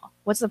the wall.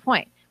 What's the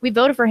point? We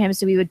voted for him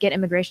so we would get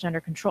immigration under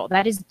control.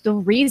 That is the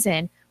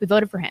reason we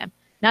voted for him.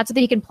 Not so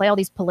that he can play all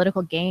these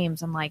political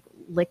games and, like,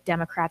 lick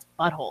Democrats'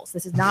 buttholes.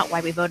 This is not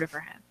why we voted for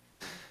him.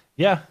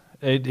 Yeah,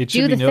 it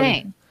should be noted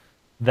thing.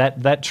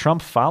 that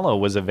Trump follow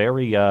was a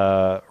very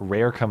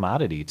rare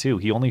commodity, too.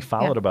 He only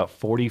followed about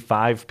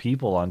 45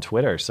 people on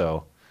Twitter.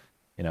 So,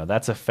 you know,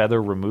 that's a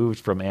feather removed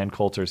from Ann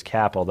Coulter's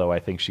cap, although I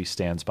think she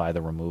stands by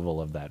the removal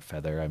of that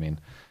feather. I mean,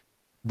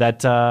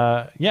 that,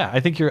 I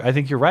think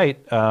you're right.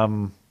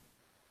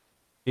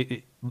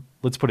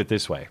 Let's put it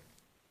this way.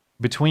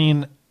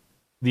 Between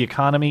the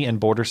economy and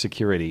border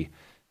security,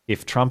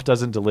 if Trump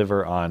doesn't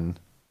deliver on,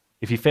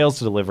 if he fails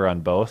to deliver on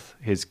both,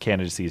 his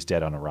candidacy is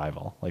dead on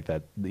arrival. Like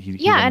that.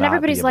 And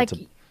everybody's like,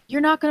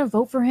 you're not going to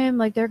vote for him.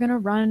 Like they're going to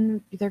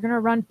run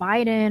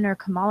Biden or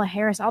Kamala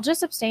Harris. I'll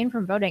just abstain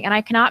from voting. And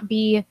I cannot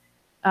be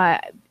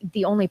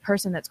the only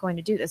person that's going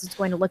to do this. It's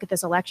going to look at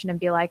this election and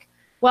be like,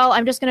 well,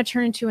 I'm just going to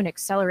turn into an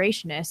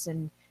accelerationist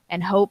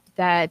and hope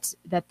that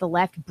the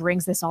left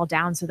brings this all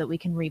down so that we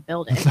can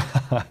rebuild it.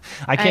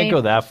 I can't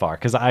go that far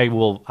because I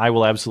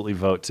will absolutely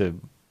vote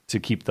to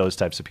keep those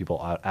types of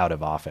people out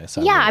of office.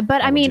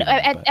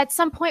 At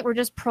some point we're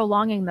just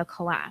prolonging the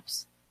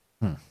collapse.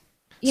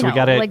 So we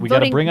got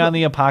to bring on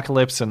the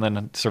apacalypse and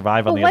then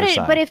survive on the other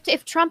side. But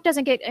if Trump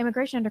doesn't get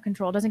immigration under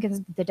control, doesn't get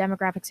the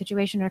demographic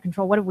situation under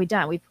control, what have we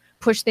done? We've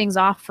pushed things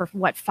off for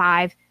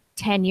 5-10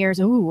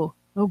 years. Oh,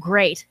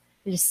 great.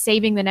 They're just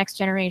saving the next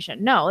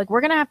generation. No, like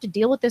we're going to have to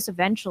deal with this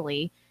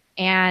eventually.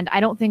 And I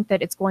don't think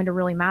that it's going to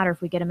really matter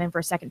if we get him in for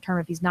a second term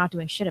if he's not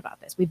doing shit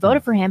about this. We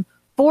voted for him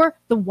for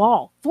the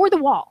wall.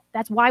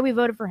 That's why we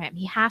voted for him.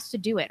 He has to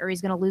do it or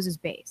he's going to lose his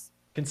base.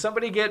 Can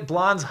somebody get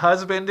Blonde's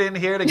husband in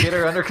here to get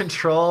her under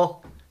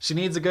control? She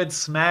needs a good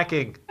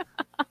smacking.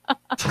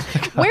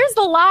 Where's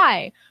the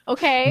lie?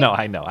 Okay. No,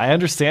 I know. I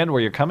understand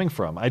where you're coming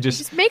from. It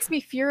just makes me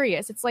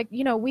furious. It's like,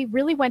 you know, we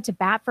really went to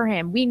bat for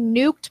him. We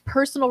nuked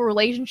personal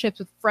relationships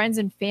with friends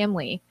and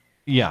family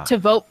to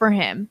vote for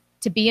him,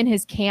 to be in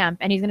his camp,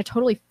 and he's going to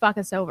totally fuck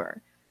us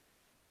over.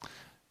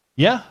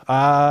 Yeah.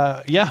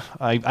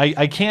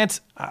 I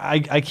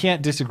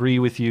can't disagree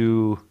with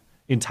you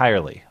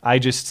entirely.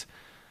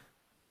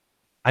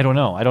 I don't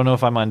know. I don't know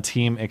if I'm on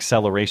team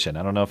acceleration.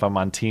 I don't know if I'm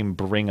on team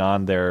bring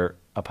on their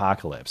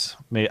apocalypse.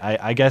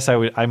 I guess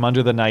I'm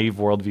under the naive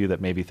worldview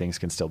that maybe things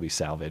can still be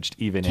salvaged,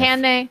 even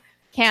Can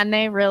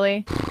they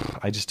really?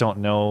 I just don't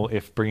know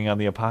if bringing on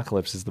the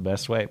apocalypse is the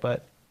best way,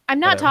 but I'm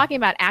not whatever. talking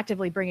about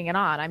actively bringing it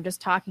on. I'm just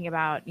talking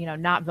about,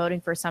 not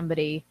voting for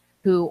somebody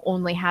who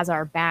only has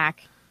our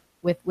back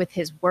with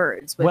his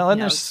words,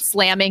 with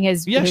slamming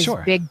his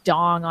big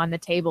dong on the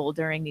table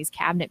during these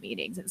cabinet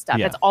meetings and stuff.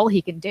 Yeah. That's all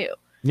he can do.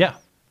 Yeah,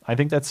 I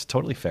think that's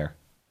totally fair.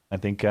 I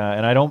think,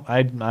 and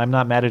I'm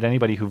not mad at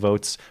anybody who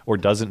votes or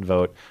doesn't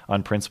vote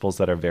on principles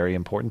that are very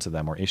important to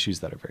them or issues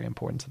that are very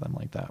important to them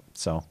like that.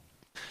 So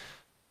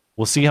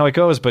we'll see how it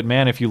goes. But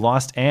man, if you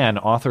lost Anne,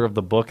 author of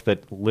the book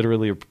that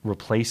literally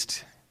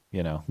replaced,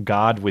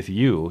 God with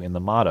you in the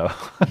motto.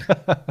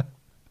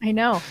 I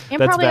know. And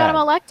That's probably got him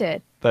bad.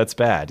 elected. That's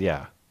bad.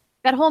 Yeah.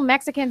 That whole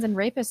Mexicans and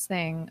rapists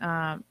thing,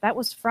 that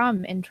was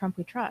from In Trump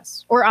We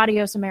Trust or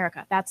Adios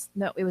America.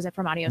 It was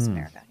from Adios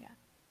America. Yeah.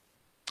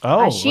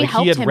 Oh, she like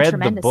helped he had him read the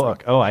tremendously.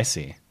 book. Oh, I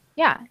see.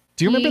 Yeah.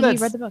 Do you remember that?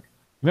 He read the book.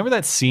 Remember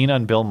that scene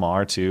on Bill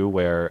Maher too,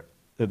 where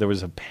there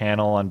was a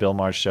panel on Bill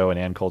Maher's show and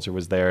Ann Coulter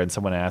was there, and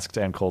someone asked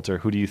Ann Coulter,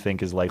 "Who do you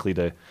think is likely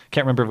to?"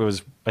 Can't remember if it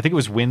was. I think it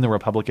was win the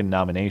Republican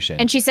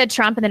nomination. And she said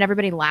Trump, and then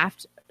everybody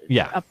laughed.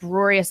 Yeah.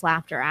 Uproarious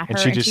laughter at her. And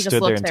she just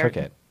stood there and took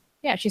it.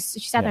 Yeah, she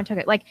sat there and took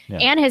it. Like,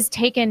 Anne has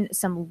taken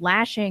some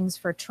lashings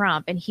for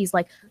Trump, and he's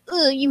like,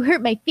 "Oh, you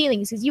hurt my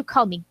feelings because you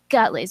called me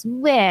gutless.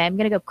 Bleh, I'm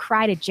going to go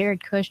cry to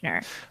Jared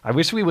Kushner." I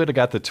wish we would have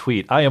got the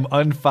tweet. I am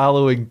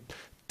unfollowing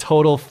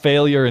total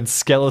failure and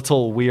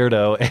skeletal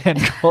weirdo Ann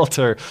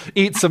Coulter.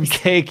 Eat some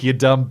cake, you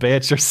dumb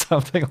bitch, or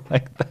something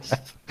like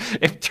that.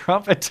 If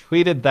Trump had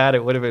tweeted that,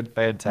 it would have been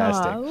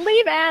fantastic. Oh,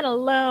 leave Anne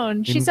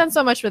alone. She's done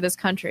so much for this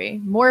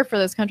country. More for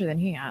this country than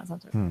he has.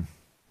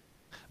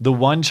 The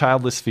one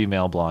childless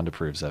female blonde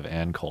approves of,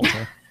 Ann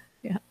Coulter.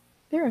 Yeah,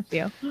 there are a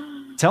few.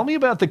 Tell me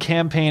about the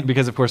campaign,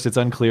 because of course it's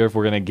unclear if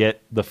we're going to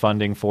get the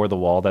funding for the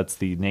wall. That's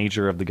the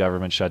nature of the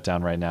government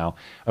shutdown right now.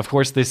 Of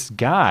course, this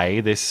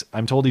guy,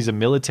 I'm told he's a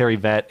military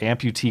vet,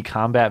 amputee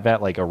combat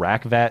vet, like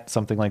Iraq vet,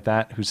 something like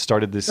that, who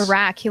started this.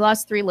 Iraq. He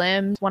lost 3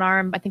 limbs, 1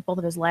 arm, I think both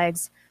of his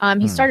legs.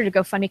 He started a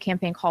GoFundMe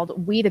campaign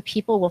called We the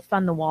People Will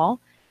Fund the Wall.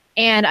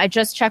 And I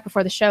just checked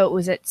before the show, it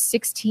was at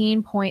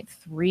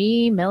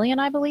 16.3 million,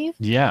 I believe.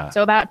 Yeah.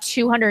 So about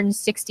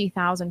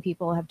 260,000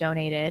 people have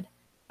donated.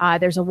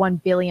 There's a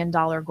 $1 billion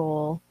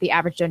goal. The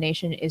average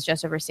donation is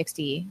just over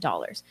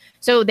 $60.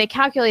 So they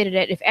calculated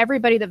it. If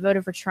everybody that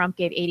voted for Trump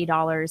gave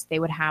 $80, they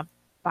would have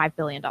 $5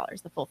 billion,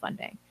 the full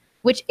funding,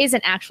 which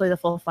isn't actually the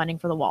full funding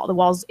for the wall. The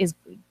walls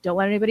don't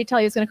let anybody tell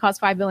you it's going to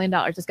cost $5 billion.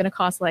 It's going to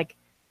cost like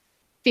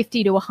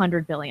 $50 to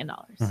 $100 billion,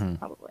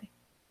 probably,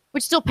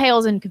 which still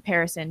pales in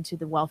comparison to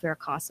the welfare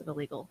costs of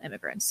illegal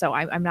immigrants. So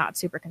I'm not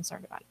super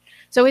concerned about it.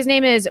 So his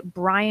name is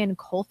Brian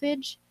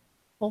Kolfage.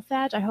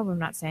 I hope I'm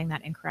not saying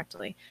that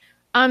incorrectly.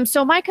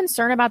 So my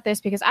concern about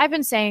this, because I've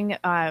been saying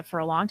for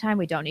a long time,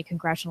 we don't need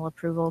congressional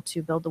approval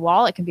to build the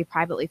wall. It can be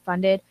privately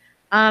funded.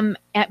 And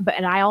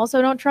I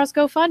also don't trust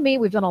GoFundMe.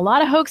 We've done a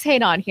lot of hoax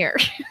hate on here.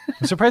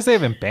 I'm surprised they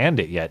haven't banned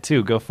it yet,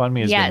 too.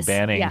 GoFundMe has been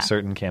banning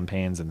certain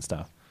campaigns and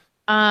stuff.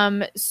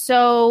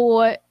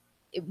 So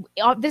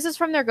this is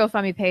from their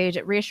GoFundMe page.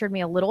 It reassured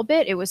me a little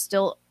bit. It was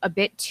still a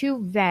bit too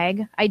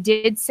vague. I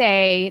did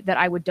say that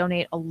I would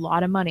donate a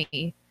lot of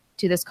money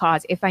to this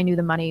cause if I knew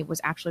the money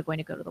was actually going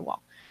to go to the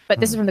wall. But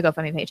this is from the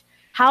GoFundMe page.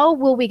 How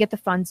will we get the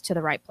funds to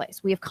the right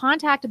place? We have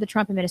contacted the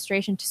Trump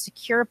administration to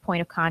secure a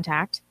point of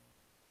contact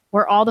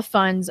where all the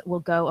funds will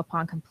go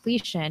upon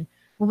completion.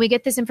 When we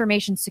get this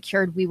information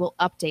secured, we will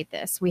update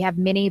this. We have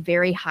many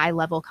very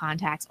high-level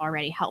contacts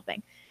already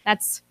helping.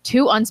 That's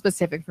too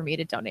unspecific for me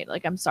to donate.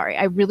 Like, I'm sorry.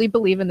 I really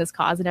believe in this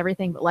cause and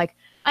everything, but like,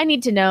 I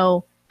need to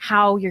know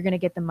how you're going to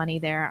get the money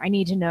there. I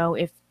need to know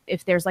if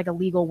there's like a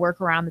legal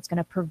workaround that's going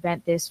to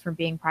prevent this from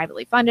being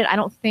privately funded. I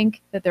don't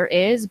think that there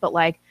is, but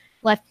like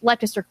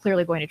leftists are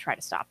clearly going to try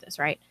to stop this,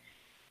 right?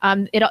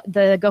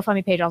 The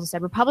GoFundMe page also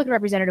said Republican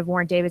Representative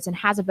Warren Davidson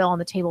has a bill on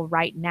the table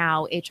right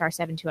now, HR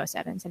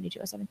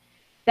 7207,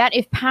 that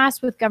if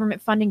passed with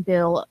government funding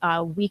bill,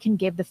 we can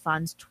give the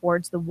funds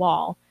towards the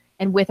wall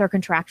and with our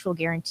contractual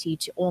guarantee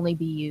to only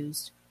be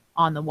used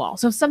on the wall.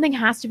 So if something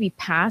has to be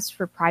passed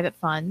for private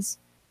funds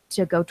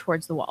to go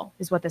towards the wall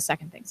is what the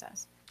second thing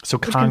says. So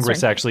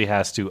Congress actually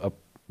has to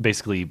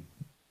basically...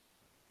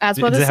 That's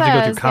what it says. Have to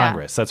go through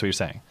Congress. Yeah. That's what you're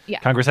saying. Yeah.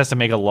 Congress has to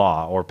make a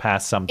law or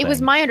pass something. It was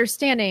my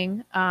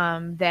understanding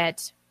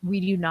that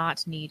we do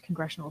not need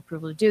congressional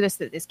approval to do this,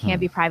 that this can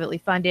be privately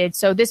funded.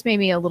 So this made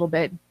me a little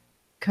bit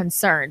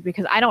concerned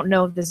because I don't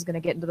know if this is going to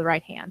get into the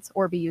right hands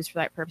or be used for the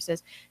right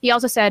purposes. He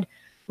also said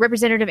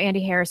Representative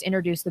Andy Harris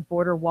introduced the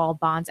Border Wall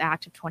Bonds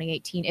Act of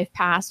 2018. If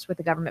passed with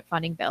the government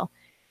funding bill,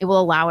 it will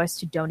allow us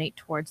to donate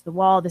towards the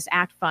wall. This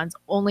act funds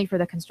only for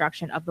the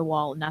construction of the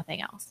wall,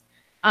 nothing else.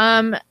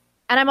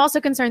 And I'm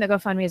also concerned that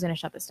GoFundMe is going to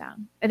shut this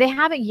down. They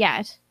haven't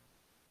yet,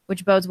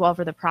 which bodes well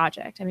for the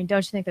project. I mean,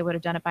 don't you think they would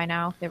have done it by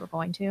now if they were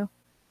going to?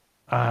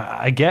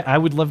 I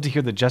would love to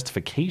hear the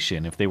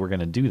justification if they were going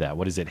to do that.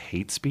 What is it,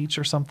 hate speech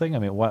or something? I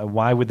mean,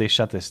 why would they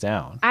shut this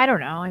down? I don't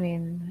know. I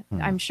mean,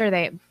 I'm sure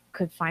they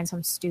could find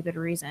some stupid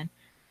reason.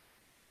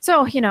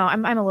 So,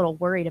 I'm a little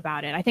worried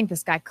about it. I think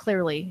this guy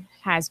clearly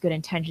has good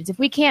intentions. If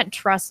we can't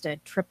trust a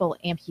triple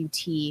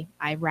amputee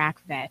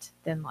Iraq vet,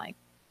 then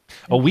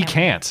we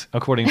can't,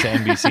 according to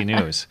NBC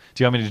News.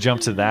 Do you want me to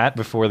jump to that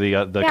before the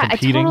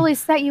competing? I totally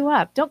set you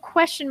up. Don't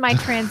question my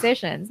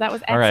transitions. That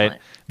was excellent. All right,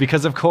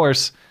 because of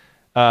course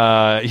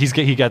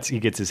he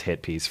gets his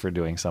hit piece for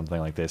doing something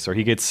like this, or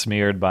he gets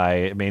smeared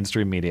by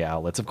mainstream media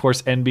outlets. Of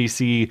course,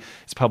 NBC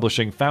is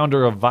publishing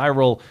founder of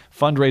viral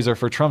fundraiser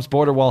for Trump's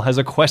border wall has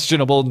a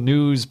questionable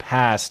news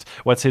past.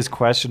 What's his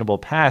questionable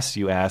past,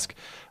 you ask?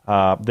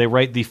 They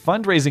write the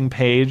fundraising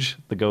page,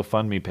 the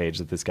GoFundMe page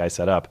that this guy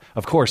set up,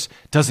 of course,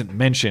 doesn't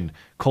mention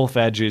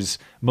Kolfag's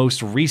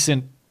most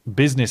recent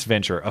business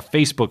venture, a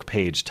Facebook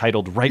page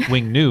titled Right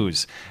Wing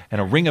News,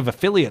 and a ring of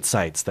affiliate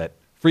sites that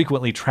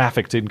frequently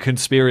trafficked in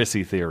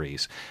conspiracy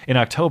theories. In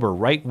October,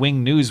 Right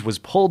Wing News was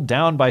pulled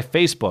down by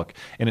Facebook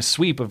in a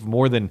sweep of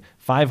more than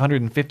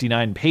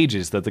 559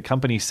 pages that the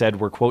company said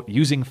were, quote,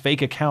 using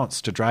fake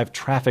accounts to drive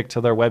traffic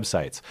to their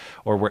websites,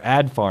 or were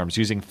ad farms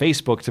using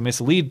Facebook to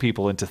mislead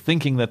people into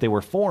thinking that they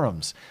were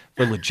forums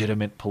for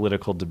legitimate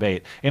political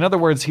debate. In other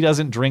words, he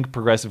doesn't drink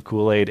progressive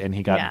Kool-Aid, and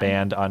he got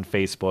banned on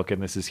Facebook,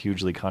 and this is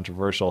hugely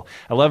controversial.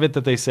 I love it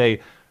that they say,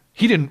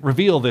 he didn't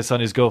reveal this on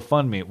his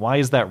GoFundMe. Why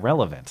is that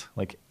relevant?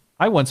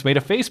 I once made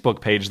a Facebook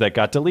page that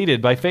got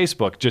deleted by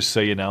Facebook, just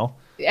so you know.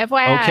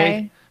 FYI.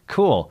 Okay,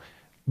 cool.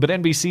 But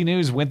NBC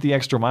News went the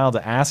extra mile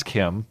to ask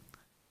him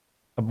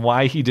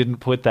why he didn't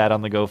put that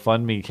on the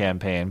GoFundMe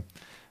campaign.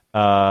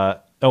 I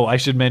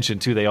should mention,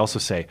 too, they also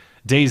say,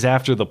 days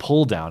after the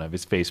pull down of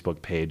his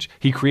Facebook page,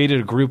 he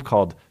created a group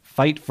called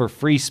Fight for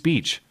Free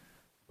Speech,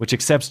 which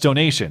accepts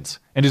donations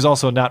and is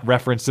also not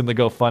referenced in the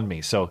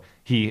GoFundMe. So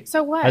he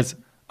has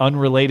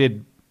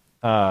unrelated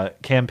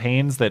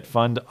campaigns that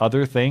fund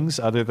other things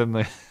other than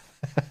the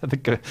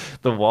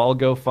wall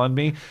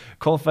GoFundMe.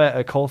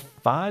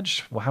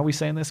 Kolfage? Well, how are we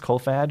saying this?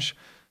 Kolfage?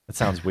 That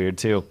sounds weird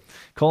too.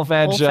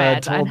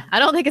 Kolfage told I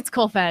don't think it's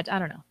Kolfage. I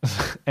don't know.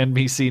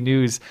 NBC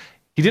News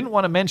he didn't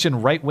want to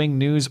mention right-wing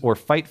news or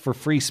fight for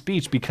free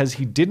speech because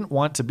he didn't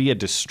want to be a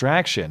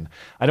distraction.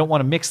 I don't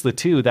want to mix the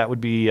two. That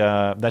would be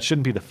that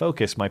shouldn't be the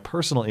focus. My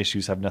personal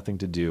issues have nothing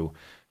to do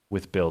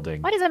with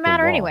building. Why does it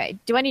matter anyway?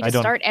 Do I need to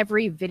start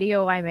every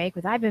video I make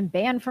with I've been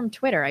banned from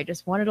Twitter? I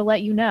just wanted to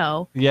let you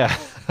know. Yeah,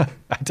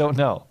 I don't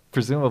know.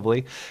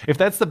 Presumably. If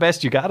that's the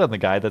best you got on the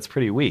guy, that's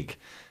pretty weak.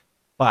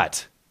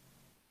 But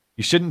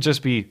you shouldn't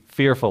just be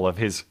fearful of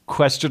his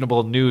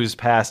questionable news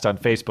past on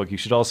Facebook. You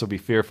should also be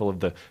fearful of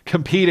the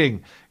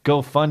competing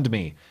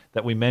GoFundMe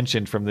that we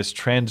mentioned from this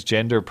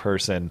transgender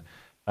person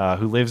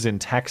who lives in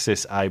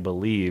Texas, I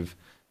believe.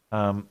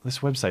 This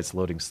website's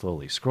loading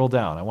slowly. Scroll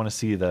down. I want to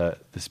see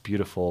this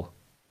beautiful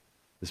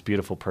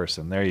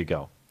person. There you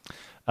go.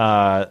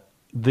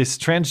 This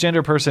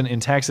transgender person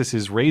in Texas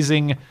is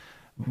raising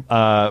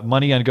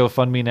money on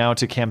GoFundMe now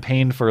to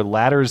campaign for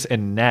ladders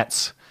and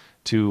nets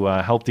to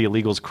help the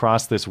illegals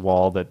cross this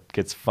wall that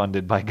gets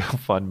funded by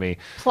GoFundMe.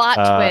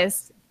 Plot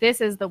twist: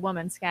 this is the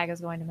woman Skaga's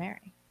going to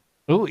marry.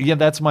 Oh yeah,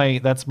 that's my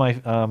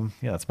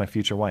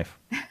future wife.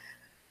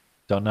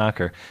 Don't knock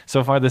her.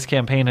 So far, this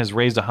campaign has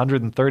raised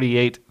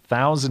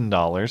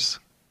 $138,000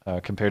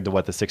 compared to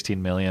what the $16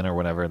 million or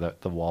whatever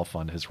the Wall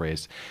Fund has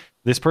raised.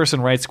 This person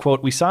writes,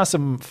 quote, "We saw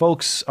some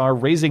folks are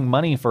raising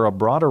money for a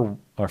border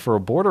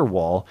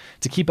wall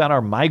to keep out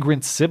our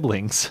migrant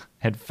siblings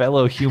and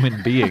fellow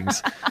human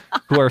beings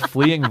who are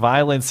fleeing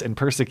violence and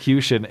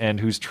persecution and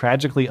whose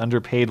tragically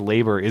underpaid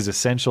labor is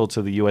essential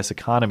to the U.S.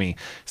 economy.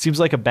 Seems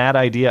like a bad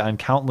idea on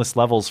countless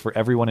levels for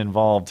everyone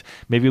involved.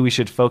 Maybe we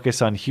should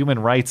focus on human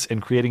rights and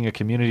creating a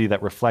community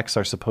that reflects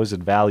our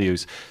supposed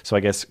values." So I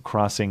guess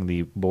crossing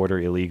the border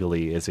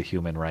illegally is a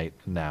human right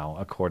now,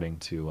 according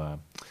to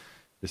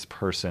this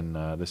person,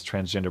 this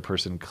transgender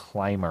person.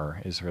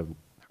 Clymer is her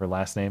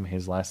last name,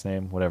 his last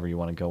name, whatever you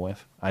want to go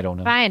with. I don't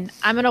know. Fine.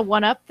 I'm going to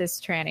one-up this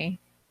tranny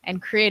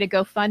and create a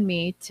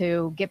GoFundMe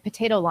to get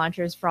potato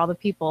launchers for all the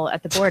people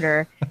at the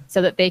border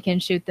so that they can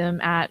shoot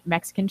them at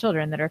Mexican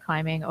children that are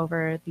climbing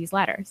over these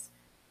ladders.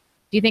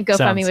 Do you think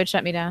GoFundMe would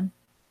shut me down?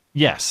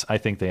 Yes, I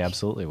think they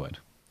absolutely would.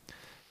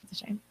 It's a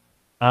shame.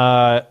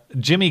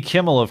 Jimmy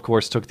Kimmel, of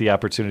course, took the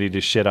opportunity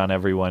to shit on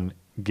everyone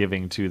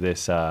giving to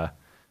this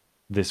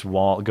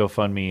wall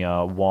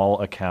GoFundMe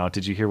wall account.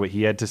 Did you hear what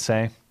he had to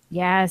say?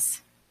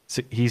 Yes.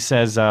 So he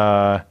says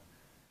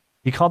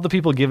he called the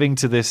people giving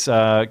to this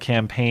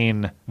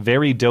campaign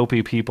very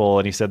dopey people,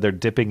 and he said they're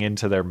dipping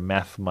into their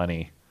meth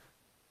money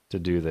to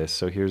do this.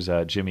 So here's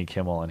Jimmy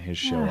Kimmel on his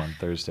show on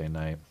Thursday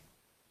night.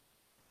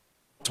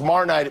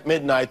 Tomorrow night at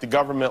midnight, the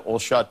government will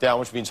shut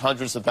down, which means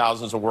hundreds of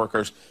thousands of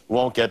workers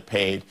won't get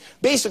paid.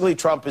 Basically,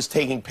 Trump is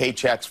taking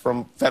paychecks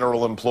from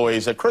federal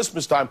employees at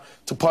Christmas time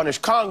to punish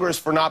Congress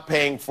for not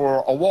paying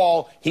for a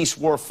wall he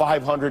swore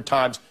 500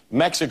 times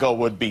Mexico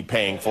would be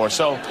paying for.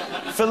 So,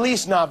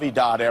 Feliz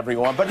Navidad,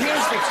 everyone. But here's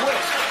the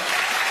twist.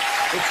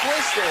 The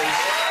twist is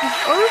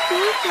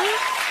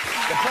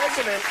the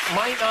president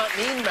might not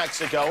need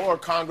Mexico or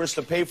Congress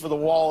to pay for the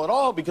wall at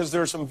all because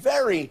there are some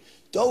very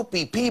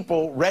dopey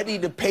people ready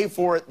to pay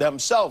for it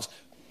themselves.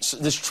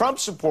 this Trump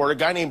supporter, a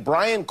guy named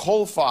Brian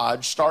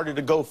Kolfage, started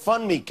a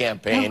GoFundMe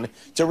campaign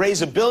to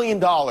raise $1 billion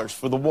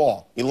for the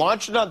wall. He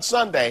launched it on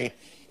Sunday.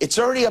 It's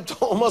already up to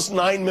almost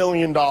 $9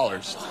 million.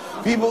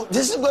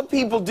 This is what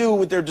people do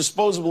with their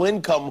disposable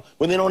income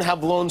when they don't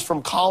have loans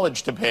from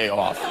college to pay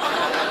off.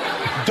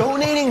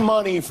 Donating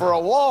money for a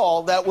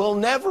wall that will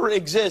never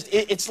exist.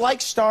 It's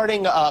like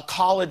starting a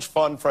college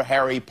fund for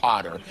Harry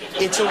Potter.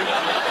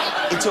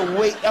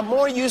 A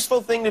more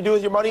useful thing to do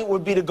with your money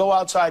would be to go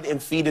outside and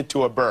feed it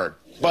to a bird.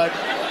 But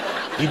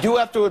you do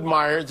have to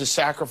admire the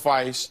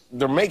sacrifice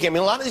they're making. I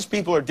mean, a lot of these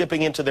people are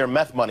dipping into their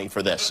meth money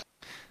for this.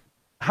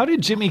 How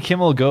did Jimmy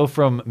Kimmel go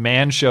from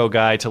man show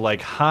guy to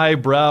like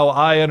highbrow,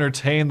 I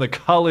entertain the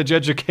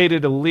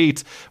college-educated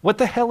elite? What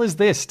the hell is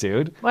this,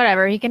 dude?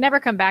 Whatever. He can never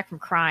come back from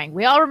crying.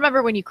 We all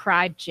remember when you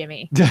cried,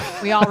 Jimmy.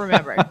 We all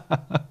remember.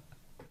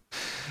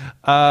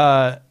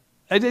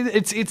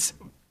 It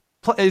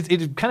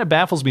kind of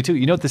baffles me too.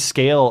 You know, the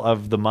scale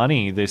of the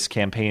money this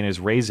campaign is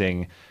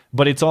raising,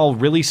 but it's all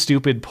really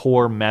stupid,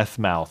 poor meth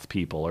mouth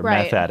people or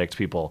meth addict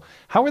people.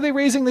 How are they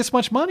raising this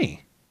much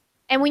money?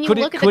 And when you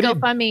look at the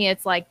GoFundMe,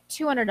 it's like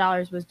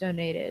 $200 was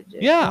donated.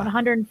 Yeah.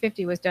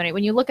 $150 was donated.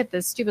 When you look at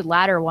the stupid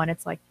ladder one,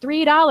 it's like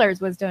 $3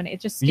 was donated.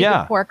 It's just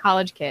stupid poor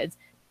college kids.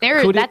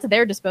 That's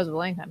their disposable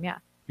income. Yeah.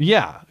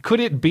 Yeah. Could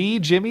it be,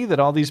 Jimmy, that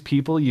all these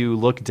people you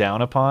look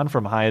down upon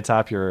from high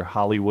atop your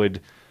Hollywood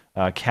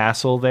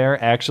castle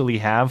there actually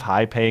have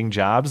high-paying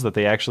jobs, that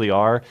they actually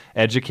are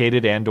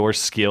educated and or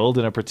skilled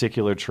in a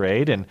particular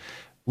trade? And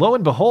lo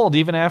and behold,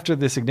 even after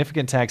the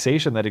significant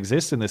taxation that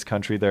exists in this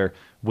country, they're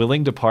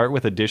willing to part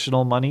with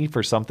additional money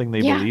for something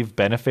they believe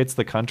benefits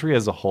the country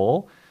as a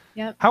whole.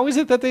 Yep. How is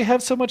it that they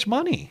have so much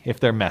money if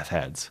they're meth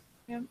heads?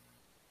 Yep.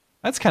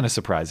 That's kind of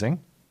surprising.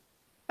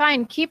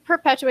 Fine, keep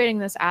perpetuating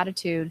this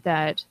attitude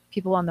that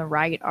people on the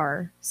right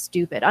are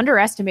stupid.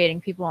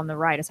 Underestimating people on the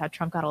right is how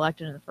Trump got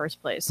elected in the first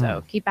place.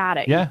 So keep at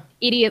it. Yeah.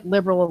 Idiot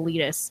liberal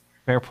elitists.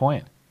 Fair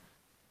point.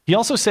 He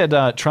also said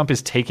Trump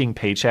is taking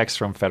paychecks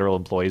from federal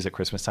employees at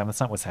Christmas time. That's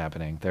not what's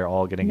happening. They're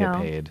all going to get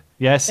paid.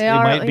 Yes, it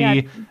might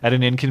be at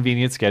an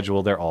inconvenient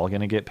schedule. They're all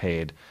going to get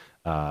paid.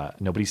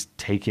 Nobody's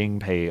taking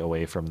pay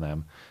away from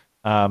them.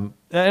 And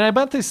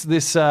about this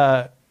just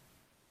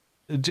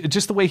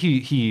the way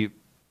he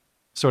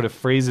sort of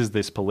phrases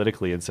this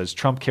politically and says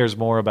Trump cares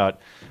more about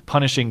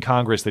punishing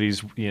Congress, that he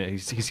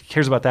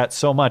cares about that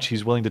so much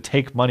he's willing to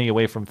take money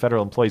away from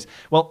federal employees.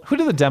 Well, who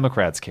do the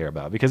Democrats care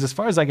about? Because as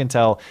far as I can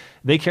tell,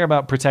 they care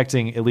about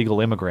protecting illegal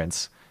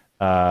immigrants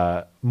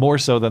more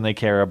so than they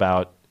care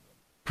about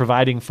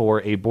providing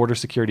for a border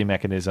security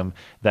mechanism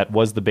that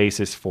was the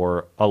basis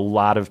for a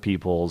lot of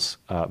people's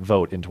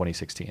vote in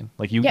 2016.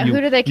 Like who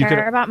do they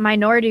care about?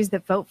 Minorities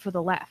that vote for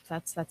the left.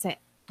 That's it.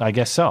 I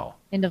guess so.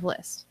 End of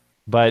list.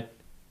 But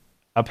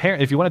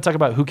apparently, if you want to talk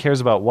about who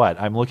cares about what,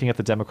 I'm looking at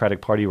the Democratic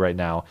Party right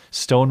now,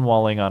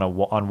 stonewalling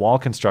on wall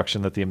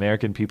construction that the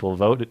American people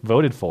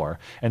voted for,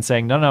 and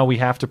saying, no, we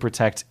have to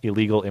protect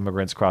illegal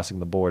immigrants crossing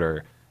the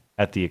border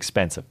at the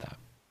expense of them.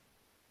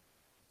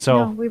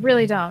 So no, we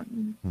really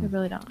don't. We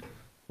really don't.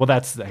 Well,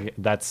 that's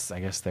I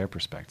guess their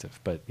perspective,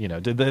 but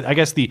I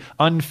guess the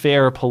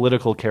unfair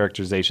political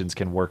characterizations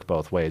can work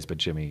both ways. But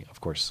Jimmy,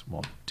 of course,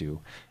 won't do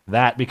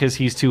that because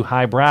he's too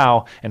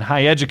highbrow and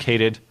high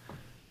educated.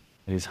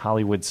 His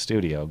Hollywood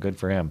studio. Good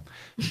for him.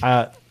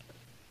 I'm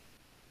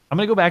going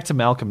to go back to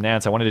Malcolm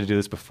Nance. I wanted to do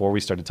this before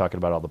we started talking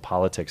about all the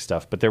politics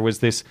stuff, but there was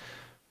this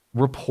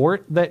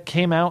report that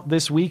came out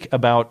this week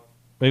about,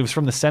 it was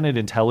from the Senate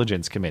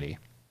Intelligence Committee,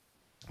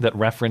 that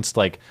referenced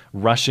like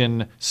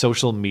Russian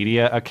social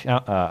media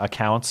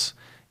accounts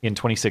in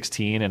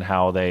 2016 and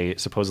how they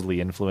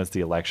supposedly influenced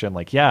the election.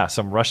 Like,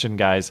 some Russian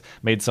guys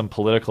made some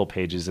political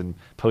pages and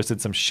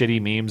posted some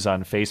shitty memes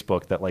on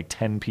Facebook that like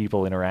 10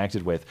 people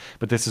interacted with.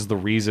 But this is the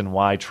reason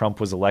why Trump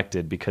was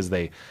elected, because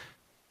they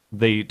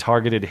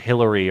targeted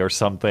Hillary or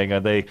something.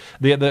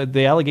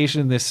 The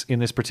allegation in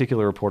this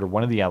particular report, or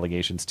one of the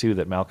allegations too,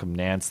 that Malcolm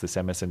Nance, this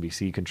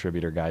MSNBC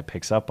contributor guy,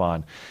 picks up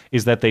on,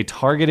 is that they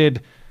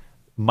targeted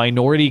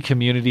minority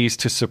communities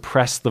to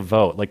suppress the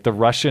vote. Like the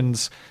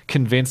Russians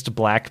convinced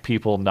black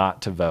people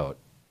not to vote,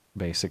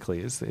 basically,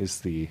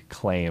 is the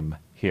claim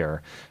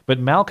here. But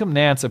Malcolm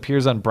Nance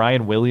appears on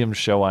Brian Williams'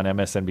 show on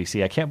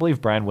MSNBC. I can't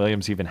believe Brian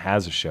Williams even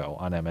has a show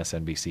on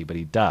MSNBC, but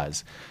he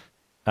does.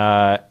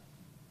 And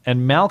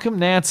Malcolm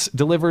Nance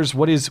delivers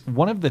what is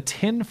one of the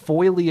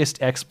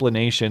tinfoiliest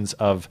explanations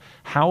of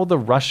how the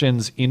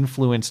Russians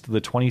influenced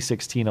the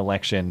 2016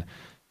 election.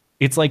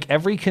 It's like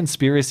every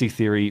conspiracy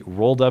theory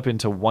rolled up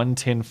into one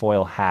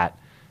tinfoil hat.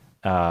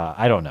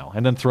 I don't know.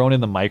 And then thrown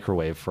in the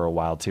microwave for a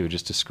while, too,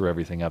 just to screw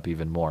everything up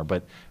even more.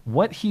 But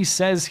what he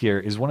says here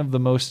is one of the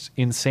most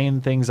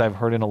insane things I've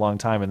heard in a long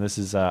time. And this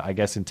is, I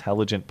guess,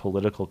 intelligent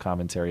political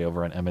commentary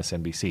over on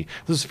MSNBC.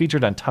 This was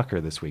featured on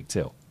Tucker this week,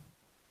 too.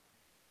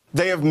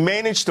 They have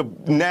managed to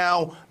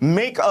now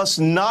make us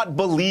not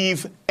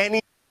believe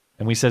any.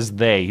 And when he says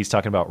they, he's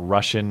talking about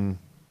Russians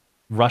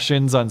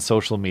on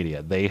social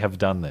media. They have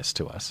done this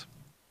to us.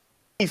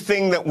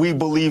 Thing that we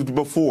believed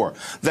before,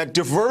 that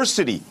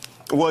diversity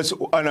was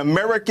an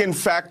American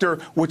factor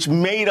which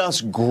made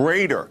us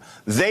greater.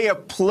 They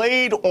have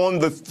played on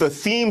the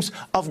themes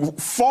of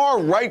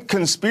far-right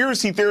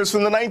conspiracy theorists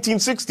from the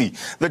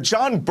 1960s. The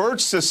John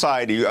Birch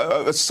Society,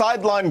 a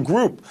sideline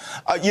group,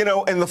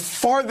 and the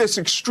farthest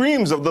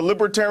extremes of the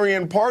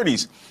libertarian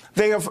parties.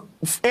 They have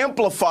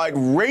amplified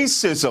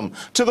racism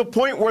to the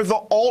point where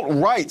the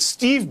alt-right,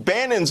 Steve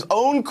Bannon's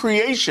own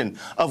creation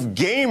of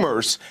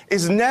Gamers,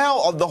 is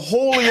now the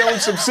wholly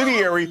owned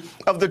subsidiary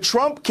of the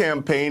Trump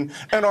campaign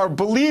and are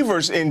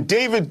believers in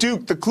David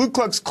Duke, the Ku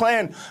Klux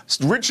Klan,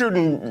 Richard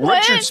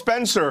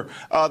Spencer,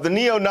 the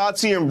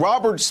neo-Nazi, and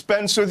Robert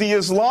Spencer, the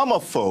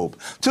Islamophobe,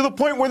 to the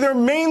point where they're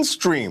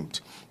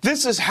mainstreamed.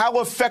 This is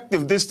how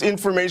effective this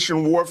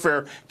information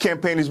warfare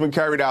campaign has been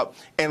carried out.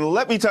 And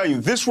let me tell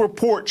you, this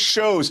report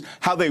shows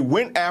how they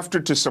went after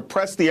to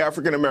suppress the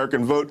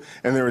African-American vote.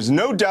 And there is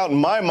no doubt in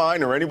my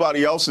mind or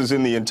anybody else's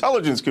in the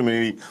intelligence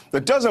community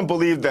that doesn't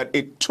believe that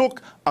it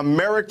took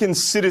American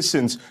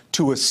citizens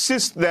to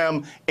assist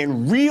them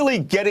in really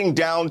getting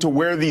down to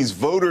where these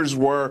voters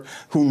were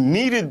who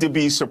needed to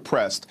be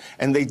suppressed.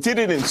 And they did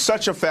it in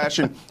such a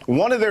fashion.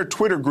 One of their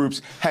Twitter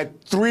groups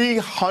had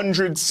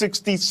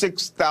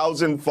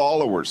 366,000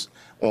 followers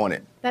on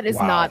it. That is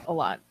not a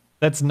lot.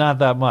 That's not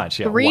that much.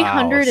 Yeah.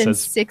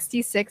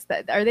 366.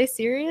 Are they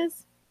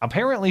serious?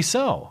 Apparently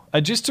so.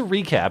 Just to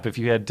recap, if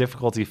you had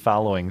difficulty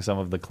following some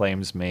of the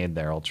claims made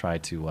there, I'll try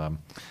to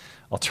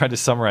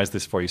summarize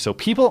this for you. So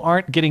people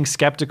aren't getting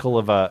skeptical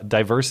of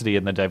diversity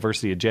and the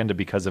diversity agenda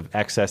because of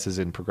excesses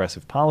in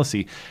progressive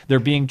policy. They're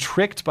being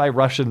tricked by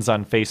Russians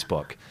on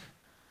Facebook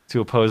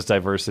to oppose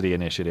diversity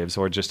initiatives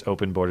or just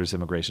open borders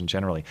immigration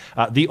generally.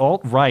 The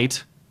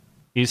alt-right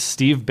is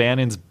Steve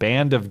Bannon's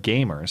band of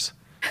gamers,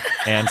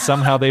 and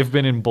somehow they've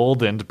been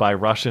emboldened by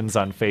Russians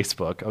on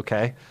Facebook,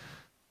 okay?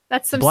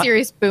 That's some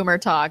serious boomer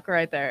talk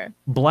right there.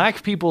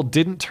 Black people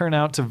didn't turn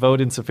out to vote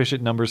in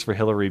sufficient numbers for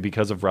Hillary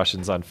because of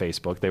Russians on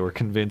Facebook. They were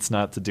convinced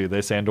not to do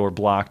this and or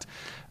blocked.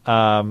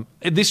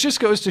 This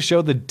just goes to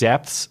show the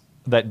depths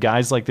that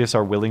guys like this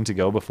are willing to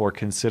go before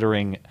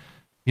considering,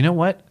 you know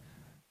what?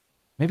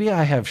 Maybe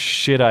I have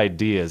shit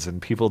ideas and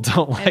people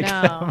don't like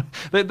them.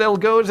 They'll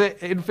go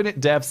to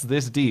infinite depths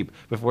this deep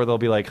before they'll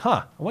be like,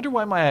 I wonder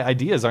why my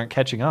ideas aren't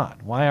catching on.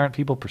 Why aren't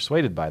people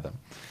persuaded by them?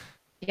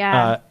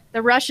 Yeah,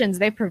 the Russians,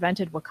 they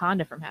prevented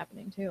Wakanda from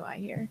happening too, I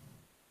hear.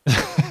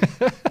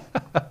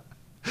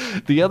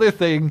 The other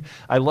thing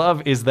I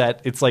love is that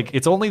it's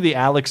only the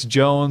Alex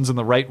Jones and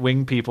the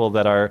right-wing people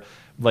that are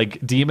like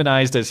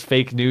demonized as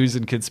fake news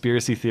and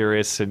conspiracy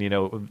theorists, and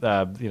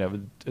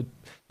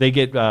they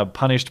get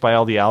punished by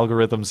all the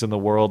algorithms in the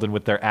world and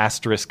with their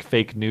asterisk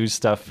fake news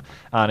stuff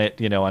on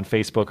it, on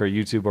Facebook or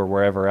YouTube or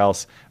wherever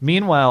else.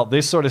 Meanwhile,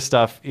 this sort of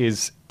stuff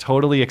is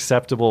totally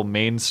acceptable,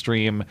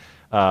 mainstream,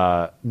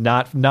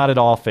 not at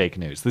all fake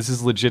news. This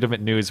is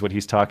legitimate news, what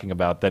he's talking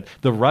about, that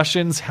the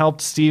Russians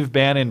helped Steve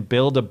Bannon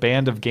build a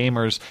band of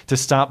gamers to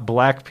stop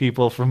black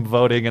people from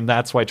voting, and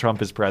that's why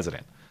Trump is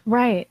president.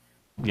 Right.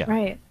 Yeah.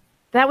 Right.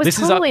 That was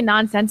totally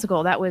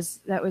nonsensical. That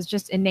was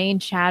just inane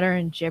chatter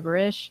and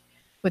gibberish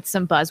with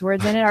some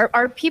buzzwords in it.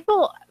 Are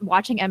people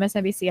watching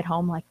MSNBC at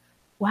home like,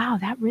 wow,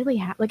 that really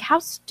happened? Like, how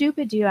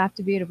stupid do you have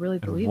to be to really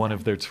believe One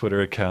of their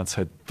Twitter accounts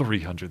had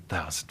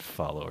 300,000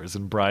 followers,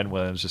 and Brian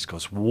Williams just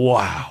goes,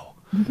 wow.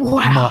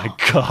 My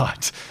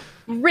God.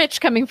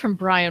 Rich coming from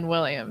Brian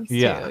Williams,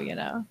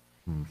 too,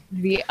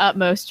 The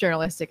utmost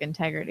journalistic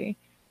integrity.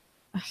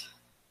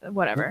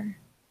 Whatever.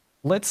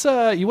 Let's,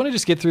 you want to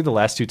just get through the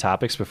last two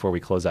topics before we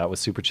close out with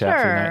Super Chat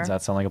for tonight? Does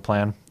that sound like a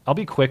plan? I'll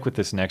be quick with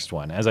this next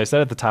one. As I said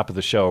at the top of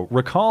the show,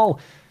 recall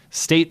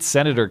State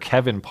Senator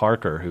Kevin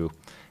Parker, who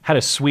had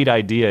a sweet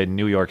idea in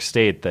New York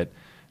State that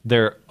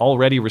their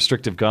already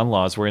restrictive gun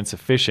laws were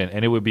insufficient,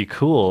 and it would be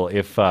cool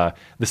if the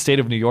state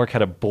of New York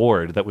had a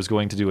board that was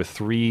going to do a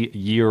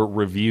 3-year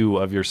review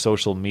of your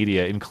social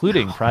media,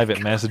 including private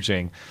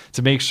messaging,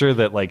 to make sure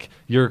that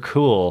you're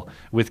cool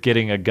with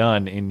getting a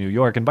gun in New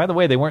York. And by the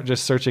way, they weren't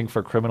just searching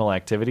for criminal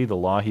activity. The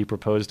law he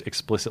proposed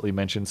explicitly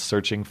mentions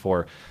searching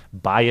for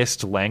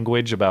biased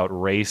language about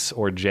race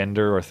or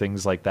gender or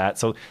things like that.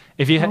 So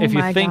if you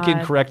think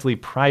incorrectly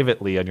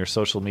privately on your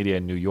social media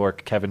in New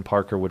York, Kevin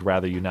Parker would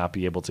rather you not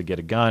be able to get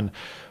a gun.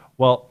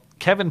 Well,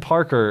 Kevin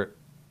Parker,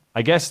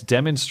 I guess,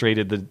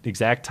 demonstrated the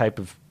exact type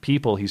of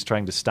people he's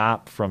trying to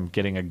stop from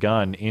getting a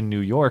gun in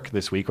New York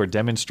this week, or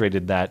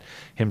demonstrated that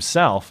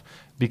himself,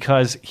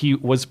 because he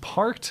was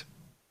parked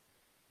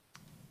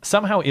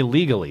somehow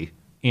illegally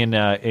in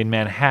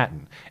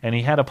Manhattan, and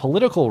he had a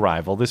political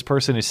rival. This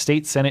person is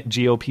State Senate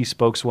GOP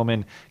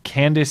spokeswoman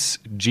Candace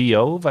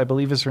Giove, I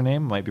believe is her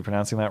name. Might be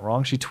pronouncing that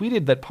wrong. She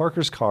tweeted that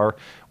Parker's car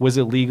was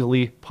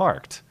illegally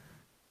parked.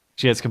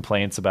 She has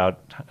complaints about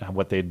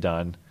what they'd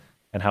done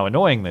and how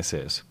annoying this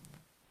is.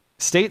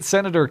 State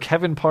Senator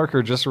Kevin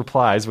Parker just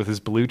replies with his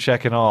blue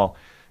check and all,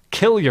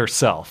 "Kill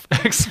yourself!"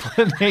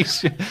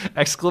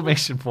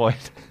 Exclamation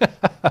point.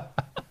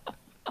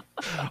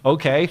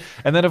 Okay.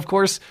 And then, of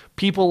course,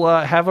 people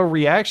have a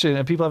reaction,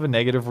 and people have a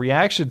negative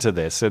reaction to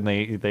this, and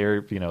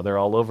they're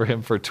all over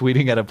him for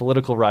tweeting at a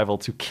political rival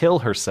to kill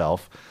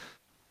herself.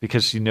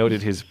 because she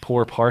noted his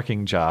poor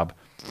parking job.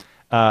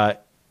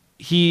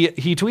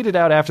 He tweeted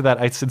out after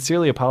that, "I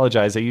sincerely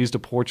apologize. I used a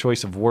poor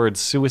choice of words.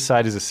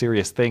 Suicide is a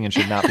serious thing and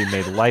should not be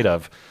made light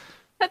of."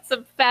 That's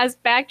some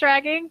fast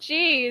backtracking.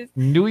 Jeez.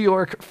 New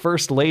York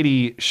First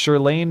Lady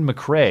Shirlane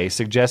McRae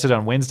suggested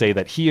on Wednesday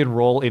that he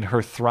enroll in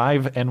her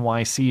Thrive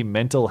NYC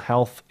mental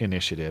health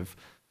initiative,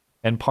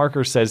 and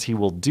Parker says he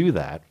will do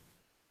that.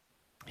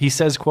 He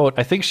says, quote,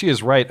 "I think she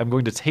is right. I'm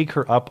going to take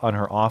her up on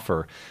her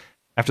offer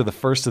after the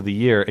first of the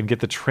year and get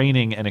the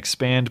training and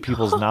expand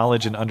people's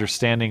knowledge and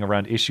understanding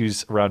around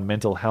issues around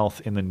mental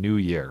health in the new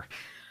year."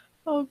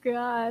 Oh,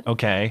 God.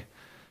 Okay.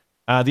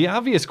 The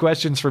obvious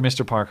questions for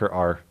Mr. Parker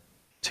are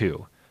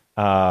two.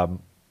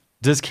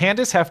 Does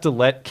Candace have to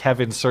let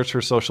Kevin search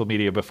her social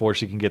media before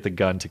she can get the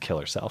gun to kill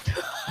herself?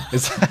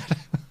 Is that...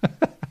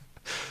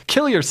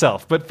 Kill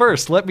yourself, but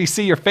first, let me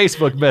see your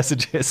Facebook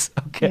messages.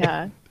 Okay.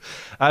 Yeah.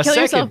 Kill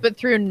yourself, but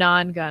through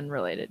non-gun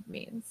related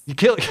means.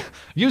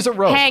 Use a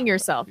rope. Hang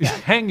yourself. Yeah.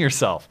 Hang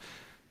yourself.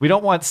 We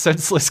don't want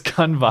senseless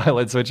gun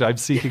violence, which I'm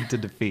seeking to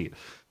defeat.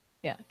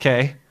 Yeah.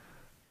 Okay.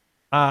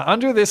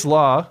 Under this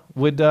law,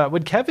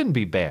 would Kevin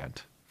be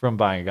banned from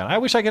buying a gun? I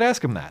wish I could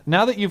ask him that.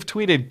 Now that you've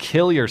tweeted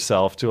 "kill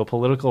yourself" to a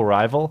political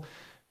rival,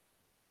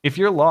 if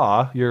your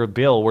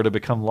bill were to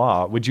become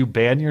law, would you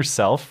ban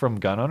yourself from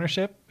gun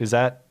ownership? Is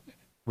that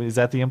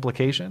the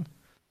implication?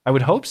 I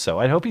would hope so.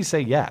 I'd hope he'd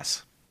say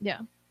yes. Yeah.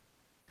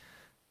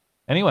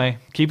 Anyway,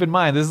 keep in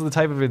mind, this is the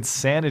type of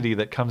insanity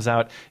that comes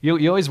out.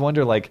 You always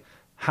wonder, like,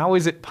 how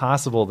is it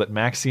possible that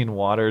Maxine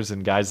Waters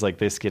and guys like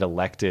this get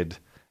elected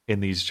in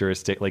these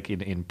jurisdictions, like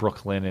in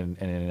Brooklyn and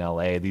in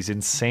LA, these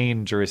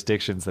insane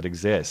jurisdictions that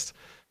exist,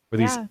 where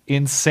these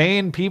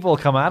insane people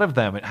come out of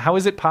them? And how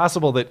is it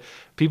possible that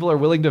people are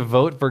willing to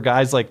vote for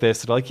guys like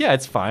this that are like, yeah,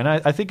 it's fine.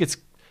 I think it's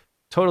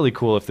totally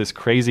cool if this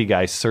crazy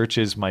guy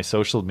searches my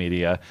social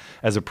media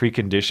as a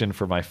precondition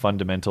for my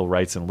fundamental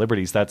rights and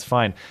liberties. That's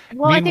fine.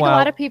 Well, I think a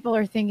lot of people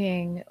are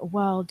thinking,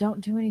 well,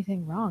 don't do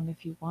anything wrong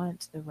if you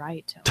want the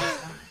right to own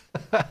a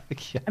gun.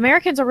 Yeah.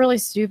 Americans are really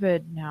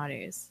stupid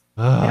nowadays.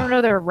 They don't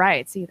know their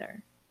rights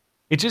either.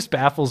 It just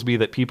baffles me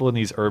that people in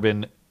these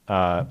urban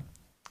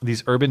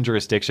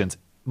jurisdictions,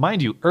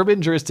 mind you,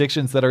 urban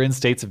jurisdictions that are in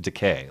states of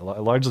decay,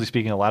 largely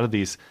speaking, a lot of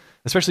these,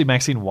 especially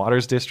Maxine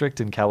Waters district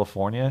in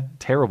California,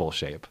 terrible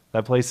shape.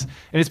 That place,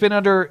 and it's been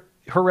under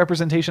her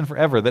representation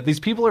forever, that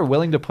these people are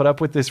willing to put up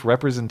with this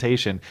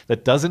representation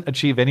that doesn't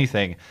achieve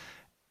anything,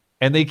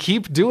 and they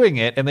keep doing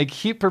it, and they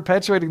keep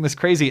perpetuating this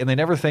crazy, and they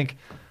never think,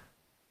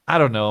 I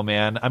don't know,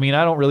 man. I mean,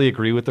 I don't really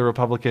agree with the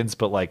Republicans,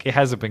 but like, it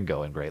hasn't been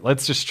going great.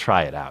 Let's just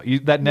try it out.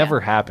 That never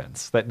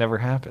happens. That never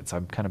happens.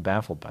 I'm kind of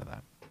baffled by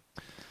that.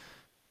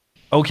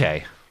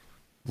 Okay.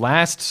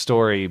 Last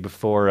story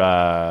before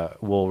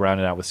we'll round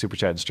it out with Super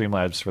Chat and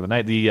Streamlabs for the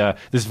night.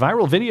 This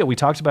viral video we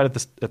talked about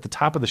at the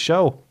top of the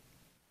show.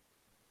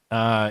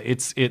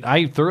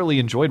 I thoroughly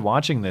enjoyed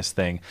watching this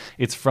thing.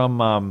 It's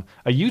from a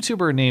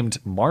YouTuber named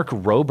Mark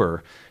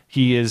Rober.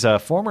 He is a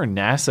former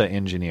NASA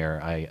engineer,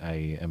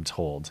 I am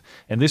told.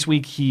 And this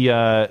week he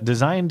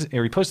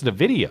posted a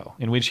video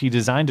in which he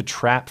designed a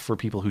trap for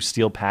people who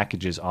steal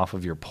packages off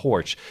of your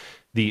porch.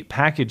 The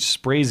package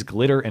sprays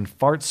glitter and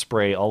fart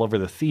spray all over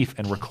the thief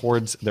and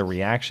records their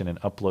reaction and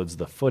uploads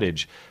the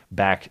footage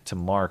back to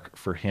Mark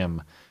for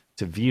him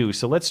to view.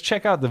 So let's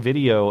check out the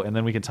video, and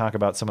then we can talk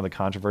about some of the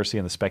controversy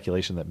and the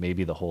speculation that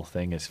maybe the whole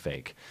thing is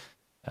fake.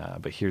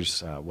 But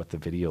here's what the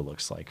video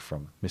looks like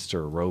from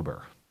Mr.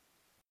 Rober.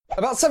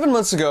 About 7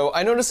 months ago,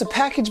 I noticed a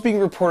package being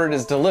reported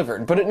as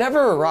delivered, but it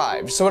never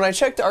arrived. So when I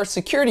checked our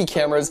security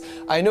cameras,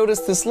 I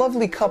noticed this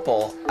lovely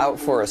couple out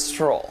for a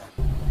stroll.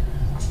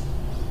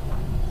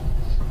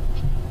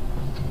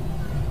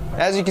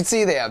 As you can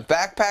see, they have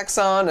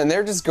backpacks on, and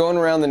they're just going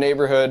around the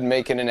neighborhood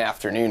making an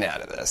afternoon out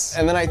of this.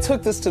 And then I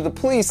took this to the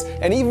police,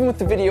 and even with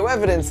the video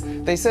evidence,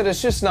 they said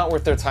it's just not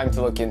worth their time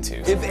to look into.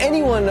 If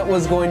anyone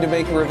was going to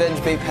make a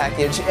revenge bait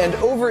package and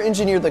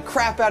over-engineer the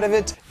crap out of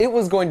it, it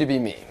was going to be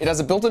me. It has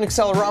a built-in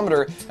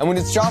accelerometer, and when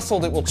it's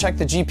jostled, it will check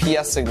the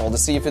GPS signal to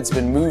see if it's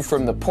been moved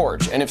from the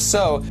porch. And if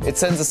so, it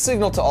sends a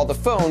signal to all the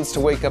phones to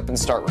wake up and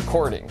start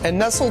recording. And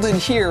nestled in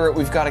here,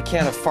 we've got a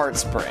can of fart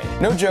spray.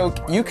 No joke,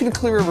 you can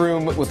clear a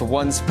room with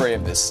one spray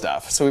of this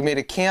stuff. So we made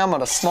a cam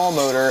on a small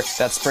motor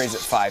that sprays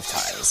it 5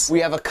 times. We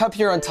have a cup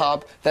here on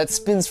top that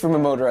spins from a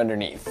motor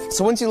underneath.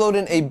 So once you load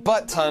in a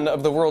butt ton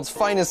of the world's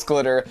finest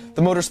glitter,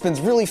 the motor spins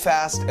really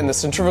fast and the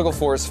centrifugal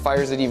force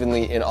fires it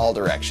evenly in all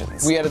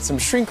directions. We added some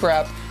shrink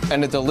wrap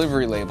and a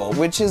delivery label,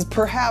 which is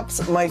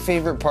perhaps my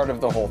favorite part of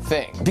the whole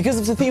thing. Because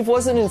if the thief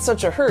wasn't in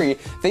such a hurry,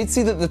 they'd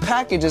see that the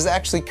package is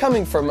actually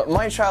coming from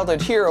my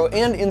childhood hero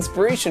and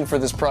inspiration for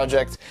this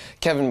project,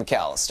 Kevin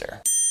McAllister.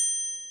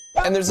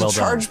 And there's a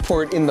charge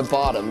port in the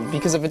bottom,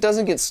 because if it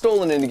doesn't get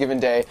stolen in a given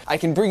day, I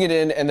can bring it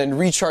in and then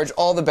recharge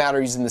all the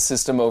batteries in the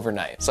system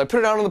overnight. So I put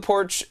it out on the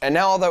porch, and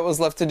now all that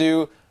was left to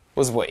do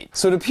was wait.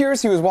 So it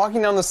appears he was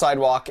walking down the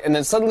sidewalk and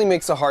then suddenly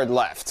makes a hard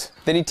left.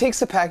 Then he takes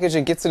the package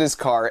and gets in his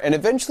car and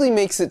eventually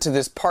makes it to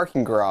this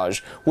parking garage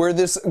where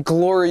this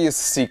glorious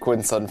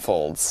sequence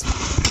unfolds.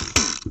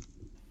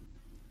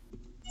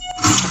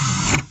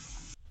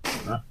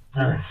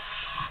 No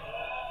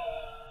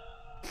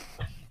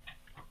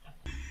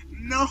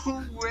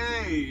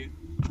way.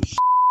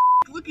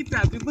 Look at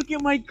that, dude. Look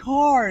at my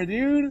car,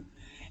 dude.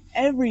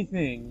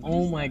 Everything.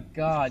 Oh my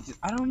god. Dude,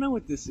 I don't know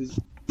what this is.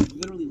 It's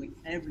literally like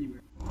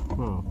everywhere.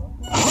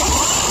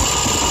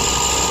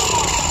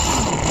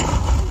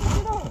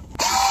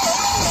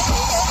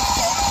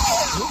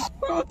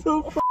 What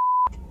the f?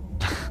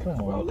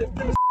 Come on.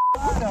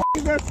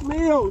 That's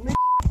Leo. Open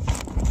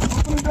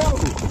the door.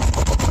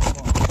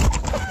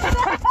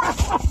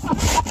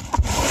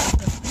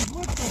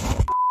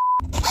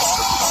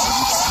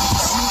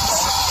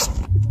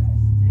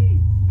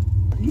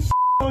 You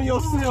on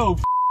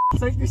yourself.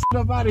 Take this shit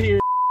up out of here.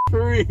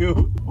 For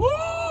real. Woo!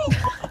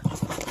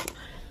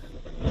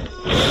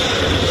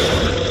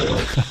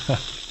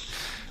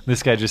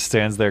 This guy just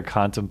stands there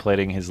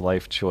contemplating his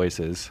life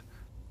choices.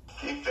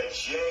 Keep the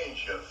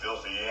change, you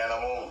filthy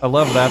animal. I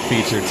love that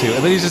feature too.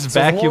 And then he's just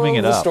vacuuming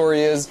it The up.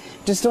 story is,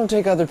 just don't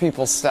take other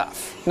people's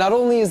stuff. Not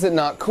only is it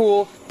not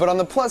cool, but on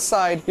the plus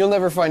side, you'll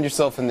never find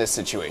yourself in this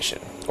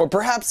situation. Or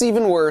perhaps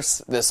even worse,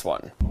 this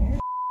one.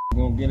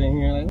 Gonna get in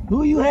here like,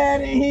 who you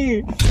had in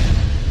here?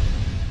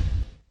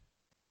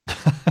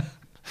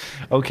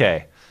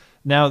 Okay.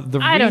 Now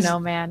I don't know,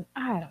 man.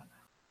 I don't know.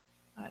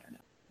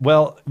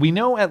 Well, we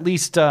know at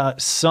least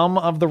some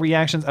of the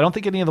reactions. I don't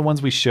think any of the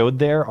ones we showed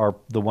there are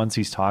the ones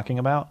he's talking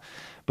about.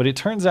 But it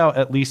turns out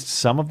at least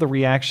some of the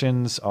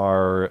reactions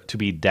are to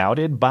be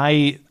doubted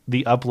by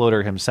the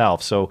uploader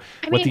himself. So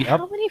I mean,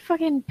 how many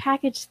fucking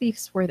package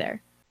thieves were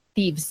there?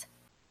 Thieves.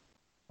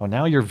 Oh,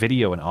 now your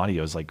video and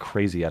audio is like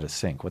crazy out of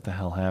sync. What the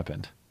hell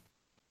happened?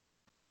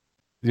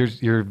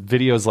 Your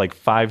video is like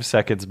 5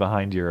 seconds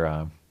behind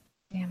your...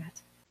 Damn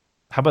it.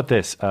 How about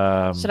this?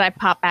 Should I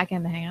pop back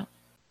in the Hangout?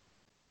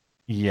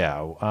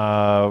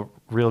 Yeah.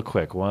 Real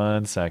quick.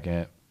 1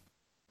 second.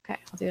 Okay,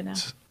 I'll do it now.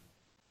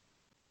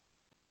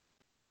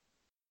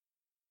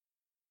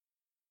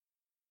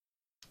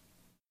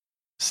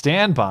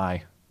 Stand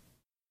by.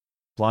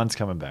 Blonde's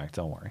coming back.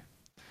 Don't worry.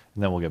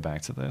 And then we'll get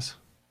back to this.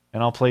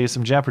 And I'll play you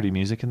some Jeopardy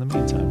music in the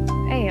meantime.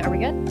 Hey, are we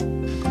good?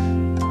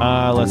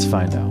 Let's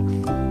find out.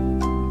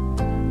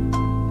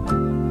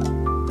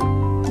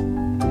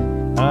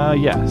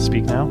 Yeah.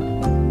 Speak now.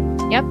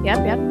 Yep.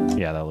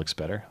 Yeah, that looks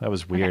better. That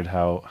was weird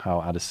how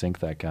out of sync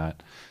that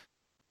got.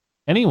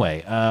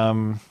 Anyway,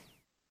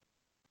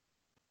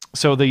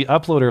 so the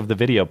uploader of the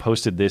video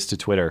posted this to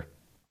Twitter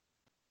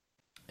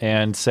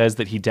and says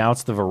that he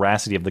doubts the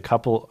veracity of a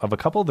couple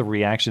of the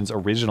reactions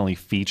originally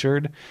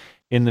featured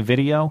in the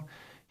video.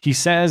 He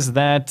says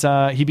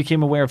that he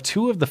became aware of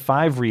 2 of the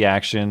 5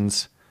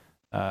 reactions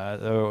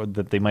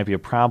that they might be a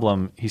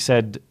problem. He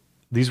said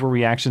these were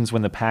reactions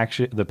when the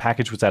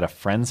package was at a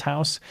friend's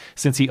house.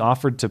 Since he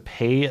offered to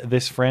pay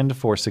this friend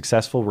for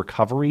successful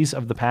recoveries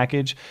of the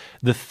package,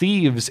 the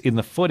thieves in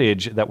the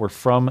footage that were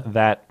from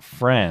that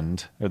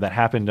friend, or that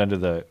happened under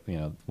the,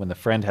 when the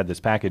friend had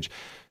this package,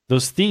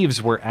 those thieves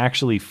were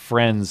actually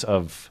friends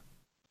of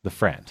the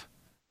friend.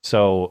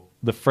 So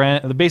the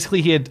friend,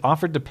 basically he had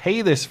offered to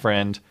pay this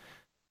friend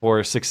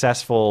for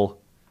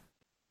successful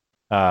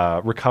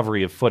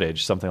recovery of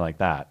footage, something like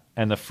that.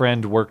 And the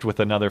friend worked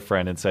with another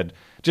friend and said,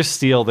 just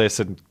steal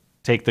this and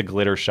take the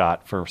glitter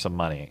shot for some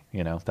money.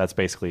 That's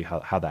basically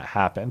how that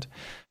happened.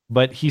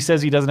 But he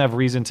says he doesn't have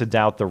reason to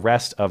doubt the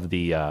rest of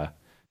the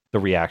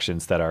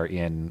reactions that are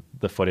in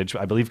the footage.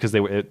 I believe because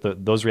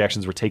those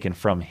reactions were taken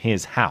from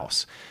his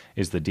house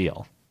is the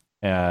deal.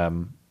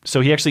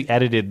 So he actually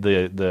edited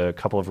the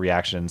couple of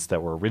reactions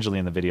that were originally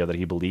in the video that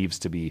he believes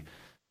to be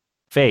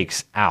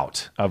fakes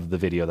out of the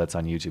video that's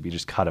on YouTube. He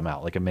just cut them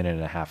out, like 1.5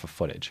 minutes of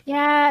footage.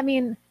 Yeah, I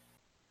mean,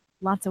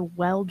 lots of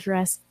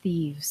well-dressed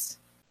thieves.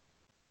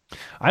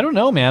 I don't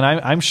know, man.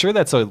 I'm sure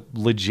that's a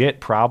legit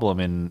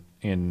problem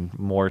in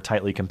more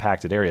tightly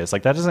compacted areas.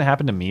 Like that doesn't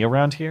happen to me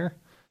around here,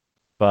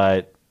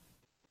 but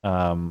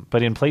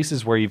in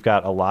places where you've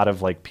got a lot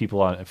of like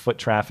people on foot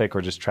traffic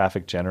or just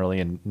traffic generally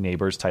and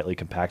neighbors tightly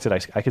compacted,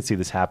 I could see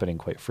this happening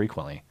quite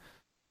frequently.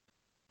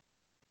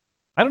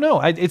 I don't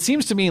know. It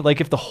seems to me like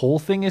if the whole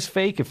thing is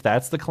fake, if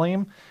that's the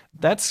claim,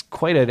 that's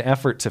quite an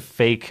effort to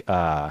fake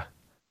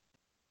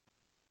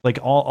like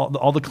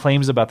all the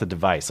claims about the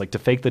device. Like to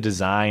fake the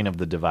design of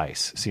the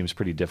device seems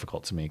pretty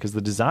difficult to me because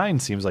the design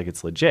seems like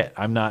it's legit.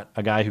 I'm not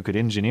a guy who could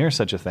engineer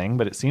such a thing,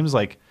 but it seems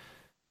like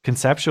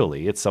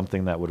conceptually it's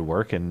something that would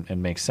work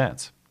and make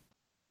sense.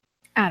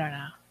 I don't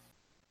know.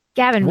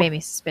 Gavin made me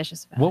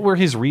suspicious about it. What were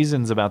his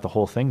reasons about the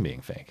whole thing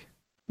being fake?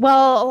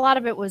 Well, a lot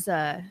of it was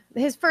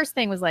his first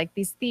thing was like,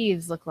 these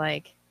thieves look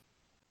like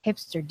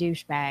hipster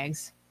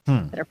douchebags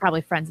that are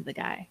probably friends of the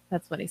guy.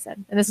 That's what he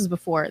said. And this is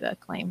before the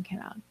claim came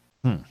out.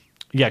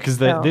 Yeah, because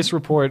this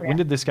report, when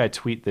did this guy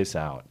tweet this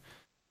out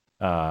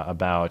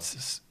about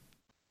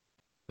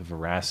the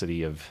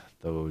veracity of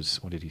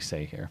those? What did he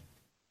say here?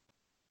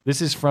 This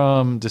is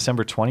from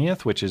December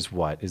 20th, which is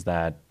what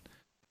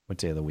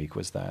day of the week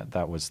was that?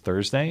 That was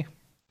Thursday.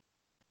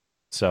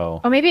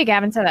 So, maybe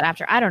Gavin said that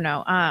after. I don't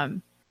know.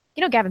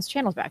 Gavin's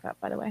channel's back up,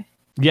 by the way.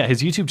 Yeah,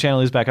 his YouTube channel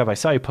is back up. I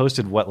saw he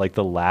posted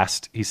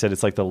he said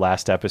it's like the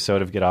last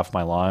episode of Get Off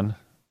My Lawn.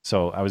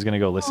 So I was going to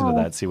go listen to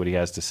that, see what he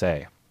has to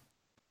say.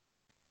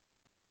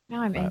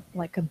 Now I'm in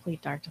like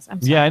complete darkness.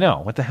 I'm sorry. Yeah, I know.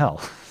 What the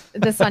hell?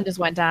 The sun just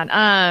went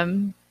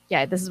down.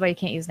 Yeah, this is why you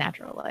can't use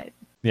natural light.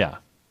 Yeah.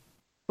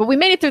 But we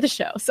made it through the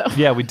show, so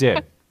Yeah, we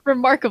did.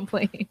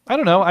 remarkably. I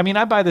don't know. I mean,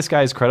 I buy this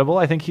guy as credible.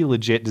 I think he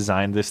legit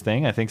designed this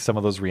thing. I think some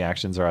of those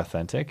reactions are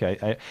authentic.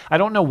 I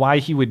don't know why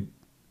he would.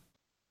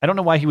 I don't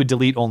know why he would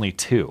delete only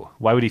 2.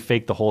 Why would he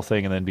fake the whole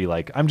thing and then be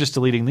like, I'm just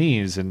deleting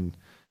these and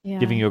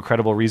giving you a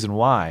credible reason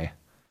why?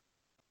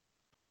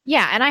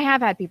 Yeah, and I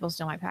have had people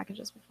steal my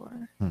packages before.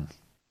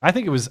 I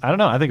think it was, I don't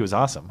know, I think it was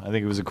awesome. I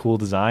think it was a cool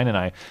design,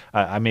 and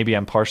I maybe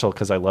I'm partial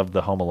because I love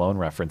the Home Alone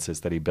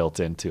references that he built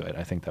into it.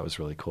 I think that was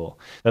really cool.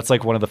 That's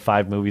like one of the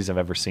 5 movies I've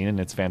ever seen, and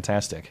it's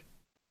fantastic.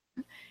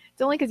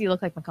 It's only because you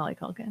look like Macaulay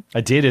Culkin.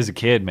 I did as a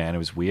kid, man. It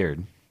was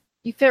weird.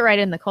 You fit right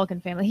in the Culkin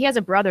family. He has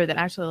a brother that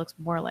actually looks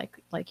more like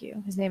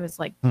you. His name is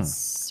like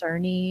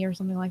Cerny or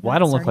something like that. Well, I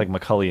don't look Cerny. like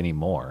Macaulay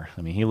anymore.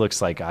 I mean, he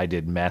looks like I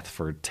did meth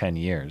for 10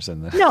 years.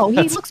 And No,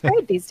 he looks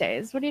great these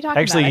days. What are you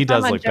talking Actually, about? he I saw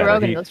him does on look Joe better.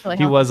 Rogan. He looks really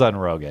He healthy. was on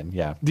Rogan,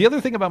 yeah. The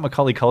other thing about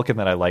Macaulay Culkin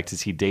that I liked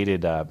is he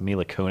dated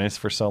Mila Kunis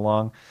for so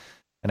long.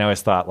 And I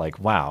always thought, like,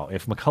 wow,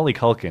 if Macaulay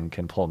Culkin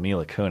can pull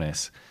Mila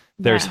Kunis,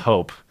 there's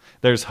hope.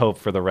 There's hope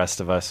for the rest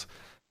of us.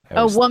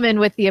 A woman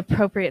with the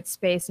appropriate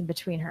space in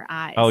between her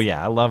eyes. Oh,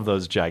 yeah. I love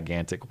those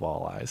gigantic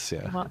wall eyes.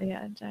 Yeah. Well,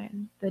 yeah,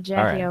 giant. The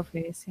Jackie All right. O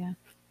face, yeah.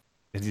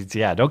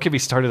 Yeah, don't get me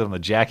started on the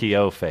Jackie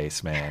O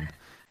face, man.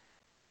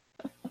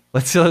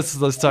 Let's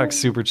talk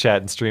Super Chat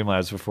and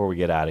Streamlabs before we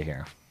get out of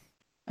here.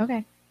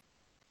 Okay.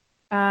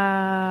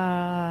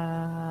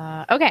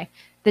 Okay.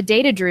 The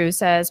Data Drew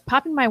says,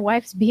 popping my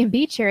wife's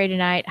B&B cherry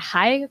tonight.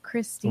 Hi,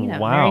 Christina.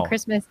 Wow. Merry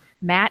Christmas,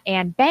 Matt,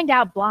 and banged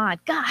out blonde.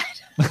 God,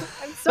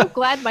 I'm so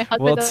glad my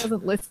husband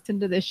doesn't listen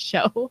to this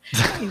show.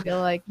 I feel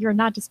like you're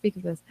not to speak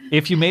of this.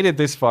 If you made it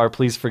this far,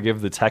 please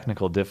forgive the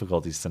technical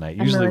difficulties tonight.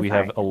 I'm Usually really we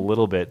have a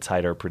little bit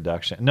tighter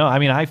production. No, I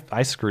mean,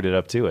 I screwed it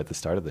up too at the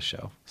start of the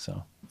show.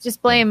 So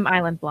Just blame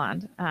Island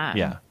Blonde.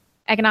 yeah.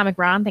 Economic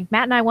Ron, think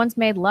Matt and I once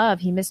made love.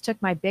 He mistook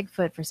my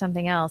Bigfoot for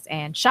something else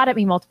and shot at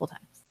me multiple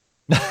times.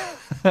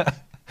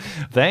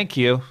 Thank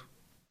you.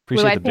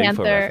 Appreciate the Blue-Eyed Bigfoot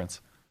Panther,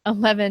 reference.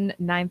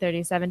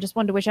 11-937. Just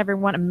wanted to wish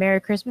everyone a Merry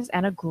Christmas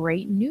and a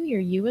great New Year.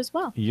 You as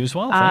well. You as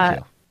well. Thank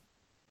you.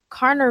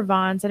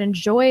 Carnarvon said,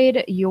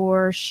 enjoyed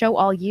your show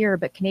all year,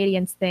 but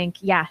Canadians think,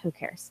 yeah, who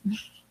cares?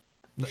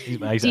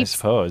 I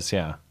suppose,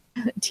 yeah.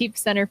 Deep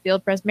center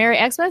field press. Merry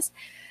Xmas.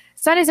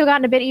 Sundays have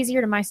gotten a bit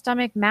easier to my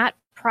stomach. Matt,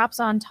 props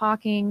on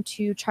talking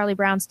to Charlie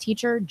Brown's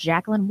teacher,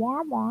 Jacqueline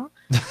Warwa,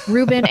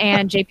 Ruben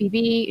and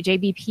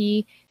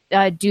JBP.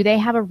 Do they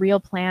have a real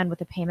plan with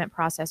the payment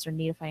process or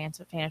need a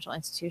financial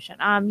institution?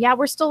 Yeah,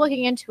 we're still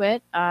looking into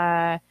it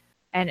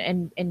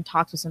and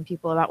talked with some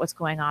people about what's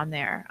going on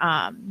there.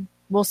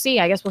 We'll see.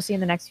 I guess we'll see in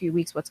the next few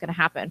weeks what's going to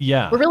happen.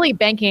 Yeah. We're really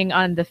banking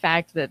on the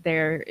fact that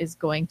there is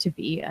going to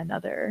be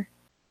another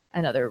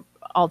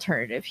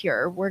alternative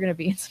here. We're going to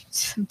be in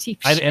some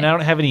deep shit. And I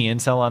don't have any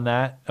intel on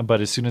that,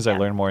 but as soon as I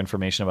learn more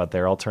information about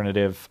their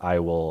alternative, I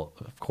will,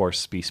 of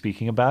course, be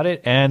speaking about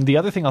it. And the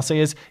other thing I'll say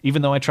is,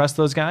 even though I trust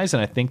those guys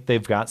and I think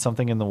they've got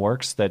something in the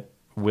works that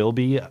will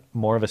be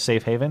more of a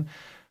safe haven,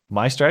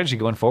 my strategy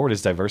going forward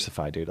is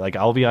diversify, dude. Like,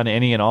 I'll be on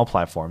any and all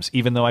platforms.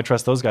 Even though I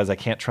trust those guys, I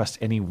can't trust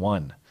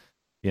anyone,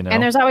 you know?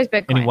 And there's always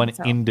Bitcoin. Anyone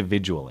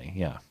individually,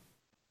 yeah.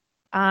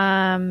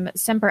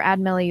 Semper Ad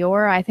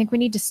Melior. I think we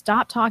need to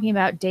stop talking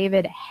about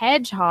David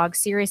Hedgehog.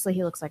 Seriously,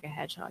 he looks like a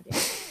hedgehog. Yeah.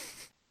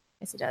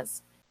 Yes, he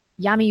does.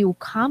 Yami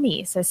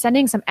Ukami says,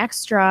 sending some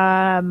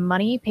extra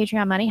money,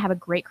 Patreon money. Have a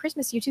great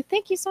Christmas, you two.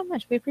 Thank you so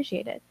much. We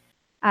appreciate it.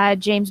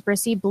 James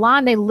Brissy,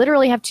 Blonde, they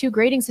literally have 2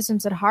 grading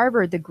systems at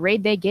Harvard, the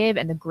grade they give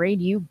and the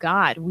grade you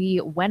got. We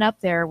went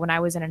up there when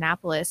I was in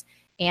Annapolis,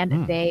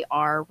 and they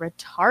are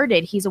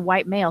retarded. He's a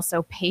white male,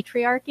 so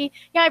patriarchy.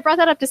 Yeah, I brought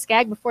that up to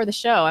Skag before the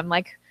show. I'm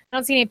like, I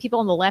don't see any people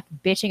on the left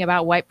bitching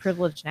about white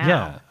privilege now.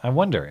 Yeah, I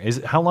wonder,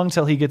 how long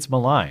till he gets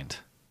maligned?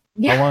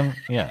 Yeah. How long?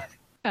 Yeah.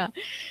 Yeah.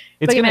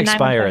 It's going to Boogeyman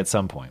expire 917. at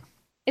some point.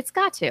 It's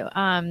got to.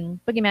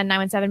 Boogeyman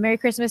 917, Merry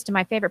Christmas to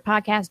my favorite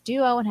podcast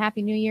duo and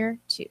Happy New Year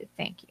to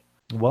Thank you.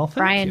 Well, thank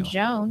Brian you.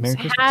 Jones, Merry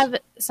Christmas. have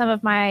some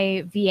of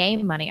my VA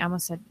money. I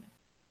almost said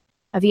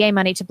a VA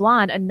money to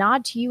Blonde. A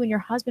nod to you and your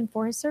husband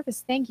for his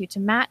service. Thank you. To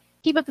Matt,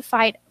 keep up the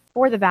fight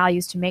for the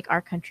values to make our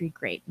country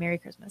great. Merry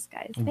Christmas,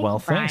 guys. Thank Well,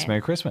 you, Brian. thanks.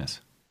 Merry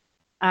Christmas.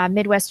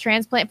 Midwest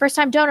transplant. First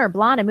time donor.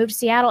 Blonde, I moved to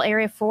Seattle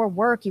area for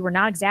work. You were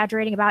not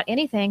exaggerating about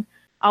anything.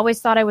 Always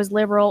thought I was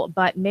liberal,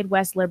 but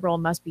Midwest liberal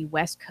must be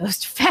West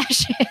Coast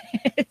fascist.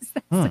 That's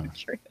so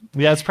true.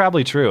 Yeah, it's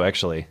probably true,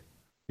 actually.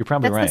 You're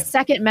probably That's right. the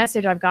second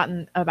message I've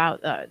gotten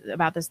about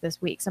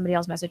this week. Somebody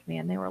else messaged me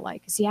and they were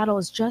like, Seattle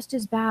is just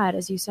as bad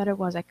as you said it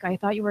was. I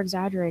thought you were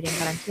exaggerating,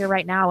 but I'm here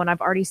right now and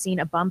I've already seen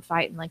a bum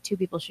fight and like 2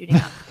 people shooting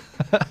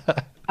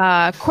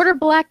up. Quarter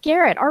Black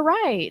Garrett. All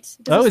right. Is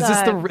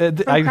this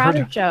the I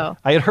heard show?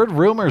 I had heard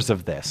rumors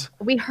of this.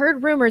 We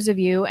heard rumors of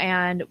you,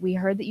 and we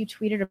heard that you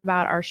tweeted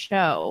about our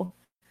show,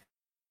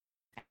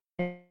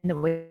 and that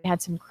we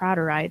had some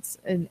Crowderites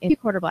in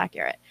Quarter Black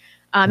Garrett.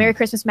 Merry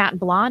Christmas, Matt and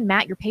Blonde.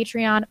 Matt, your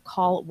Patreon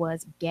call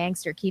was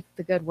gangster. Keep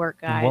the good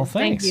work, guys. Well,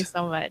 Thank thanks. you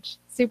so much.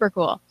 Super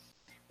cool.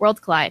 World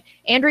Collide.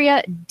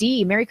 Andrea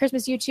D. Merry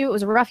Christmas, you two. It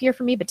was a rough year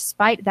for me, but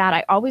despite that,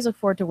 I always look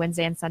forward to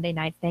Wednesday and Sunday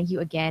night. Thank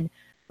you again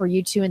for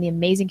you two and the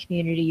amazing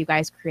community you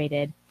guys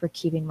created for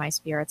keeping my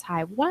spirits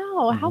high.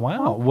 Wow. How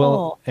thoughtful.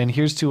 Well, and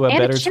here's to a And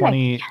better a chick,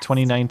 yes.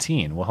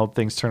 2019. We'll hope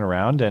things turn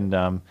around, and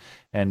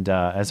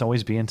as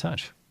always, be in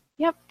touch.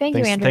 Yep. Thank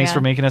you, Andrea. Thanks for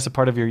making us a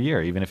part of your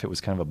year, even if it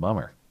was kind of a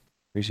bummer.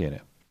 Appreciate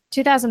it.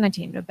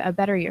 2019, a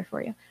better year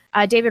for you.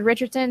 David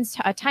Richardson's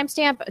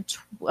timestamp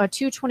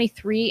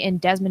 2:23 in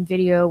Desmond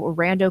video. A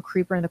rando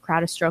creeper in the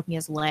crowd is stroking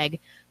his leg,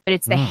 but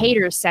it's the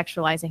haters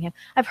sexualizing him.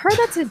 I've heard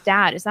that's his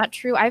dad. Is that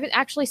true? I haven't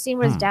actually seen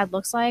what his dad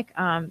looks like.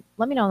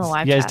 Let me know in the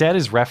live Yeah, chat. his dad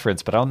is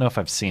referenced, but I don't know if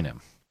I've seen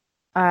him.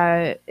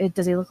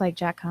 Does he look like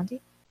Jack Conte?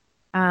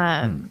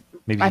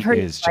 Maybe I've heard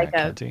he is he's like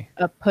Jack Conte.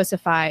 a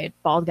pussified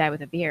bald guy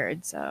with a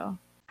beard. So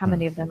how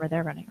many of them are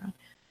there running around?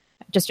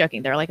 Just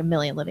joking. There are like a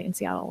million living in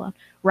Seattle alone.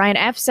 Ryan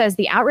F says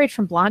the outrage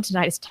from Blonde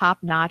tonight is top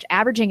notch,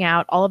 averaging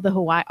out. All of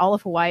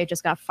Hawaii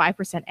just got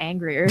 5%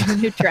 angrier. Who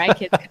knew drag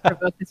kids could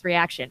provoke this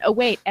reaction? Oh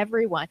wait,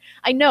 everyone.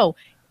 I know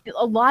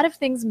a lot of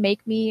things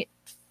make me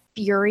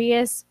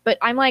furious, but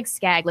I'm like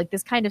Skag. Like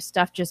this kind of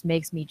stuff just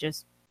makes me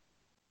just.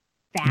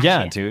 Fashion.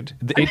 Yeah, dude.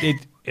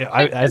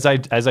 As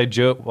I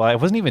joke, well, I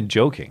wasn't even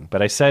joking,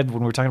 but I said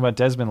when we were talking about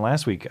Desmond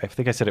last week, I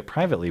think I said it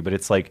privately, but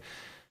it's like,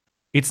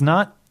 it's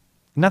not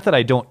that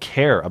I don't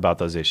care about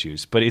those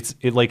issues, but it's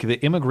like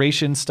the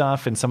immigration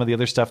stuff and some of the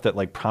other stuff that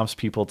like prompts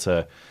people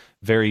to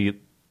very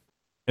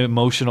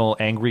emotional,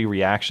 angry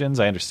reactions.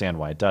 I understand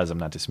why it does. I'm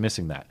not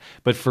dismissing that.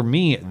 But for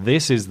me,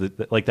 this is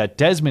like that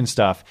Desmond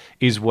stuff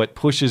is what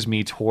pushes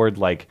me toward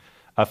like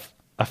a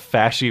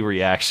fashy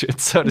reaction,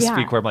 so to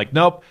speak, where I'm like,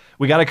 nope,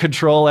 we got to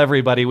control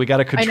everybody. We got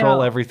to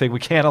control everything. We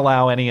can't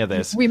allow any of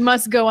this. We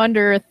must go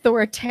under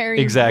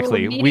authoritarian rule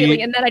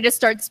immediately. And then I just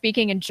start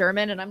speaking in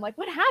German and I'm like,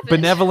 what happened?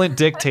 Benevolent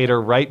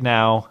dictator right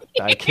now.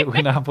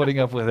 We're not putting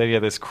up with any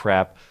of this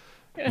crap.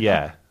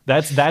 Yeah.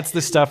 That's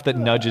the stuff that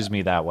nudges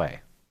me that way.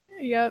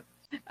 Yep.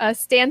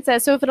 Stan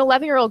says, so if an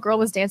 11-year-old girl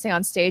was dancing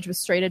on stage with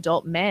straight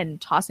adult men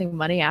tossing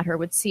money at her,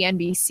 would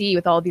CNBC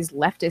with all these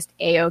leftist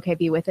A-OK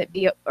be with it,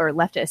 or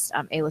leftist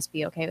A-list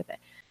be okay with it?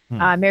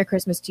 Merry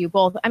Christmas to you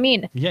both. I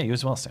mean... Yeah, you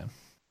as well, Stan.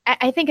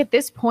 I think at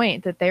this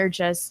point that they're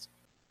just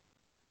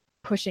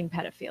pushing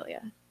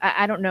pedophilia.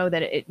 I don't know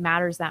that it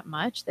matters that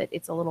much that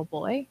it's a little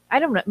boy. I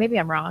don't know. Maybe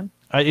I'm wrong.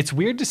 It's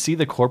weird to see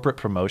the corporate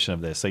promotion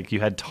of this. Like you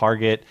had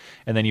Target,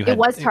 and then you had... It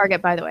was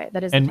Target, by the way.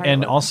 That is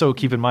and also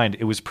keep in mind,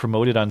 it was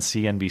promoted on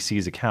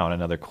CNBC's account,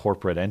 another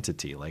corporate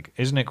entity. Like,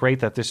 isn't it great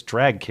that this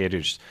drag kid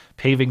is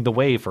paving the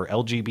way for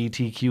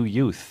LGBTQ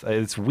youth?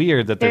 It's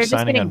weird that they're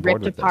signing on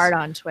board with this. They're just getting ripped apart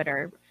on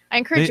Twitter. I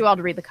encourage you all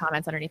to read the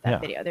comments underneath that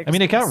video. I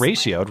mean, it got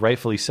ratioed,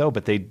 rightfully so,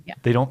 but they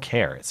don't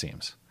care, it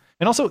seems.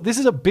 And also, this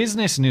is a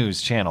business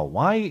news channel.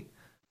 Why...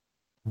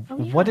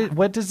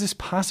 What does this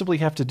possibly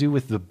have to do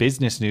with the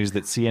business news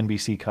that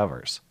CNBC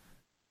covers?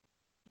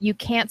 You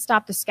can't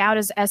stop the scout.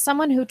 As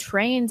someone who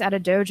trains at a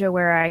dojo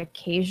where I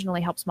occasionally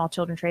help small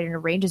children train,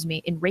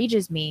 it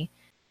enrages me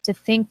to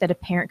think that a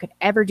parent could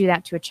ever do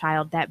that to a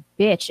child. That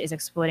bitch is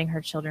exploiting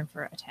her children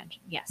for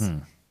attention. Yes,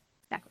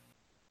 exactly.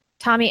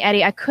 Tommy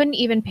Eddie, I couldn't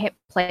even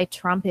play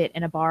trumpet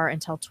in a bar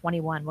until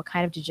 21. What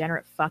kind of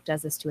degenerate fuck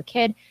does this to a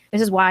kid?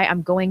 This is why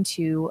I'm going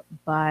to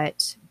buy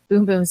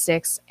boom boom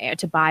sticks and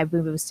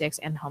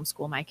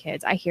homeschool my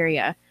kids. I hear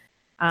you.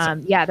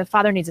 Yeah, the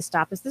father needs to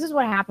stop this. This is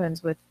what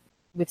happens with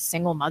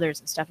single mothers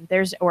and stuff.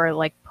 Or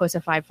like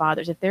pussified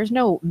fathers, if there's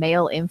no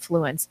male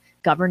influence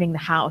governing the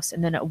house,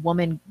 and then a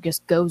woman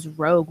just goes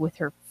rogue with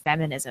her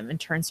feminism and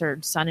turns her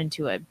son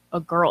into a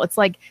girl, it's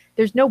like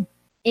there's no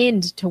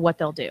end to what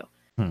they'll do.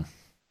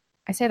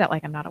 I say that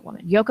like I'm not a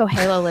woman. Yoko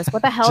Halo list.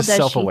 What the hell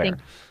does she think?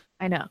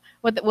 I know.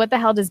 What the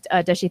hell does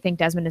she think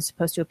Desmond is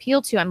supposed to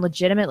appeal to? I'm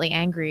legitimately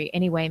angry.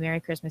 Anyway, Merry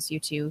Christmas, you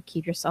two.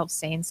 Keep yourselves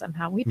sane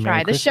somehow. We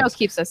try. This show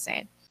keeps us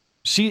sane.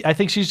 I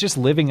think she's just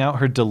living out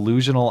her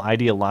delusional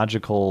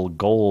ideological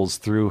goals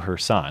through her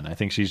son. I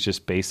think she's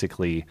just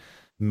basically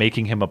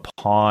making him a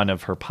pawn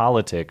of her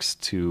politics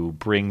to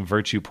bring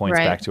virtue points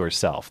back to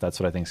herself. That's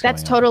what I think is going on.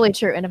 That's totally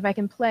true. And if I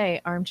can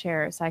play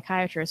armchair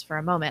psychiatrist for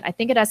a moment, I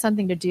think it has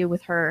something to do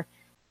with her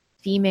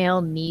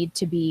female need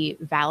to be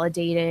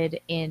validated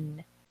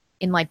in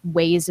like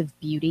ways of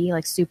beauty,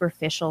 like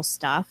superficial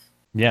stuff.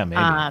 Yeah,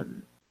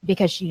 maybe.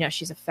 Because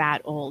she's a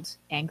fat, old,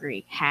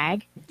 angry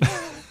hag.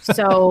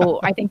 So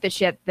I think that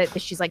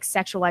she's like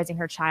sexualizing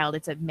her child.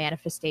 It's a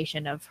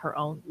manifestation of her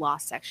own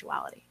lost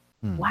sexuality.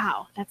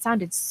 Wow, that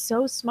sounded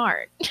so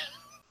smart.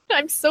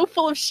 I'm so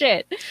full of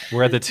shit.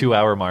 We're at the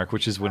 2-hour mark,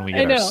 which is when we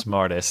get our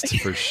smartest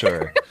for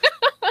sure.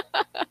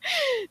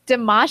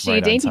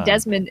 Damashi, Dainty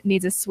Desmond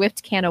needs a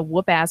swift can of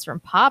whoop ass from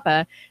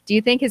Papa. Do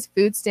you think his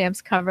food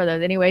stamps cover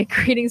those? Anyway,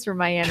 greetings from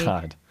Miami,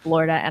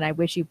 Florida, and I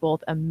wish you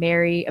both a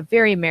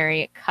very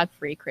merry,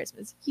 cuck-free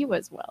Christmas. You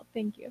as well.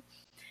 Thank you.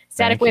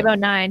 Static Thank Wave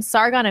 09.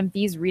 Sargon and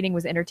V's reading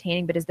was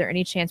entertaining, but is there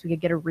any chance we could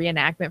get a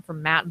reenactment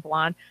from Matt and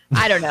Blonde?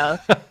 I don't know.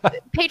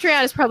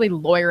 Patreon is probably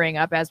lawyering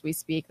up as we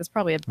speak. That's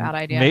probably a bad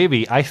idea.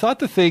 Maybe. I thought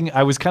the thing,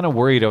 I was kind of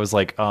worried. I was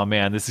like, oh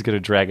man, this is going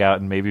to drag out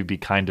and maybe be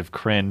kind of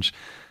cringe.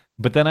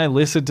 But then I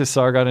listened to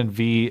Sargon and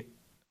V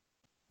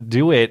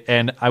do it,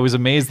 and I was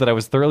amazed that I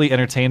was thoroughly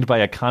entertained by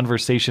a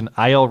conversation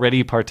I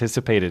already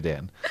participated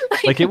in.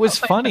 Like, it was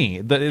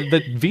funny.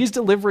 The V's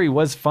delivery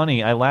was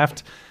funny. I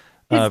laughed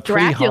His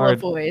pretty Dracula hard.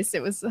 voice.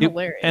 It was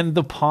hilarious. And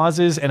the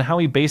pauses and how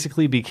he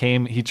basically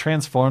he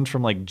transformed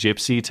from like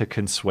Gypsy to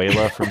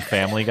Consuela from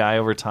Family Guy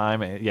over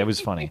time. Yeah, it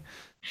was funny.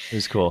 It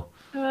was cool.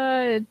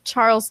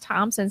 Charles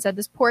Thompson said,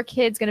 this poor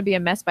kid's going to be a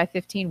mess by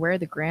 15. Where are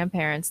the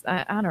grandparents?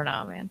 I don't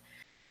know, man.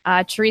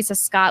 Teresa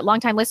Scott,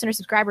 longtime listener,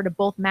 subscriber to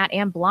both Matt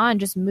and Blonde,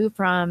 just moved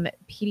from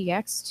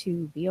PDX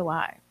to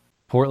BOI.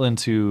 Portland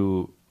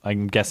to,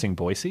 I'm guessing,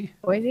 Boise?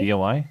 Boise?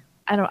 BOI?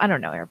 I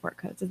don't know airport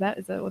codes. Is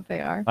that what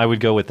they are? I would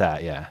go with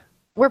that, yeah.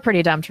 We're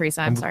pretty dumb,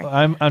 Teresa. I'm sorry.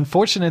 I'm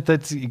unfortunate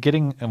that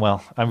getting,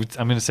 well, I'm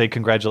going to say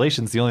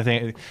congratulations. The only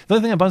thing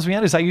that bums me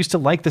out is I used to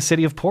like the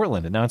city of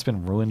Portland, and now it's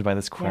been ruined by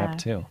this crap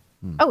too.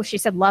 Oh, she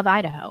said, love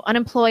Idaho.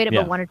 Unemployed,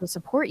 Yeah. but wanted to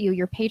support you.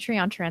 Your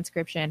Patreon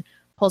transcription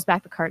pulls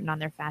back the curtain on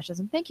their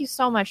fascism. Thank you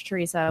so much,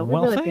 Teresa. We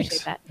really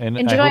appreciate that. And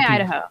enjoy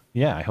Idaho.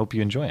 I hope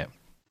you enjoy it.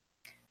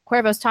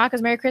 Cuervo's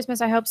Tacos, Merry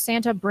Christmas. I hope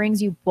Santa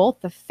brings you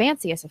both the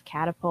fanciest of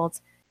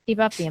catapults. Keep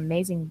up the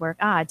amazing work.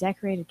 A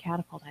decorated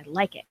catapult. I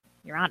like it.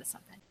 You're onto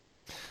something.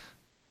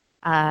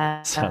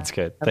 Sounds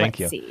good. Thank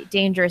you. Let's see.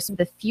 Dangerous.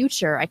 The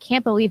future. I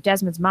can't believe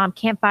Desmond's mom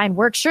can't find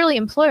work. Surely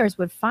employers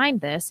would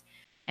find this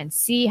and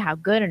see how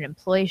good an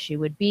employee she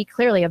would be.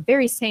 Clearly a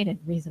very sane and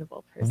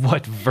reasonable person.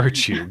 What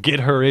virtue? Get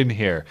her in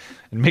here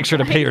and make sure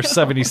to pay her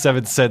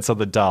 77 cents on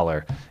the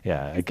dollar.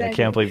 Yeah, I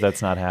can't believe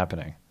that's not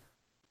happening.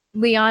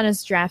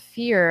 Liana's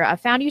Draffier. I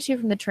found you two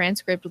from the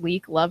transcript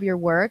leak. Love your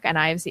work. And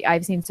I've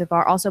seen so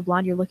far. Also,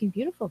 Blonde, you're looking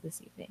beautiful this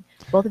evening.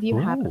 Both of you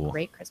have a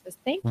great Christmas.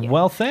 Thank you.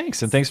 Well,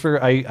 thanks. And thanks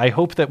for, I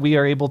hope that we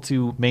are able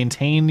to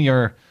maintain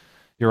your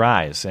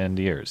eyes and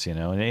ears, you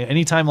know. And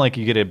anytime like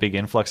you get a big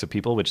influx of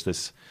people, which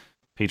this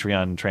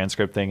Patreon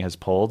transcript thing has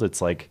pulled,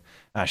 it's like,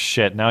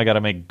 shit, now I got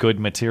to make good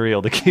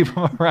material to keep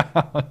them around.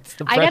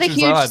 I got a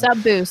huge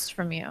sub boost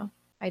from you.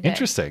 I did.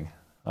 Interesting.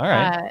 All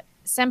right.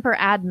 Semper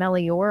Ad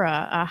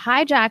Meliora.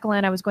 Hi,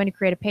 Jacqueline. I was going to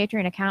create a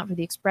Patreon account for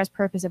the express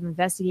purpose of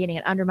investigating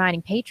and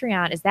undermining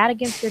Patreon. Is that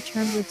against your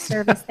terms of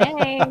service?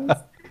 Thanks.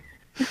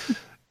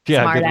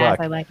 Yeah, Smart good ass. luck.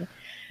 I like it.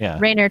 Yeah.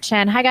 Rainer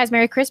Chen. Hi, guys.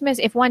 Merry Christmas.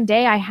 If one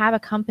day I have a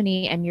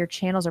company and your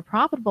channels are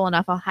profitable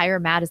enough, I'll hire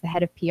Matt as the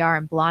head of PR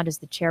and Blonde as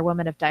the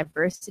chairwoman of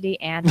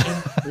diversity and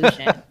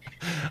inclusion.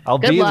 I'll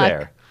Good be luck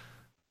there.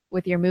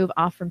 with your move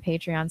off from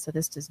Patreon so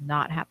this does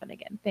not happen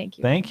again. Thank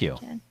you. Thank you.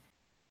 Chen.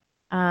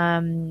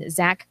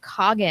 Zach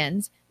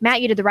Coggins.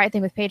 Matt, you did the right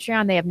thing with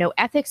Patreon. They have no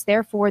ethics,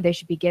 therefore they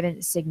should be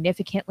given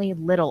significantly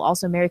little.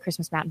 Also, Merry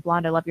Christmas, Matt and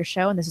Blonde. I love your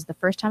show, and this is the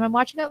first time I'm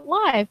watching it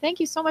live. Thank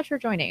you so much for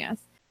joining us.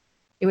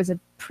 It was a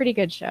pretty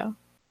good show.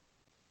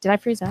 Did I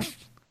freeze up?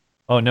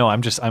 Oh no,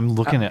 I'm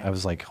looking at, I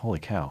was like, holy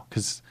cow,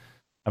 because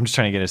I'm just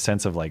trying to get a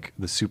sense of like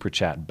the super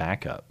chat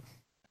backup.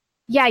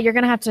 Yeah, you're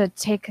gonna have to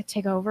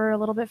take over a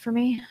little bit for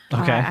me.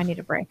 Okay. I need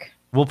a break.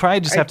 We'll probably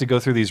just have to go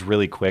through these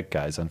really quick,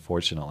 guys,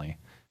 unfortunately.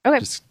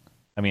 Okay.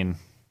 I mean,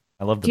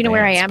 I love the Do you know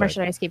where I bands, am, or but-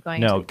 should I just keep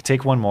going? No,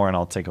 take one more and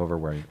I'll take over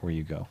where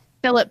you go.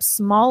 Philip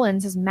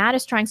Smallin says, Matt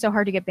is trying so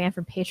hard to get banned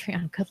from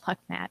Patreon. Good luck,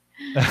 Matt.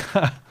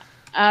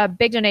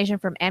 Big donation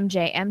from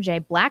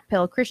MJ. Black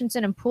Pill,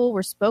 Christensen, and Poole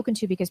were spoken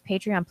to because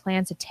Patreon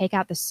plans to take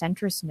out the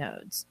centrist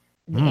nodes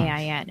in the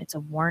AIN. It's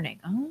a warning.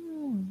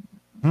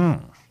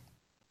 Oh.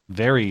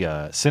 Very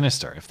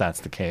sinister, if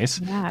that's the case.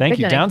 Yeah, Thank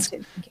big you, donation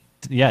too. Thank you.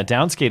 Yeah,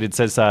 Downskated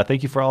says,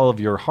 thank you for all of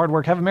your hard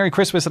work. Have a Merry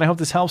Christmas, and I hope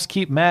this helps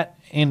keep Matt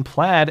in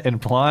plaid and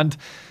blonde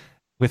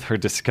with her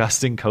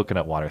disgusting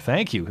coconut water.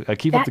 Thank you.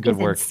 Keep up the good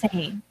work.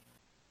 Insane.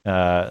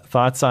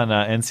 Thoughts on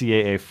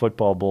NCAA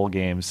football bowl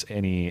games?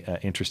 Any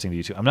interesting to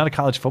you two? I'm not a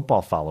college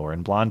football follower,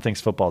 and Blonde thinks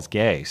football's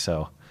gay,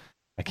 so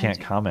I can't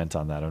comment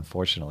on that,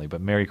 unfortunately. But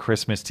Merry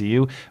Christmas to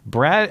you.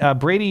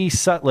 Brady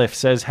Sutliff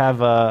says,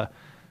 have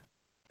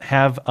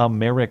a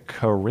Merry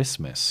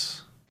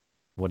Christmas.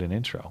 What an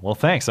intro. Well,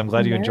 thanks. I'm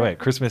glad you enjoy it.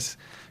 Christmas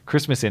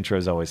intro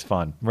is always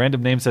fun.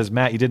 Random Name says,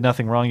 Matt, you did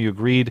nothing wrong. You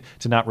agreed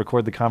to not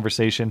record the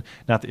conversation.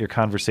 Not that your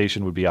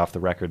conversation would be off the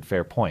record.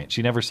 Fair point.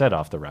 She never said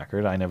off the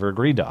record. I never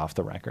agreed to off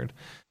the record.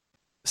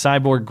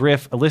 Cyborg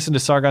Griff, I listened to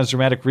Sargon's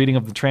dramatic reading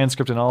of the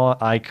transcript, and all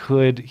I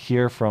could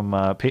hear from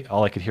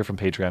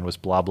Patreon was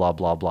blah, blah,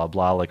 blah, blah,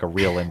 blah, like a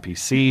real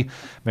NPC.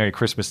 Merry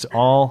Christmas to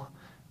all,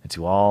 and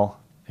to all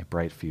a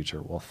bright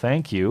future. Well,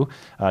 thank you.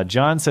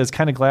 John says,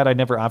 kind of glad I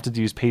never opted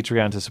to use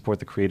Patreon to support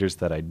the creators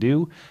that I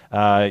do.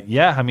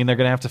 Yeah, I mean, they're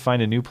going to have to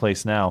find a new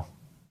place now.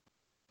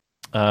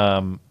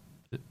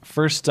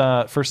 First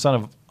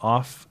Son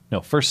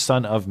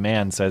of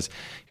Man says,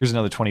 here's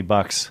another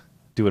 $20.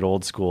 Do it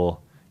old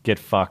school. Get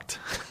fucked.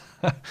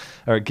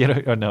 Or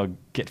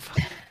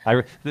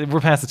we're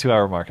past the 2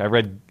 hour mark. I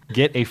read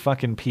get a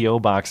fucking P.O.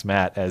 box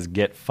Matt as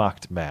get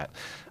fucked Matt.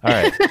 All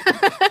right.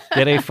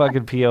 Get a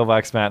fucking P.O.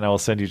 box Matt and I will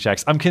send you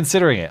checks. I'm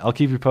considering it. I'll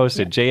keep you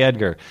posted. J.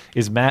 Edgar,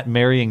 is Matt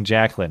marrying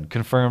Jacqueline?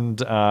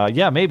 Confirmed.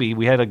 Yeah, maybe.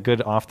 We had a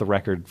good off the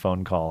record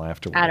phone call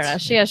afterwards. I don't know.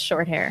 She has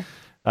short hair.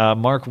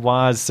 Mark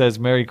Waz says,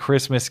 Merry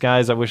Christmas,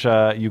 guys. I wish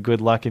you good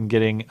luck in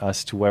getting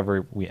us to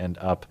wherever we end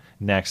up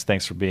next.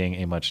 Thanks for being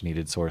a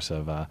much-needed source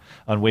of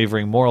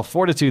unwavering moral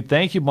fortitude.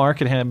 Thank you,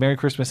 Mark, and Merry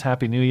Christmas,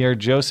 Happy New Year.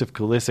 Joseph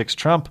Kulisix,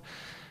 Trump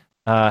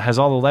has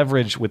all the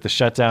leverage with the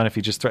shutdown. If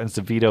he just threatens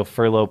to veto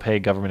furlough pay,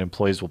 government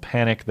employees will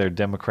panic. They're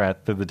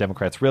the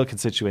Democrats' real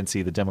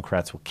constituency. The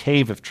Democrats will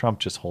cave if Trump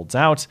just holds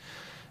out.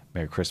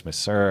 Merry Christmas,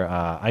 sir.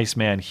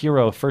 Iceman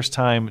Hero, first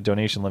time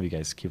donation. Love you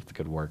guys. Keep up the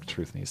good work.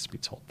 Truth needs to be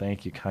told.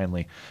 Thank you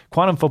kindly.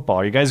 Quantum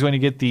Football. Are you guys going to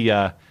get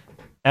the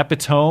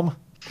epitome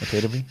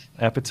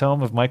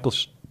of Michael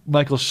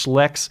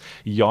Schleck's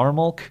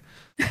Yarmulke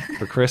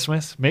for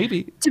Christmas?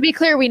 Maybe. To be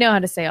clear, we know how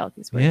to say all of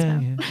these words.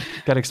 Yeah.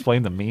 Got to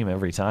explain the meme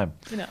every time.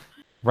 You know.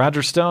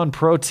 Roger Stone,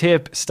 pro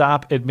tip,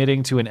 stop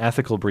admitting to an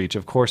ethical breach.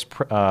 Of course,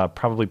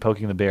 probably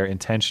poking the bear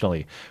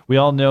intentionally. We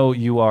all know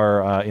you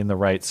are in the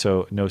right,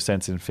 so no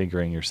sense in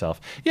figuring yourself.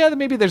 Yeah,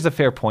 maybe there's a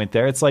fair point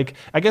there. It's like,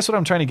 I guess what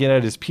I'm trying to get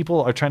at is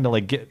people are trying to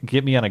like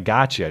get me on a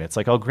gotcha. And it's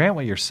like, I'll grant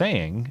what you're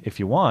saying if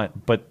you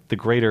want, but the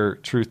greater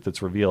truth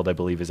that's revealed, I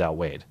believe, is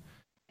outweighed.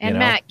 And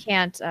Matt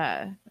can't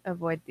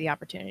avoid the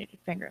opportunity to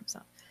finger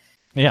himself.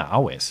 Yeah,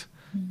 always.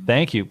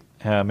 Thank you.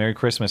 Merry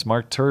Christmas.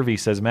 Mark Turvey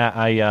says, Matt,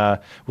 I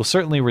will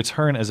certainly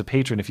return as a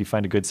patron if you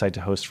find a good site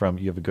to host from.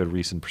 You have a good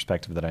recent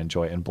perspective that I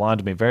enjoy. And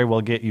Blonde may very well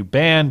get you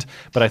banned,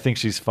 but I think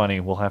she's funny.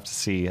 We'll have to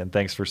see. And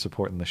thanks for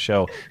supporting the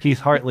show. Heath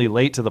Hartley,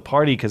 late to the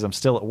party because I'm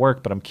still at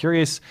work, but I'm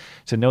curious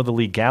to know the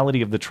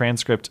legality of the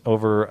transcript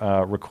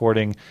over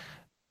recording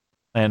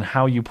and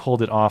how you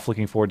pulled it off.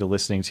 Looking forward to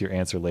listening to your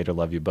answer later.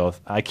 Love you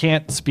both. I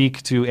can't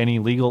speak to any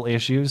legal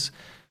issues.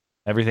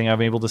 Everything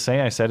I'm able to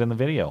say, I said in the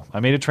video. I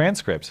made a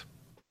transcript.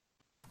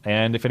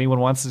 And if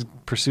anyone wants to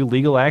pursue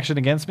legal action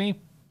against me,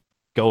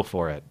 go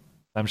for it.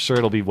 I'm sure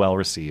it'll be well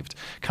received.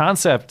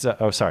 Doc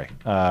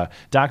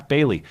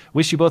Bailey.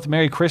 Wish you both a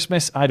Merry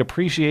Christmas. I'd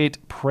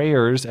appreciate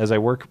prayers as I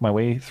work my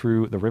way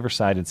through the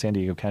Riverside and San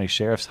Diego County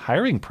Sheriff's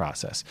hiring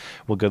process.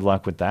 Well, good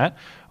luck with that.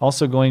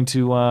 Also going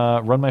to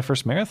run my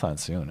first marathon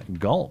soon.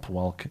 Gulp.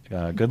 Well,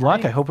 good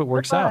luck. I hope it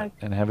works out.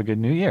 And have a good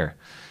new year.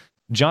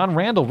 John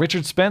Randall,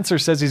 Richard Spencer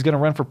says he's going to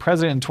run for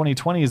president in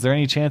 2020. Is there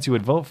any chance you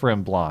would vote for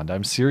him, Blonde?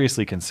 I'm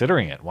seriously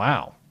considering it.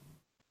 Wow.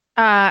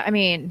 I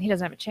mean, he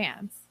doesn't have a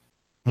chance.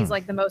 He's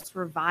like the most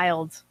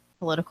reviled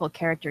political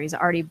character. He's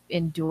already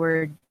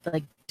endured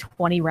like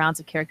 20 rounds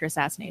of character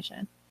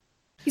assassination.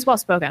 He's well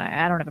spoken.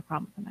 I don't have a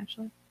problem with him,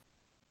 actually.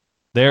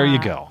 There you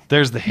go.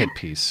 There's the hit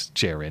piece,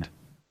 Jared.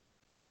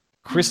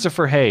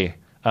 Christopher Hay.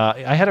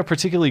 I had a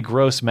particularly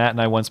gross Matt and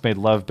I once made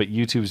love, but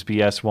YouTube's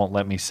BS won't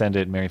let me send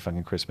it. Merry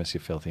fucking Christmas, you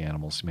filthy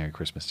animals. Merry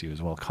Christmas to you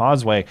as well.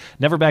 Causeway,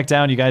 never back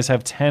down. You guys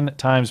have 10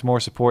 times more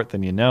support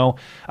than you know.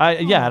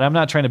 Yeah, and I'm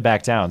not trying to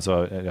back down,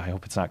 so I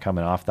hope it's not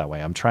coming off that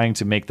way. I'm trying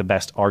to make the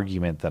best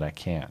argument that I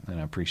can, and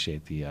I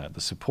appreciate the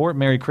support.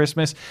 Merry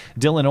Christmas.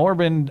 Dylan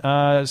Orban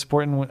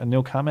supporting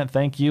no comment.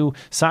 Thank you.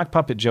 Sock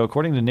Puppet Joe,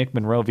 according to Nick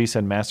Monroe, Visa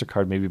and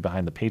MasterCard may be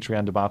behind the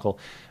Patreon debacle.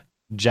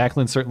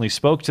 Jacqueline certainly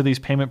spoke to these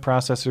payment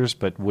processors,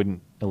 but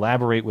wouldn't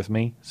elaborate with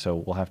me, so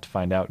we'll have to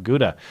find out.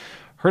 Gouda,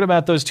 heard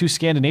about those 2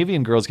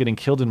 Scandinavian girls getting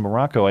killed in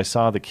Morocco. I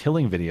saw the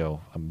killing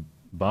video.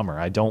 Bummer.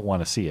 I don't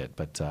want to see it,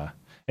 but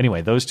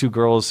anyway, those 2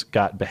 girls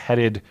got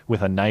beheaded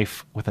with a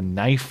knife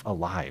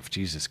alive.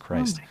 Jesus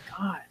Christ. Oh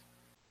my God.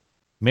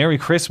 Merry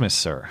Christmas,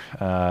 sir.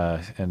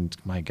 And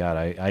my God,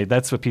 I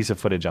that's a piece of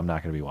footage I'm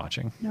not going to be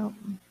watching. Nope.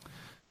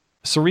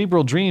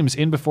 Cerebral Dreams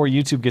in before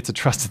YouTube gets a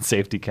Trust and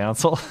Safety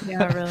Council.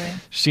 Yeah, really.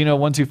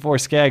 Shino124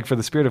 Skag, for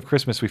the spirit of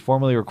Christmas, we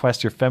formally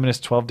request your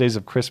feminist 12 Days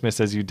of Christmas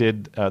as you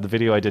did the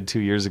video I did 2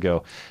 years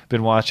ago.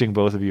 Been watching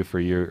both of you for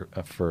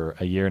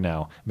a year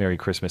now. Merry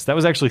Christmas. That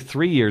was actually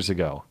 3 years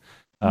ago.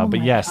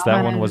 But yes, God.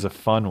 that one was a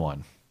fun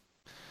one.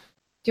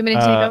 Do you want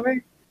me to take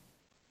over?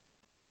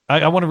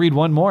 I want to read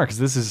one more because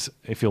this is,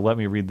 if you'll let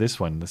me read this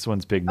one. This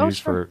one's big news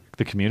for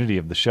the community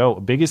of the show.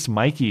 Biggest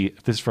Mikey,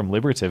 this is from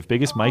Liberative.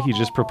 Biggest Mikey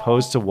just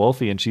proposed to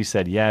Wolfie and she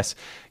said yes.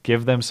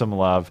 Give them some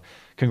love.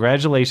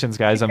 Congratulations,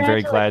 guys. I'm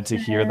very glad to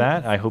hear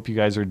that. I hope you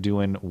guys are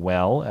doing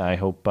well. I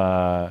hope,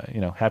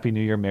 Happy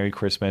New Year, Merry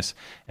Christmas,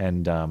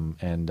 and all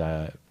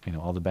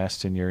the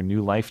best in your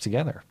new life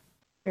together.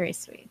 Very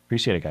sweet.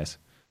 Appreciate it, guys.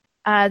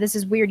 This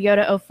is Weird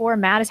Yoda 04.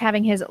 Matt is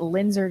having his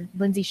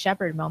Lindsay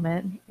Shepherd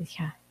moment.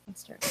 Yeah,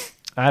 that's true.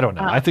 I don't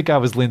know. I think I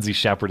was Lindsay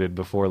Shepherded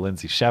before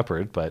Lindsay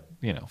Shepherd, but,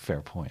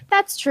 fair point.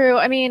 That's true.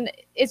 I mean,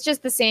 it's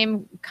just the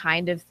same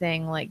kind of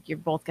thing. Like, you're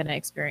both going to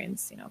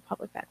experience,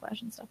 public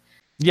backlash and stuff.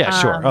 Yeah,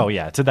 sure. Oh,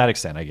 yeah. To that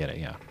extent, I get it.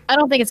 Yeah. I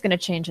don't think it's going to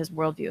change his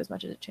worldview as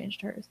much as it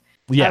changed hers.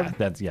 Yeah,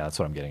 that's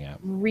what I'm getting at.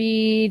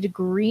 Reed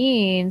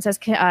Green says,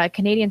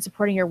 Canadians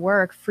supporting your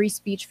work. Free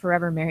speech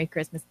forever. Merry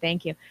Christmas.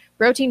 Thank you.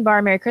 Protein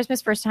Bar, Merry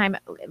Christmas. First time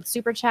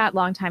super chat,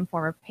 long time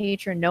former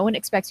patron. No one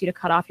expects you to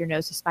cut off your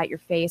nose to spite your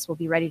face. We'll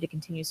be ready to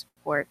continue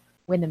support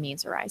when the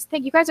means arise.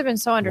 Thank you. You guys have been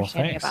so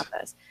understanding about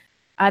this.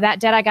 That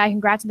Deadeye guy,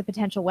 congrats on the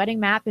potential wedding.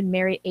 Matt, been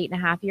married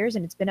 8.5 years,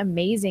 and it's been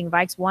amazing.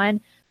 Vikes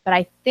won, but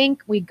I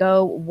think we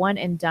go one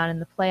and done in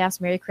the playoffs.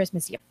 Merry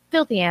Christmas, you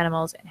filthy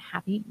animals, and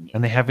happy New Year.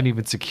 And they haven't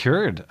even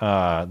secured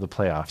the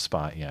playoff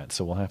spot yet,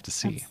 so we'll have to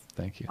see. That's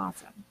Thank you.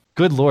 Awesome.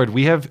 Good Lord,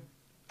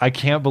 I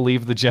can't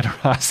believe the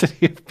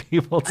generosity of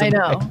people tonight.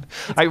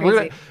 I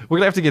know. We're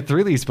gonna have to get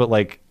through these, but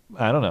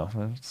I don't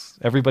know.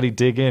 Everybody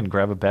dig in,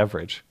 grab a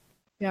beverage.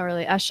 Yeah,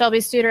 really. Shelby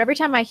Studer, every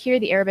time I hear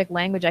the Arabic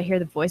language, I hear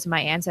the voice of my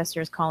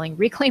ancestors calling,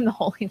 reclaim the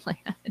Holy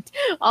Land.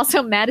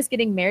 Also, Matt is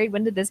getting married.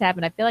 When did this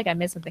happen? I feel like I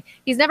missed something.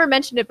 He's never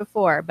mentioned it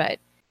before, but...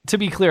 To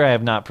be clear, I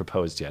have not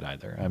proposed yet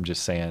either. I'm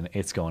just saying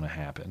it's going to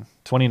happen.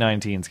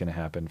 2019 is going to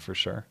happen for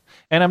sure.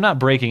 And I'm not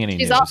breaking any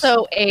news. She's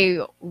also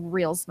a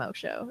real smoke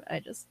show.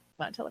 I just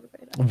want to tell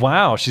everybody that.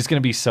 Wow, she's going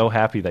to be so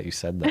happy that you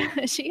said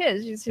that. She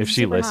is. She's if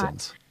she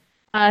listens. Hot.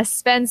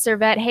 Spencer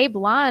Vet, hey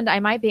Blonde,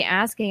 I might be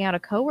asking out a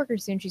coworker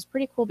soon. She's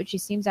pretty cool, but she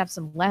seems to have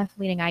some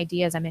left-leaning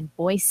ideas. I'm in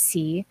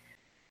Boise.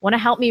 Want to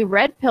help me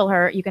red pill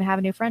her? You can have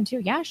a new friend too.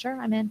 Yeah,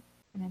 sure. I'm in.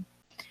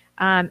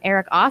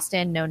 Eric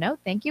Austin, no,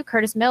 thank you.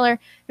 Curtis Miller,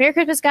 Merry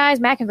Christmas, guys.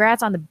 Matt,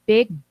 congrats on the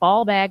big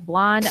ball bag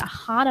blonde.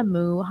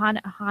 Hanama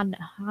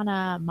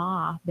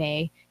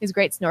Bay is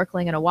great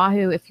snorkeling in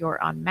Oahu if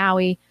you're on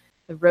Maui.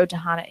 The road to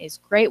Hana is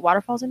great.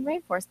 Waterfalls and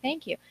rainforest.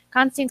 Thank you.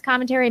 Constantine's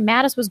commentary.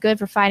 Mattis was good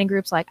for fighting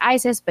groups like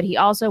ISIS, but he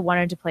also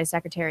wanted to play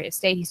Secretary of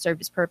State. He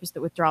served his purpose.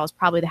 The withdrawal is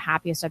probably the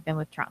happiest I've been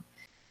with Trump.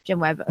 Jim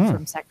Webb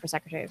for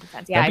Secretary of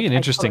Defense. Yeah, that'd be an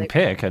interesting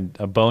pick. A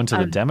bone to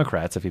the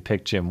Democrats if he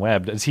picked Jim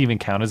Webb. Does he even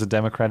count as a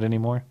Democrat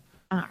anymore?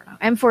 I don't know.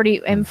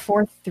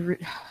 M4 through.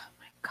 Oh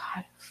my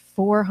God,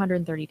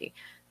 430D.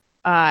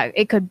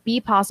 It could be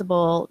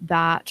possible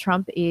that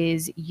Trump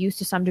is used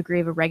to some degree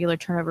of a regular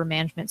turnover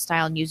management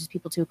style and uses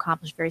people to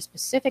accomplish very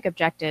specific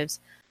objectives,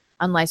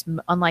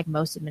 unlike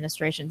most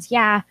administrations.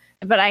 Yeah,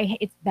 but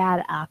it's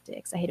bad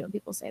optics. I hate it when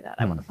people say that.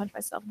 I want to punch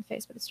myself in the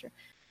face, but it's true.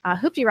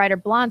 Hoopty Rider,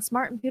 blonde,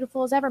 smart, and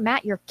beautiful as ever.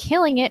 Matt, you're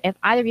killing it. If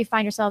either of you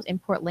find yourselves in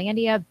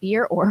Portlandia,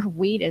 beer or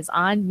weed is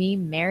on me.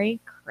 Merry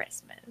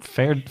Christmas.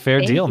 Fair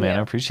deal, man.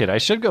 I appreciate it. I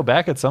should go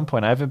back at some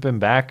point. I haven't been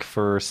back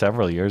for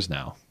several years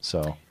now,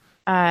 so...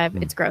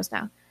 It's gross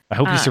now. I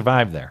hope you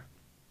survive there.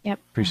 Yep.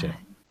 Appreciate it.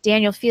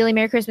 Daniel Feely,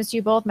 Merry Christmas to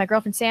you both. My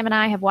girlfriend Sam and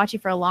I have watched you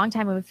for a long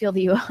time, and we feel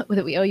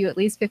that we owe you at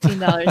least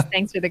 $15.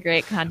 Thanks for the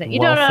great content. You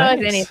don't owe us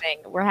anything.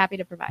 We're happy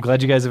to provide.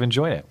 Glad you guys have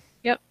enjoyed it.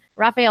 Yep.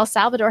 Rafael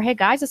Salvador, hey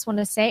guys, just want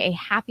to say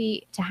have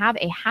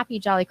a happy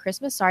jolly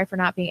Christmas. Sorry for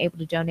not being able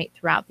to donate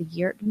throughout the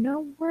year.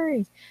 No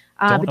worries.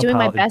 But doing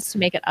my best to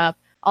make it up.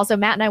 Also,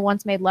 Matt and I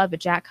once made love, but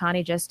Jack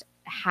Connie just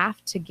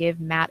have to give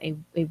Matt a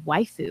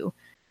waifu.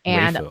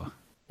 And waifu.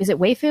 Is it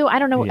waifu? I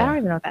don't know. Yeah. I don't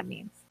even know what that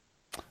means.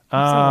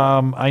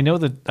 I know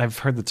that I've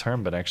heard the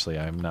term, but actually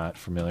I'm not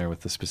familiar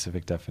with the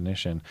specific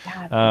definition.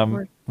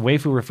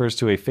 Waifu refers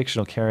to a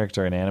fictional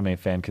character an anime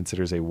fan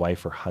considers a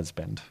wife or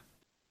husband.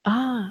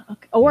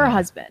 Okay. Or a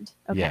husband.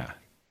 Okay. Yeah.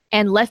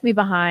 And left me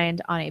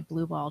behind on a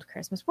blue-balled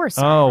Christmas. We're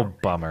sorry. Oh,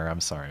 bummer.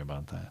 I'm sorry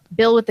about that.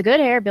 Bill with the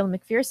good hair, Bill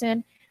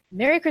McPherson.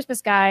 Merry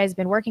Christmas, guys.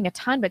 Been working a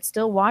ton, but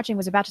still watching.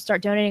 Was about to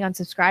start donating on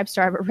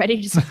Subscribestar, but ready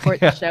to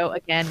support the show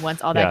again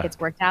once all that gets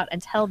worked out.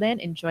 Until then,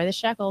 enjoy the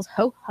shekels.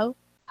 Ho, ho,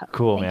 ho.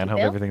 Cool, Thank man. you, Hope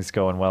Bill. everything's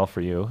going well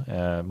for you.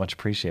 Much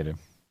appreciated.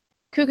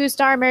 Cuckoo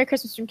Star, Merry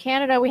Christmas from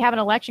Canada. We have an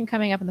election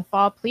coming up in the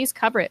fall. Please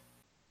cover it.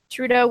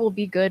 Trudeau will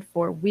be good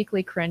for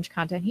weekly cringe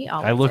content. He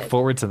always I look is.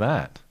 forward to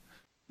that.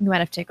 You might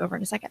have to take over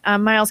in a second.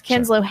 Miles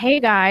Kinslow, Hey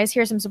guys,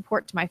 here's some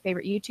support to my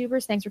favorite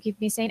YouTubers. Thanks for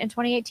keeping me sane in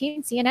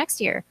 2018. See you next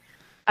year.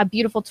 A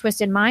beautiful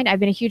twisted mind. I've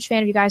been a huge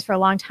fan of you guys for a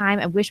long time.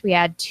 I wish we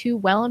had two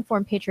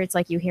well-informed patriots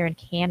like you here in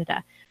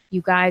Canada.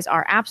 You guys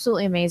are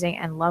absolutely amazing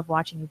and love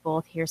watching you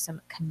both. Here's some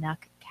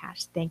Canuck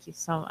cash. Thank you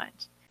so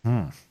much.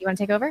 You want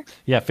to take over?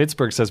 Yeah,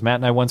 Pittsburgh says, Matt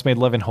and I once made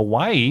love in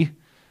Hawaii.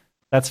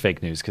 That's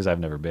fake news because I've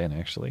never been,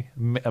 actually.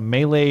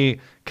 Mele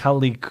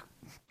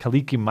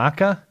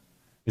Kalikimaka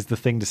is the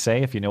thing to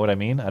say, if you know what I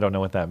mean. I don't know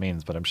what that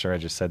means, but I'm sure I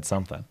just said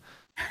something.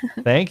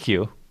 Thank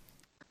you.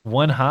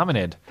 One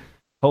hominid.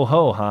 Ho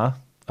ho, huh?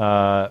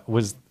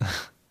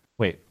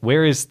 Wait,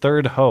 where is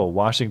third ho?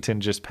 Washington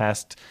just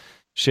passed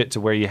shit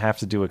to where you have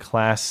to do a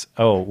class.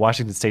 Oh,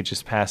 Washington State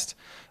just passed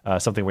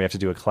something where you have to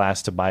do a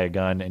class to buy a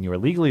gun, and you are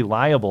legally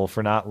liable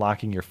for not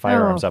locking your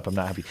firearms up. I'm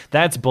not happy.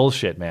 That's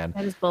bullshit, man.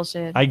 That is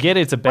bullshit. I get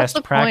it's a best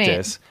the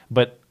practice,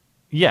 but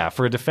yeah,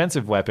 for a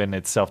defensive weapon,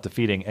 it's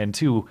self-defeating. And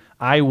two,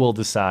 I will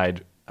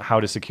decide how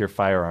to secure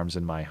firearms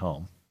in my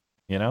home.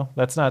 You know,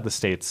 that's not the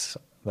state's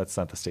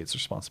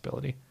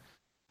responsibility.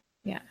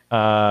 Yeah.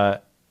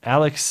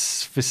 Alex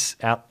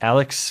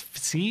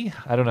C.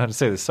 I don't know how to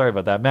say this. Sorry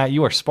about that. Matt,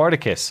 you are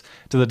Spartacus.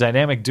 To the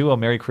dynamic duo,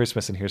 Merry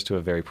Christmas, and here's to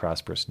a very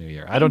prosperous New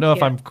Year. I don't know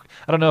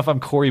if I'm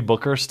Cory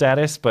Booker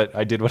status, but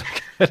I did what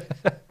I could.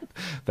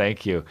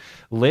 Thank you.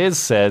 Liz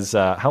says,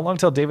 how long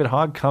till David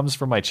Hogg comes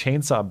for my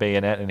chainsaw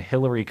bayonet and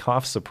Hillary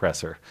cough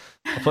suppressor?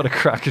 What a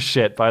crock of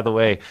shit. By the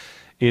way,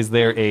 is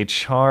there a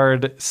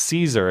charred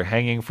Caesar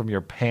hanging from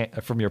your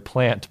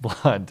plant,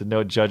 Blonde?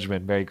 No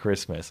judgment. Merry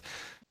Christmas.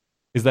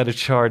 Is that a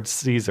charred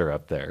Caesar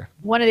up there?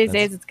 One of these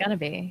days it's going to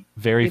be.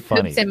 Very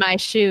funny. Poops in my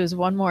shoes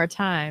one more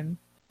time.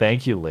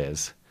 Thank you,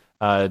 Liz.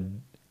 I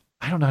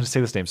don't know how to say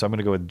this name, so I'm going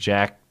to go with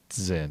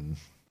Jackson.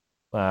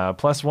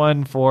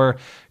 +1 for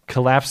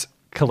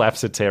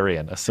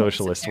collapsitarian. A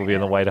socialist will be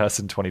in the White House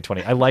in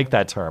 2020. I like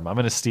that term. I'm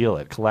going to steal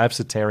it.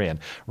 Collapsitarian.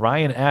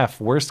 Ryan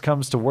F. Worst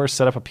comes to worst,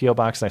 set up a P.O.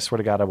 box, and I swear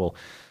to God, I will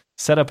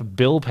set up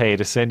bill pay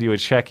to send you a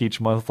check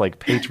each month like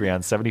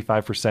Patreon.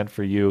 75%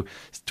 for you,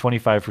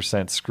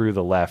 25% screw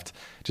the left.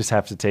 Just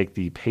have to take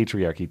the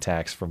patriarchy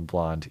tax from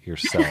Blonde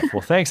yourself.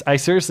 Well, thanks. I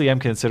seriously am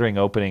considering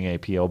opening a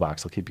P.O.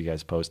 box. I'll keep you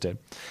guys posted.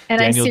 And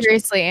Daniel, I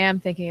seriously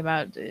am thinking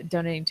about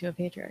donating to a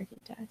patriarchy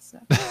tax.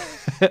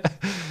 So.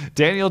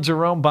 Daniel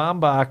Jerome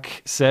Bombach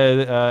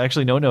said,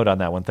 actually, no note on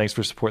that one. Thanks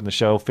for supporting the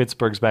show.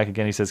 Fitzberg's back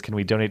again. He says, can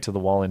we donate to the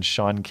wall in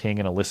Sean King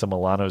and Alyssa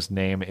Milano's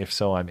name? If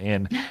so, I'm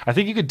in. I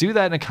think you could do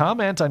that in a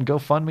comment on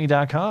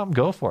GoFundMe.com.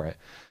 Go for it.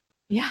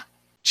 Yeah.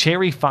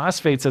 Cherry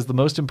Phosphate says the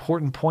most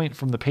important point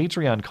from the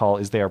Patreon call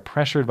is they are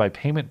pressured by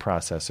payment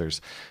processors.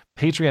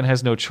 Patreon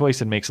has no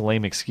choice and makes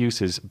lame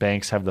excuses.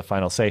 Banks have the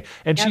final say.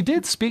 And she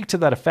did speak to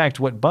that effect.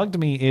 What bugged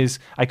me is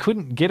I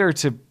couldn't get her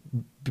to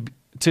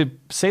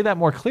say that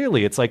more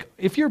clearly. It's like,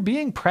 if you're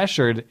being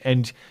pressured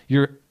and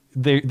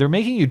they're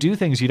making you do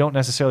things you don't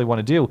necessarily want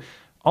to do,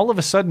 all of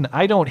a sudden,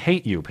 I don't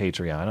hate you,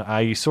 Patreon.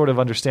 I sort of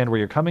understand where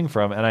you're coming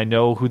from, and I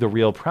know who the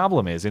real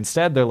problem is.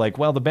 Instead, they're like,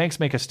 well, the banks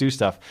make us do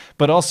stuff,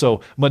 but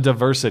also my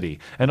diversity,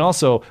 and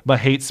also my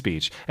hate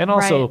speech, and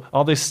also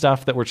all this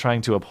stuff that we're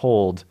trying to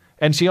uphold.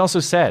 And she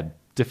also said,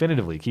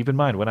 definitively, keep in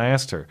mind, when I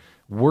asked her,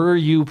 were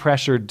you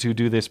pressured to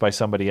do this by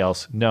somebody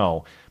else?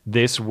 No,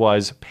 this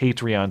was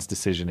Patreon's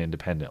decision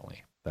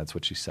independently. That's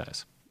what she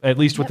says. At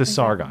least with the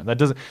Sargon. That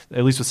doesn't.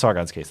 At least with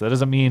Sargon's case, that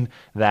doesn't mean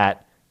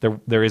that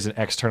there is an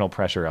external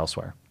pressure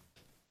elsewhere.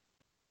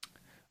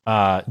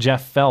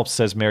 Jeff Phelps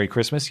says, Merry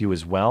Christmas, you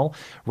as well.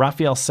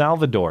 Rafael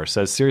Salvador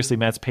says, seriously,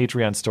 Matt's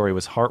Patreon story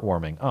was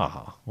heartwarming.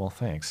 Ah, well,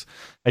 thanks.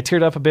 I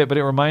teared up a bit, but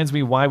it reminds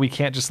me why we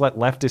can't just let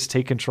leftists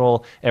take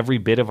control every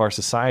bit of our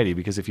society,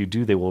 because if you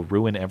do, they will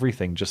ruin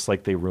everything, just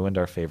like they ruined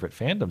our favorite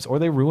fandoms, or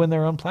they ruin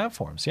their own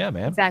platforms. Yeah,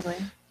 man. Exactly.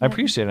 I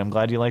appreciate it. I'm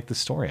glad you liked the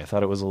story. I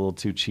thought it was a little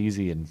too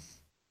cheesy and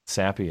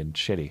sappy and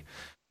shitty.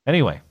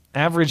 Anyway.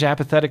 Average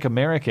apathetic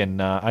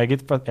American. I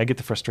get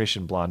the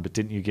frustration, Blonde, but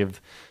didn't you give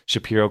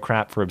Shapiro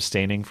crap for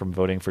abstaining from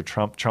voting for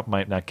Trump? Trump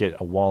might not get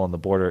a wall on the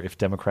border. If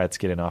Democrats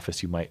get in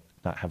office, you might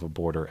not have a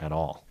border at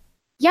all.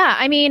 Yeah,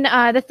 I mean,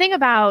 the thing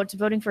about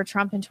voting for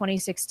Trump in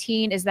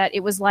 2016 is that it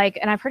was like,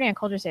 and I've heard Ann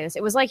Coulter say this,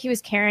 it was like he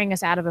was carrying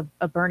us out of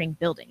a burning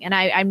building. And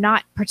I've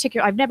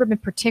never been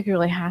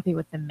particularly happy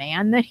with the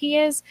man that he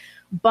is,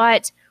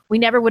 but we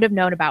never would have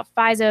known about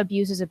FISA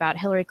abuses, about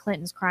Hillary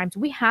Clinton's crimes.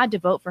 We had to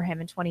vote for him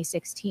in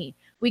 2016.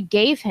 We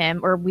gave him,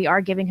 or we are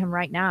giving him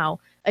right now,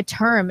 a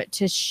term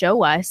to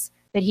show us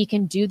that he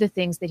can do the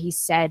things that he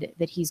said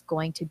that he's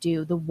going to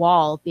do, the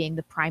wall being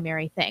the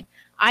primary thing.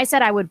 I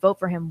said I would vote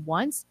for him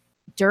once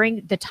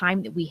during the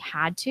time that we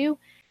had to,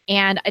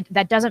 and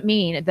that doesn't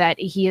mean that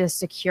he has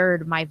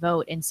secured my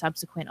vote in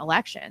subsequent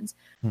elections.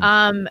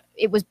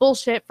 It was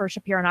bullshit for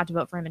Shapiro not to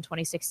vote for him in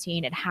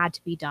 2016. It had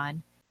to be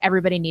done.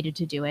 Everybody needed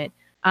to do it.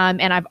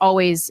 And I've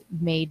always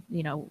made,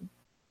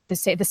 the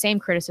same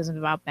criticism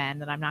about Ben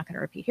that I'm not going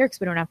to repeat here because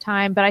we don't have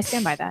time, but I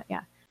stand by that.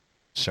 Yeah.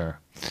 Sure.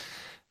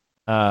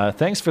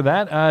 Thanks for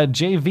that.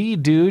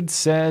 JV Dude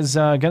says,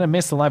 gonna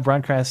miss the live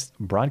broadcast.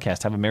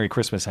 Have a Merry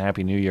Christmas, a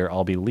Happy New Year.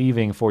 I'll be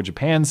leaving for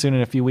Japan soon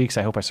in a few weeks.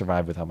 I hope I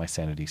survive without my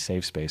sanity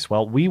safe space.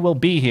 Well, we will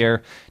be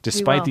here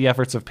despite the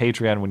efforts of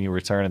Patreon when you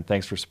return, and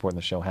thanks for supporting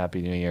the show.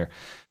 Happy New Year.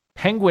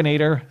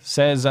 Penguinator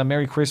says,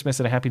 Merry Christmas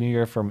and a Happy New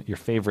Year from your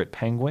favorite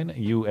penguin.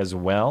 You as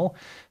well.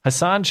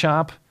 Hassan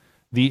Chop,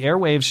 the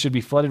airwaves should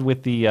be flooded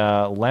with the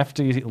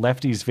lefties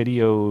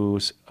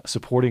videos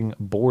supporting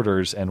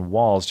borders and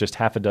walls just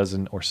half a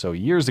dozen or so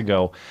years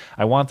ago.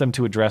 I want them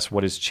to address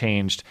what has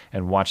changed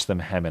and watch them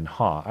hem and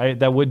haw.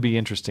 That would be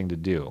interesting to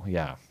do.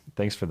 Yeah,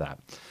 thanks for that.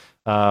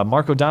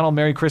 Mark O'Donnell,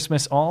 Merry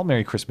Christmas all.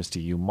 Merry Christmas to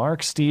you,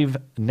 Mark. Steve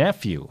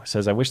Nephew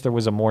says, I wish there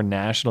was a more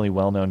nationally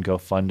well-known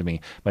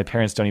GoFundMe. My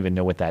parents don't even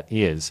know what that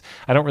is.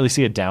 I don't really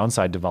see a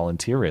downside to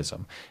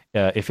volunteerism.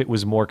 If it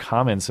was more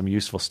common, some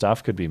useful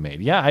stuff could be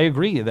made. Yeah, I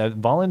agree that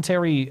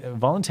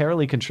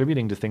voluntarily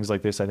contributing to things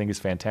like this, I think, is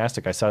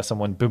fantastic. I saw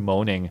someone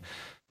bemoaning,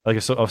 like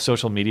a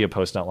social media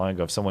post not long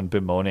ago, of someone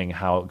bemoaning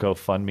how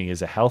GoFundMe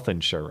is a health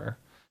insurer.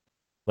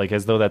 Like,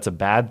 as though that's a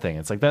bad thing.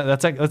 It's like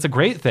that's a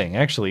great thing,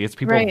 actually. It's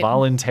people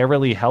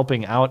voluntarily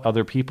helping out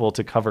other people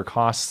to cover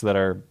costs that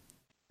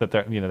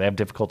they have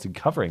difficulty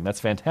covering. That's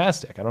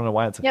fantastic. I don't know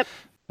why it's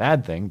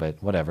bad thing,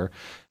 but whatever.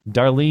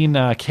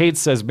 Darlene Kate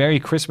says, Merry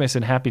Christmas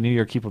and Happy New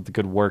Year. Keep up the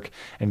good work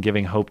and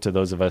giving hope to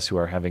those of us who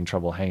are having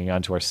trouble hanging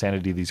on to our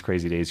sanity these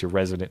crazy days. Your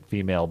resident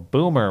female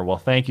boomer. Well,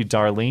 thank you,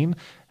 Darlene.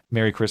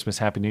 Merry Christmas,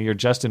 Happy New Year.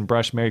 Justin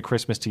Brush, Merry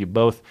Christmas to you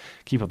both.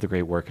 Keep up the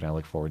great work, and I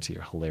look forward to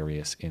your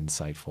hilarious,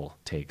 insightful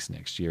takes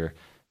next year.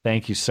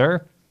 Thank you,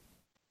 sir.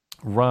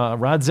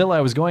 Rodzilla,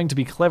 I was going to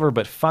be clever,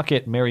 but fuck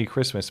it. Merry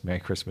Christmas.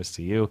 Merry Christmas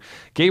to you.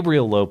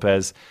 Gabriel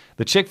Lopez,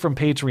 the chick from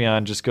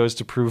Patreon just goes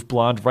to prove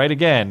blonde right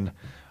again.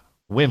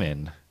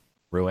 Women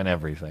ruin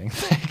everything.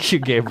 Thank you,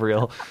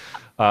 Gabriel.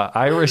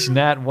 Irish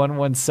Nat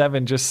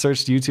 117 just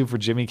searched YouTube for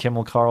Jimmy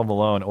Kimmel Carl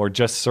Malone, or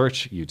just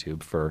search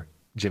YouTube for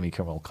Jimmy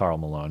Kimmel Carl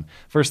Malone.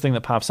 First thing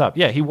that pops up.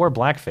 Yeah, he wore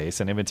blackface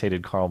and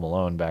imitated Carl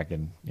Malone back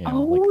in,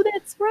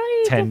 that's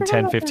right.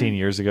 10, 15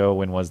 years ago.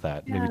 When was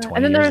that? Yeah. Maybe 20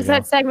 And then there years was ago.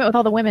 that segment with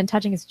all the women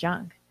touching his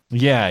junk.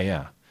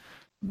 Yeah.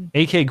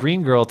 AK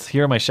Green Girl,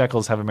 here are my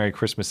shekels. Have a Merry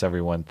Christmas,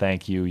 everyone.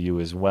 Thank you. You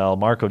as well.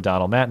 Mark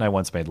O'Donnell, Matt and I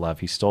once made love.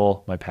 He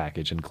stole my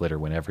package and glitter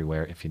went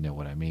everywhere, if you know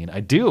what I mean. I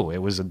do. It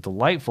was a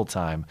delightful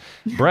time.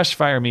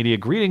 Brushfire Media,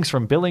 greetings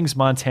from Billings,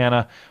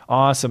 Montana.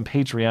 Awesome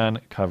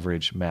Patreon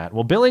coverage, Matt.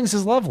 Well, Billings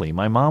is lovely.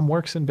 My mom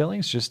works in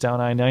Billings, just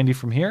down I-90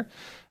 from here.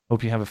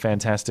 Hope you have a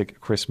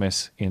fantastic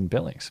Christmas in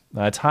Billings.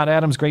 Todd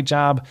Adams, great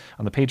job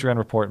on the Patreon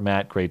report,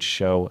 Matt. Great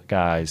show,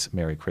 guys.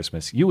 Merry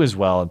Christmas. You as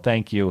well, and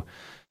thank you.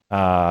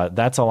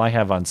 That's all I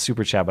have on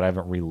Super Chat, but I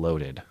haven't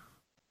reloaded.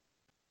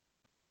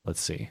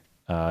 Let's see.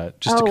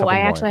 Just a couple I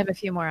more. actually have a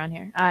few more on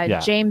here. Yeah.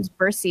 James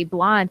Bursey,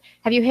 blonde.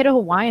 Have you hit a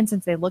Hawaiian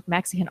since they look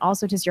Mexican?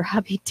 Also, does your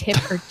hubby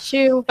tip or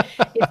chew?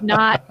 If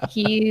not,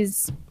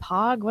 he's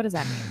pog. What does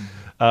that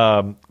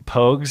mean?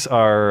 Pogs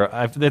are.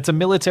 It's a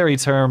military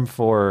term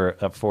for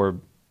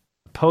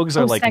pogs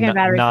are like second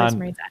battery, non. first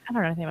Marines. I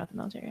don't know anything about the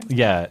military.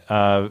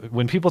 Yeah,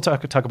 when people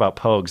talk about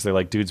pogs, they're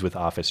like dudes with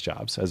office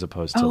jobs as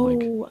opposed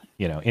to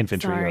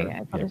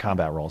infantry or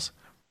combat roles.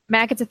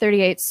 Matt gets a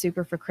 38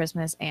 super for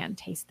Christmas and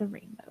taste the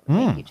rainbow.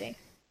 Thank you, Jake.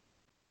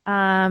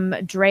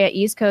 Drea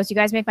East Coast, you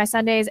guys make my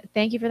Sundays.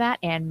 Thank you for that,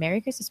 and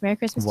Merry Christmas. Merry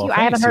Christmas to you.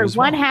 I haven't heard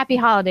one happy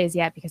holidays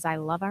yet because I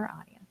love our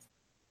audience.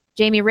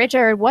 Jamie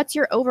Richard, what's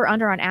your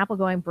over-under on Apple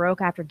going broke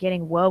after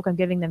getting woke? I'm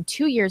giving them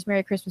 2 years.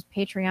 Merry Christmas.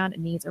 Patreon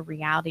needs a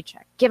reality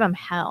check. Give them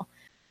hell.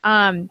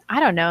 I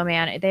don't know,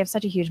 man. They have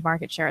such a huge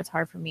market share. It's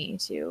hard for me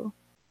to.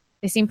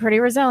 They seem pretty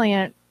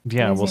resilient.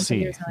 Yeah, we'll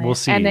see. We'll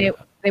see. And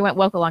they went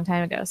woke a long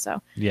time ago,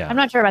 so yeah, I'm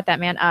not sure about that,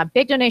 man.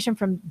 Big donation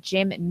from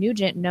Jim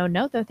Nugent. No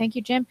note though. Thank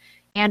you, Jim.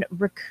 And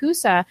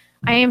Rakusa,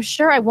 I am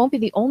sure I won't be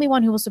the only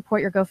one who will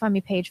support your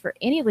GoFundMe page for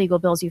any legal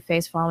bills you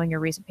face following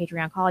your recent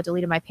Patreon call. I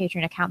deleted my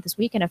Patreon account this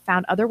week and have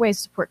found other ways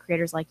to support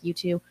creators like you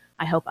two.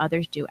 I hope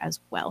others do as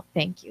well.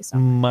 Thank you so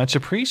much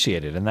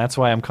appreciated. And that's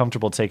why I'm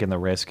comfortable taking the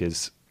risk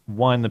is,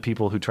 one, the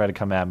people who try to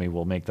come at me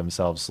will make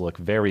themselves look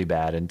very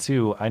bad. And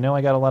two, I know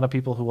I got a lot of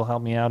people who will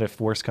help me out if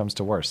worse comes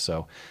to worse.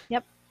 So,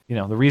 yep.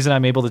 The reason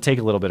I'm able to take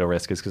a little bit of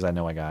risk is because I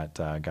know I got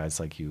guys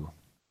like you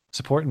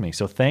supporting me.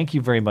 So thank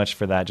you very much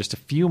for that. Just a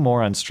few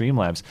more on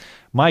Streamlabs.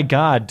 My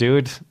God,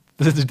 dude,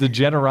 the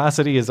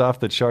generosity is off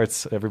the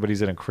charts.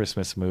 Everybody's in a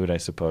Christmas mood, I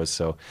suppose.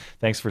 So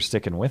thanks for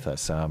sticking with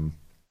us.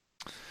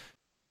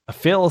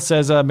 Phil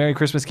says, Merry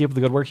Christmas. Keep up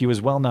the good work. You as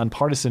well,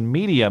 Nonpartisan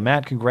Media.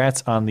 Matt,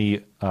 congrats on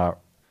the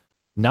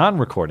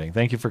non-recording.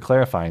 Thank you for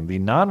clarifying. The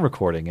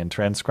non-recording and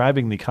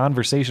transcribing the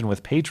conversation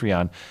with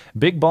Patreon.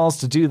 Big balls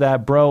to do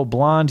that, bro.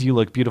 Blonde, you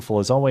look beautiful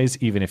as always,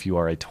 even if you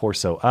are a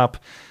torso up.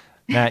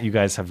 Matt, you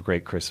guys have a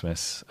great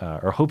Christmas,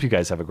 or hope you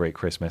guys have a great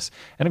Christmas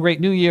and a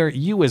great New Year.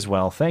 You as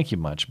well. Thank you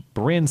much.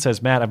 Bryn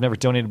says, Matt, I've never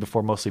donated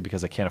before, mostly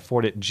because I can't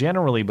afford it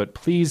generally, but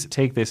please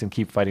take this and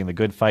keep fighting the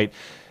good fight.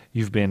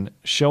 You've been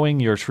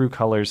showing your true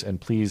colors, and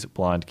please,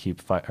 blonde,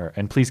 keep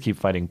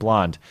fighting.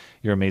 Blonde,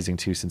 you're amazing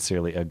too.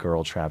 Sincerely, a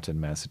girl trapped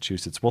in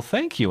Massachusetts. Well,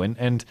 thank you.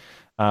 And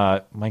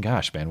my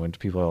gosh, man, when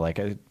people are like,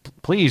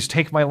 please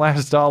take my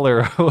last dollar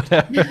or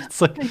whatever,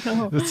 it's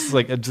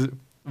like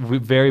we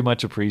very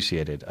much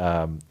appreciated.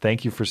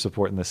 Thank you for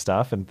supporting this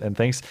stuff, and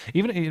thanks.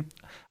 Even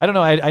I don't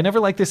know, I never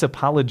like this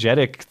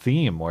apologetic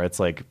theme where it's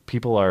like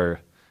people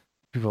are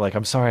like,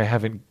 I'm sorry I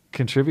haven't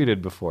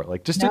contributed before.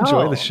 Like, just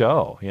enjoy the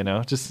show,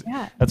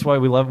 that's why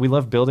we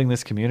love building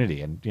this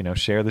community, and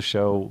share the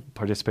show,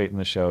 participate in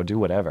the show, do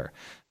whatever,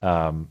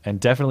 and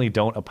definitely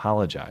don't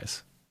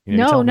apologize.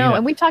 No,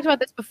 and we've talked about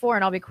this before,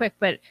 and I'll be quick,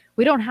 but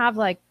we don't have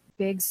like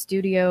big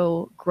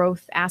studio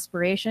growth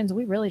aspirations.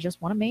 We really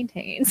just want to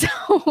maintain,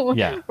 so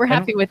yeah, we're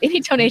happy with any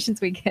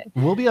donations we get.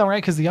 We'll be all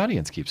right because the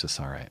audience keeps us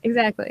all right.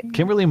 Exactly.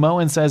 Kimberly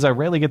Moen says, I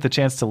rarely get the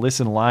chance to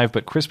listen live,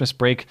 but Christmas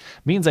break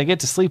means I get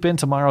to sleep in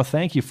tomorrow.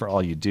 Thank you for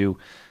all you do.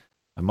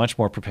 I'm much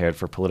more prepared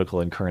for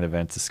political and current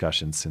event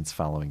discussions since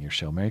following your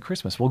show. Merry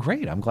Christmas. Well,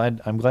 great. I'm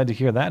glad to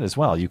hear that as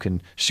well. You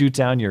can shoot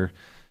down your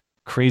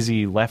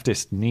crazy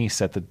leftist niece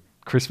at the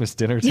Christmas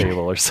dinner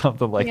table or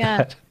something like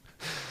that.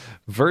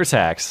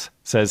 Vertax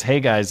says, hey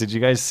guys, did you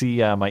guys see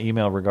my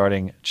email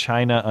regarding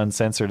China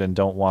Uncensored and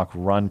Don't Walk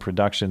Run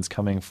Productions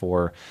coming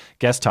for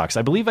guest talks?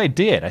 I believe I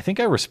did. I think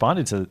I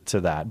responded to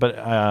that, but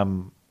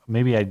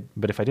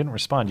but if I didn't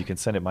respond, you can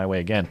send it my way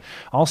again.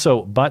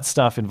 Also, butt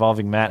stuff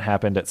involving Matt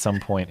happened at some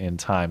point in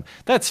time.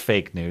 That's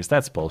fake news.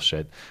 That's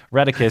bullshit.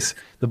 Redicus,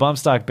 the bump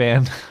stock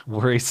ban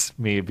worries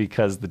me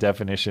because the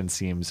definition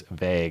seems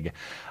vague.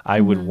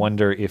 I would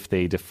wonder if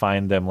they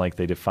defined them like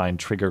they define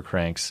trigger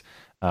cranks,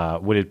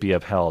 would it be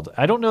upheld?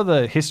 I don't know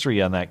the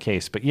history on that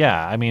case, but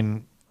yeah, I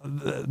mean,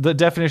 the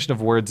definition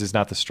of words is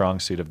not the strong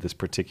suit of this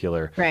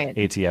particular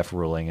ATF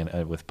ruling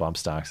and with bump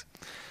stocks.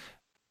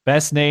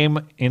 Best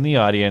name in the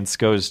audience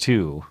goes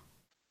to,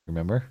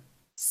 remember?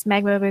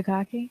 Smegma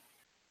Bukaki.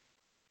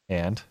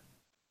 And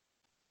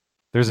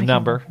there's a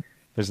number.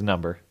 There's a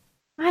number.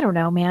 I don't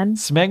know, man.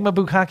 Smegma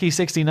Bukaki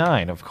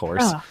 69, of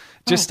course.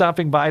 Just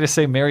stopping by to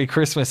say Merry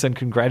Christmas and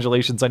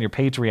congratulations on your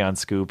Patreon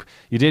scoop.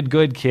 You did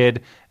good,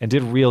 kid, and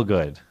did real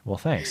good. Well,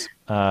 thanks.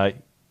 Thanks,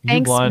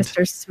 Blonde,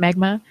 Mr.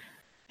 Smegma.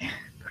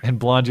 And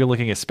Blonde, you're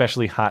looking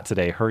especially hot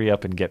today. Hurry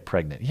up and get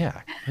pregnant.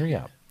 Yeah, hurry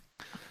up.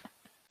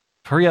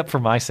 Hurry up for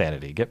my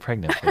sanity. Get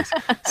pregnant, please.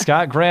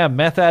 Scott Graham,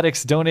 meth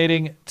addicts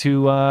donating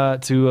to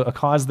a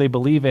cause they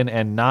believe in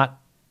and not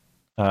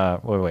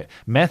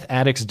meth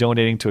addicts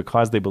donating to a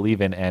cause they believe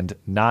in and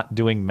not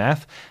doing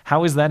meth.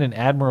 How is that an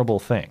admirable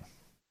thing?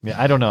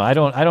 Yeah, I don't know. I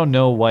don't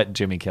know what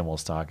Jimmy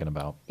Kimmel's talking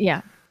about.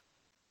 Yeah.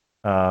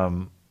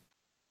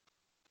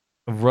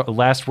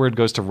 Last word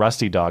goes to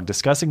Rusty Dog.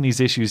 Discussing these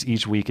issues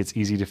each week, it's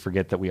easy to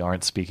forget that we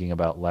aren't speaking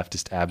about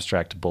leftist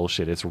abstract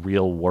bullshit. It's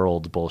real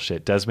world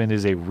bullshit. Desmond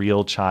is a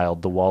real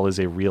child. The wall is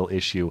a real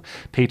issue.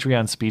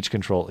 Patreon speech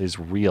control is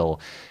real.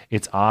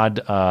 It's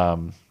odd.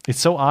 It's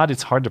so odd.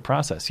 It's hard to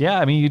process. Yeah,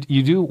 I mean,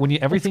 you do when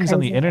everything's on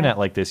the internet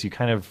like this, you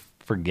kind of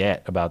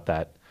forget about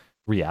that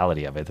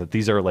reality of it. That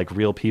these are like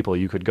real people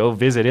you could go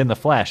visit in the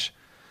flesh.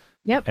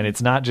 Yep. And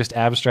it's not just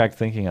abstract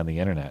thinking on the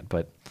internet.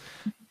 But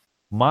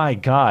my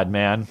God,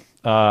 man.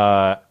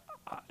 All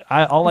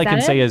I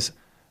can say is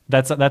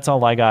that's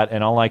all I got,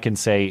 and all I can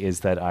say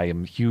is that I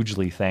am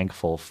hugely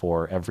thankful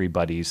for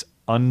everybody's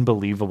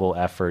unbelievable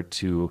effort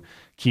to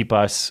keep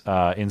us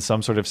in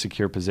some sort of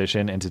secure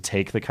position and to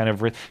take the kind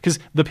of risk, because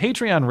the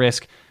Patreon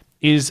risk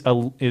is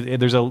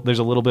there's a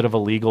little bit of a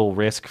legal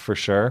risk for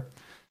sure.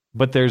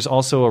 But there's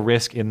also a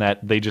risk in that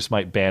they just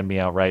might ban me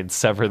outright and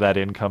sever that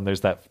income. There's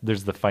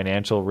the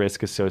financial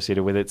risk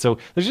associated with it. So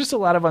there's just a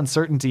lot of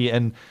uncertainty.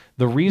 And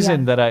the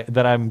reason that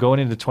I'm going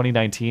into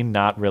 2019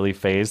 not really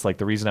phased, like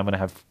the reason I'm going to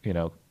have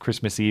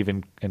Christmas Eve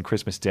and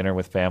Christmas dinner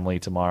with family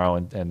tomorrow,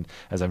 and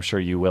as I'm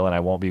sure you will, and I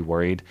won't be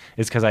worried,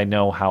 is because I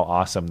know how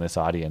awesome this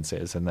audience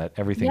is and that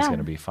everything's going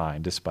to be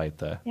fine despite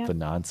the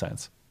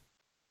nonsense.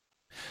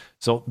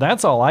 So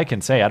that's all I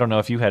can say. I don't know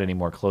if you had any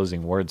more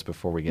closing words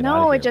before we get out of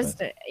here. No, it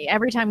just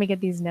every time we get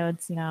these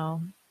notes,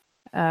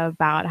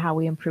 about how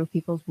we improve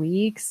people's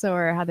weeks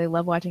or how they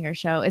love watching our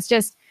show. It's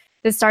just,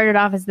 this started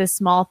off as this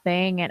small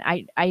thing, and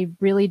I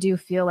really do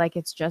feel like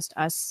it's just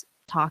us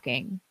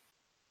talking.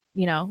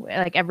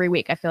 Like every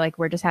week, I feel like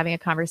we're just having a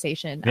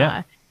conversation.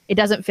 Yeah. It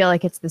doesn't feel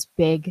like it's this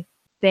big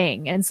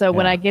thing. And so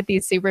when I get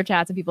these super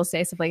chats and people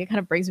say stuff, like, it kind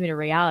of brings me to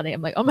reality.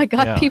 I'm like, oh my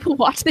God, people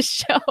watch this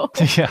show.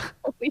 Yeah.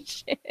 Holy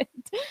shit.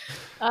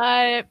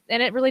 And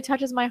it really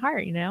touches my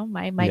heart,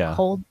 my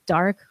cold,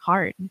 dark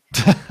heart.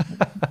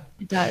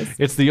 It does.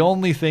 It's the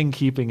only thing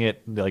keeping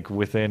it like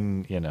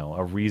within,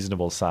 a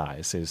reasonable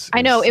size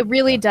I know it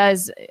really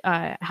does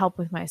help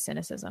with my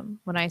cynicism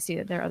when I see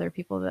that there are other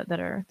people that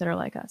are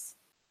like us.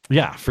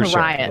 Yeah, for sure.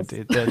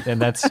 And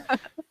that's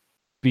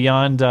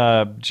beyond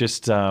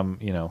just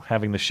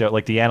having the show,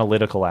 like the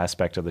analytical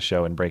aspect of the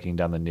show and breaking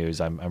down the news.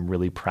 I'm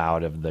really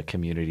proud of the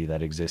community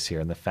that exists here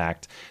and the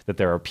fact that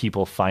there are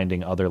people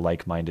finding other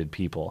like-minded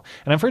people.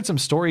 And I've heard some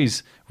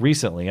stories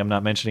recently, I'm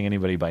not mentioning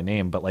anybody by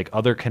name, but like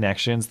other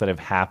connections that have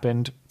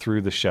happened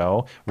through the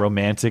show,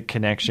 romantic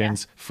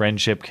connections,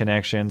 friendship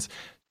connections.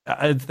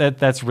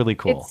 That's really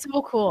cool.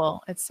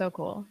 It's so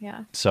cool.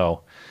 Yeah.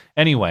 So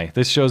anyway,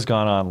 this show's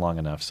gone on long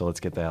enough, so let's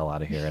get the hell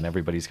out of here. And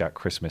everybody's got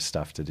Christmas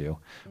stuff to do.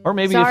 Or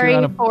maybe sorry if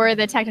you're for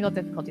the technical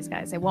difficulties,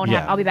 guys.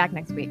 I'll be back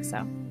next week.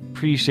 So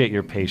appreciate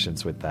your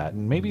patience with that.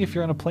 And maybe if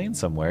you're on a plane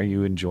somewhere,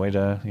 you enjoyed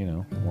a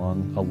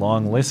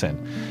long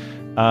listen.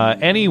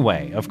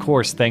 Anyway, of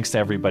course, thanks to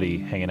everybody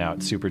hanging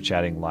out, super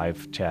chatting,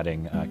 live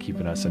chatting,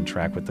 keeping us on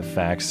track with the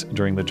facts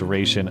during the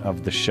duration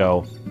of the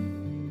show.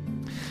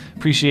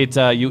 Appreciate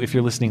you if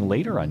you're listening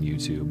later on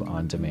YouTube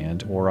on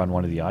demand or on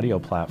one of the audio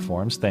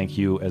platforms. Thank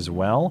you as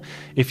well.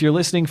 If you're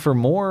listening for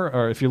more,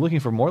 or if you're looking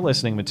for more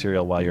listening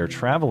material while you're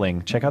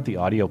traveling, check out the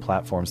audio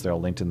platforms. They're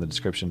all linked in the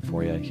description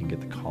for you. You can get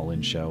the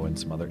call-in show and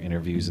some other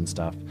interviews and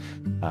stuff.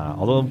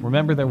 Although,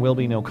 remember, there will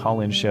be no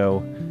call-in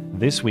show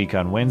this week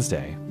on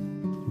Wednesday.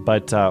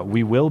 But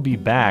we will be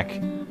back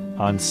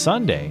on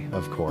Sunday,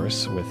 of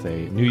course, with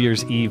a New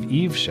Year's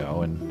Eve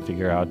show and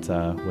figure out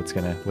what's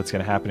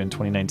gonna happen in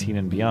 2019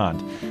 and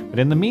beyond. But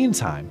in the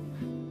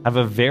meantime, have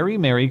a very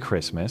Merry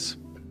Christmas,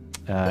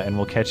 and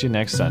we'll catch you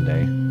next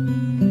Sunday.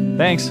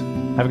 Thanks.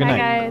 Have a good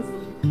night.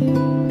 Bye,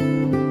 guys.